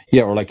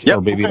 Yeah, or like, Yep,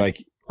 or maybe okay.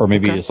 like, or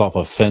maybe Okay. it's off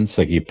a fence.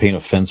 Like you paint a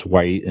fence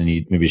white, and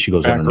maybe she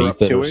goes Back her underneath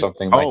up it to or it?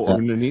 something like Oh, that.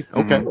 underneath?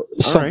 Okay.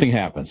 Something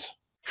happens.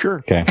 Sure.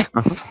 Okay,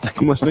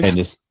 I'm listening.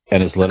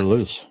 and just let her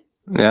loose.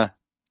 Yeah.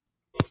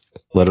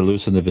 Let her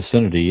loose in the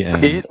vicinity,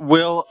 and It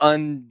will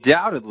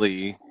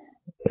undoubtedly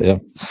yeah,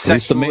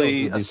 sexually at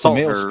least the assault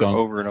male her skunk.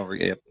 over and over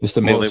again. Just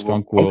the Well, male they will-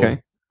 skunk will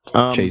Okay.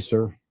 chase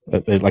her.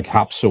 It like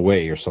hops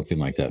away or something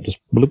like that. Just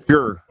bloop,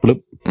 Sure.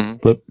 bloop, Mhm.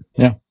 bloop.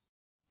 Yeah.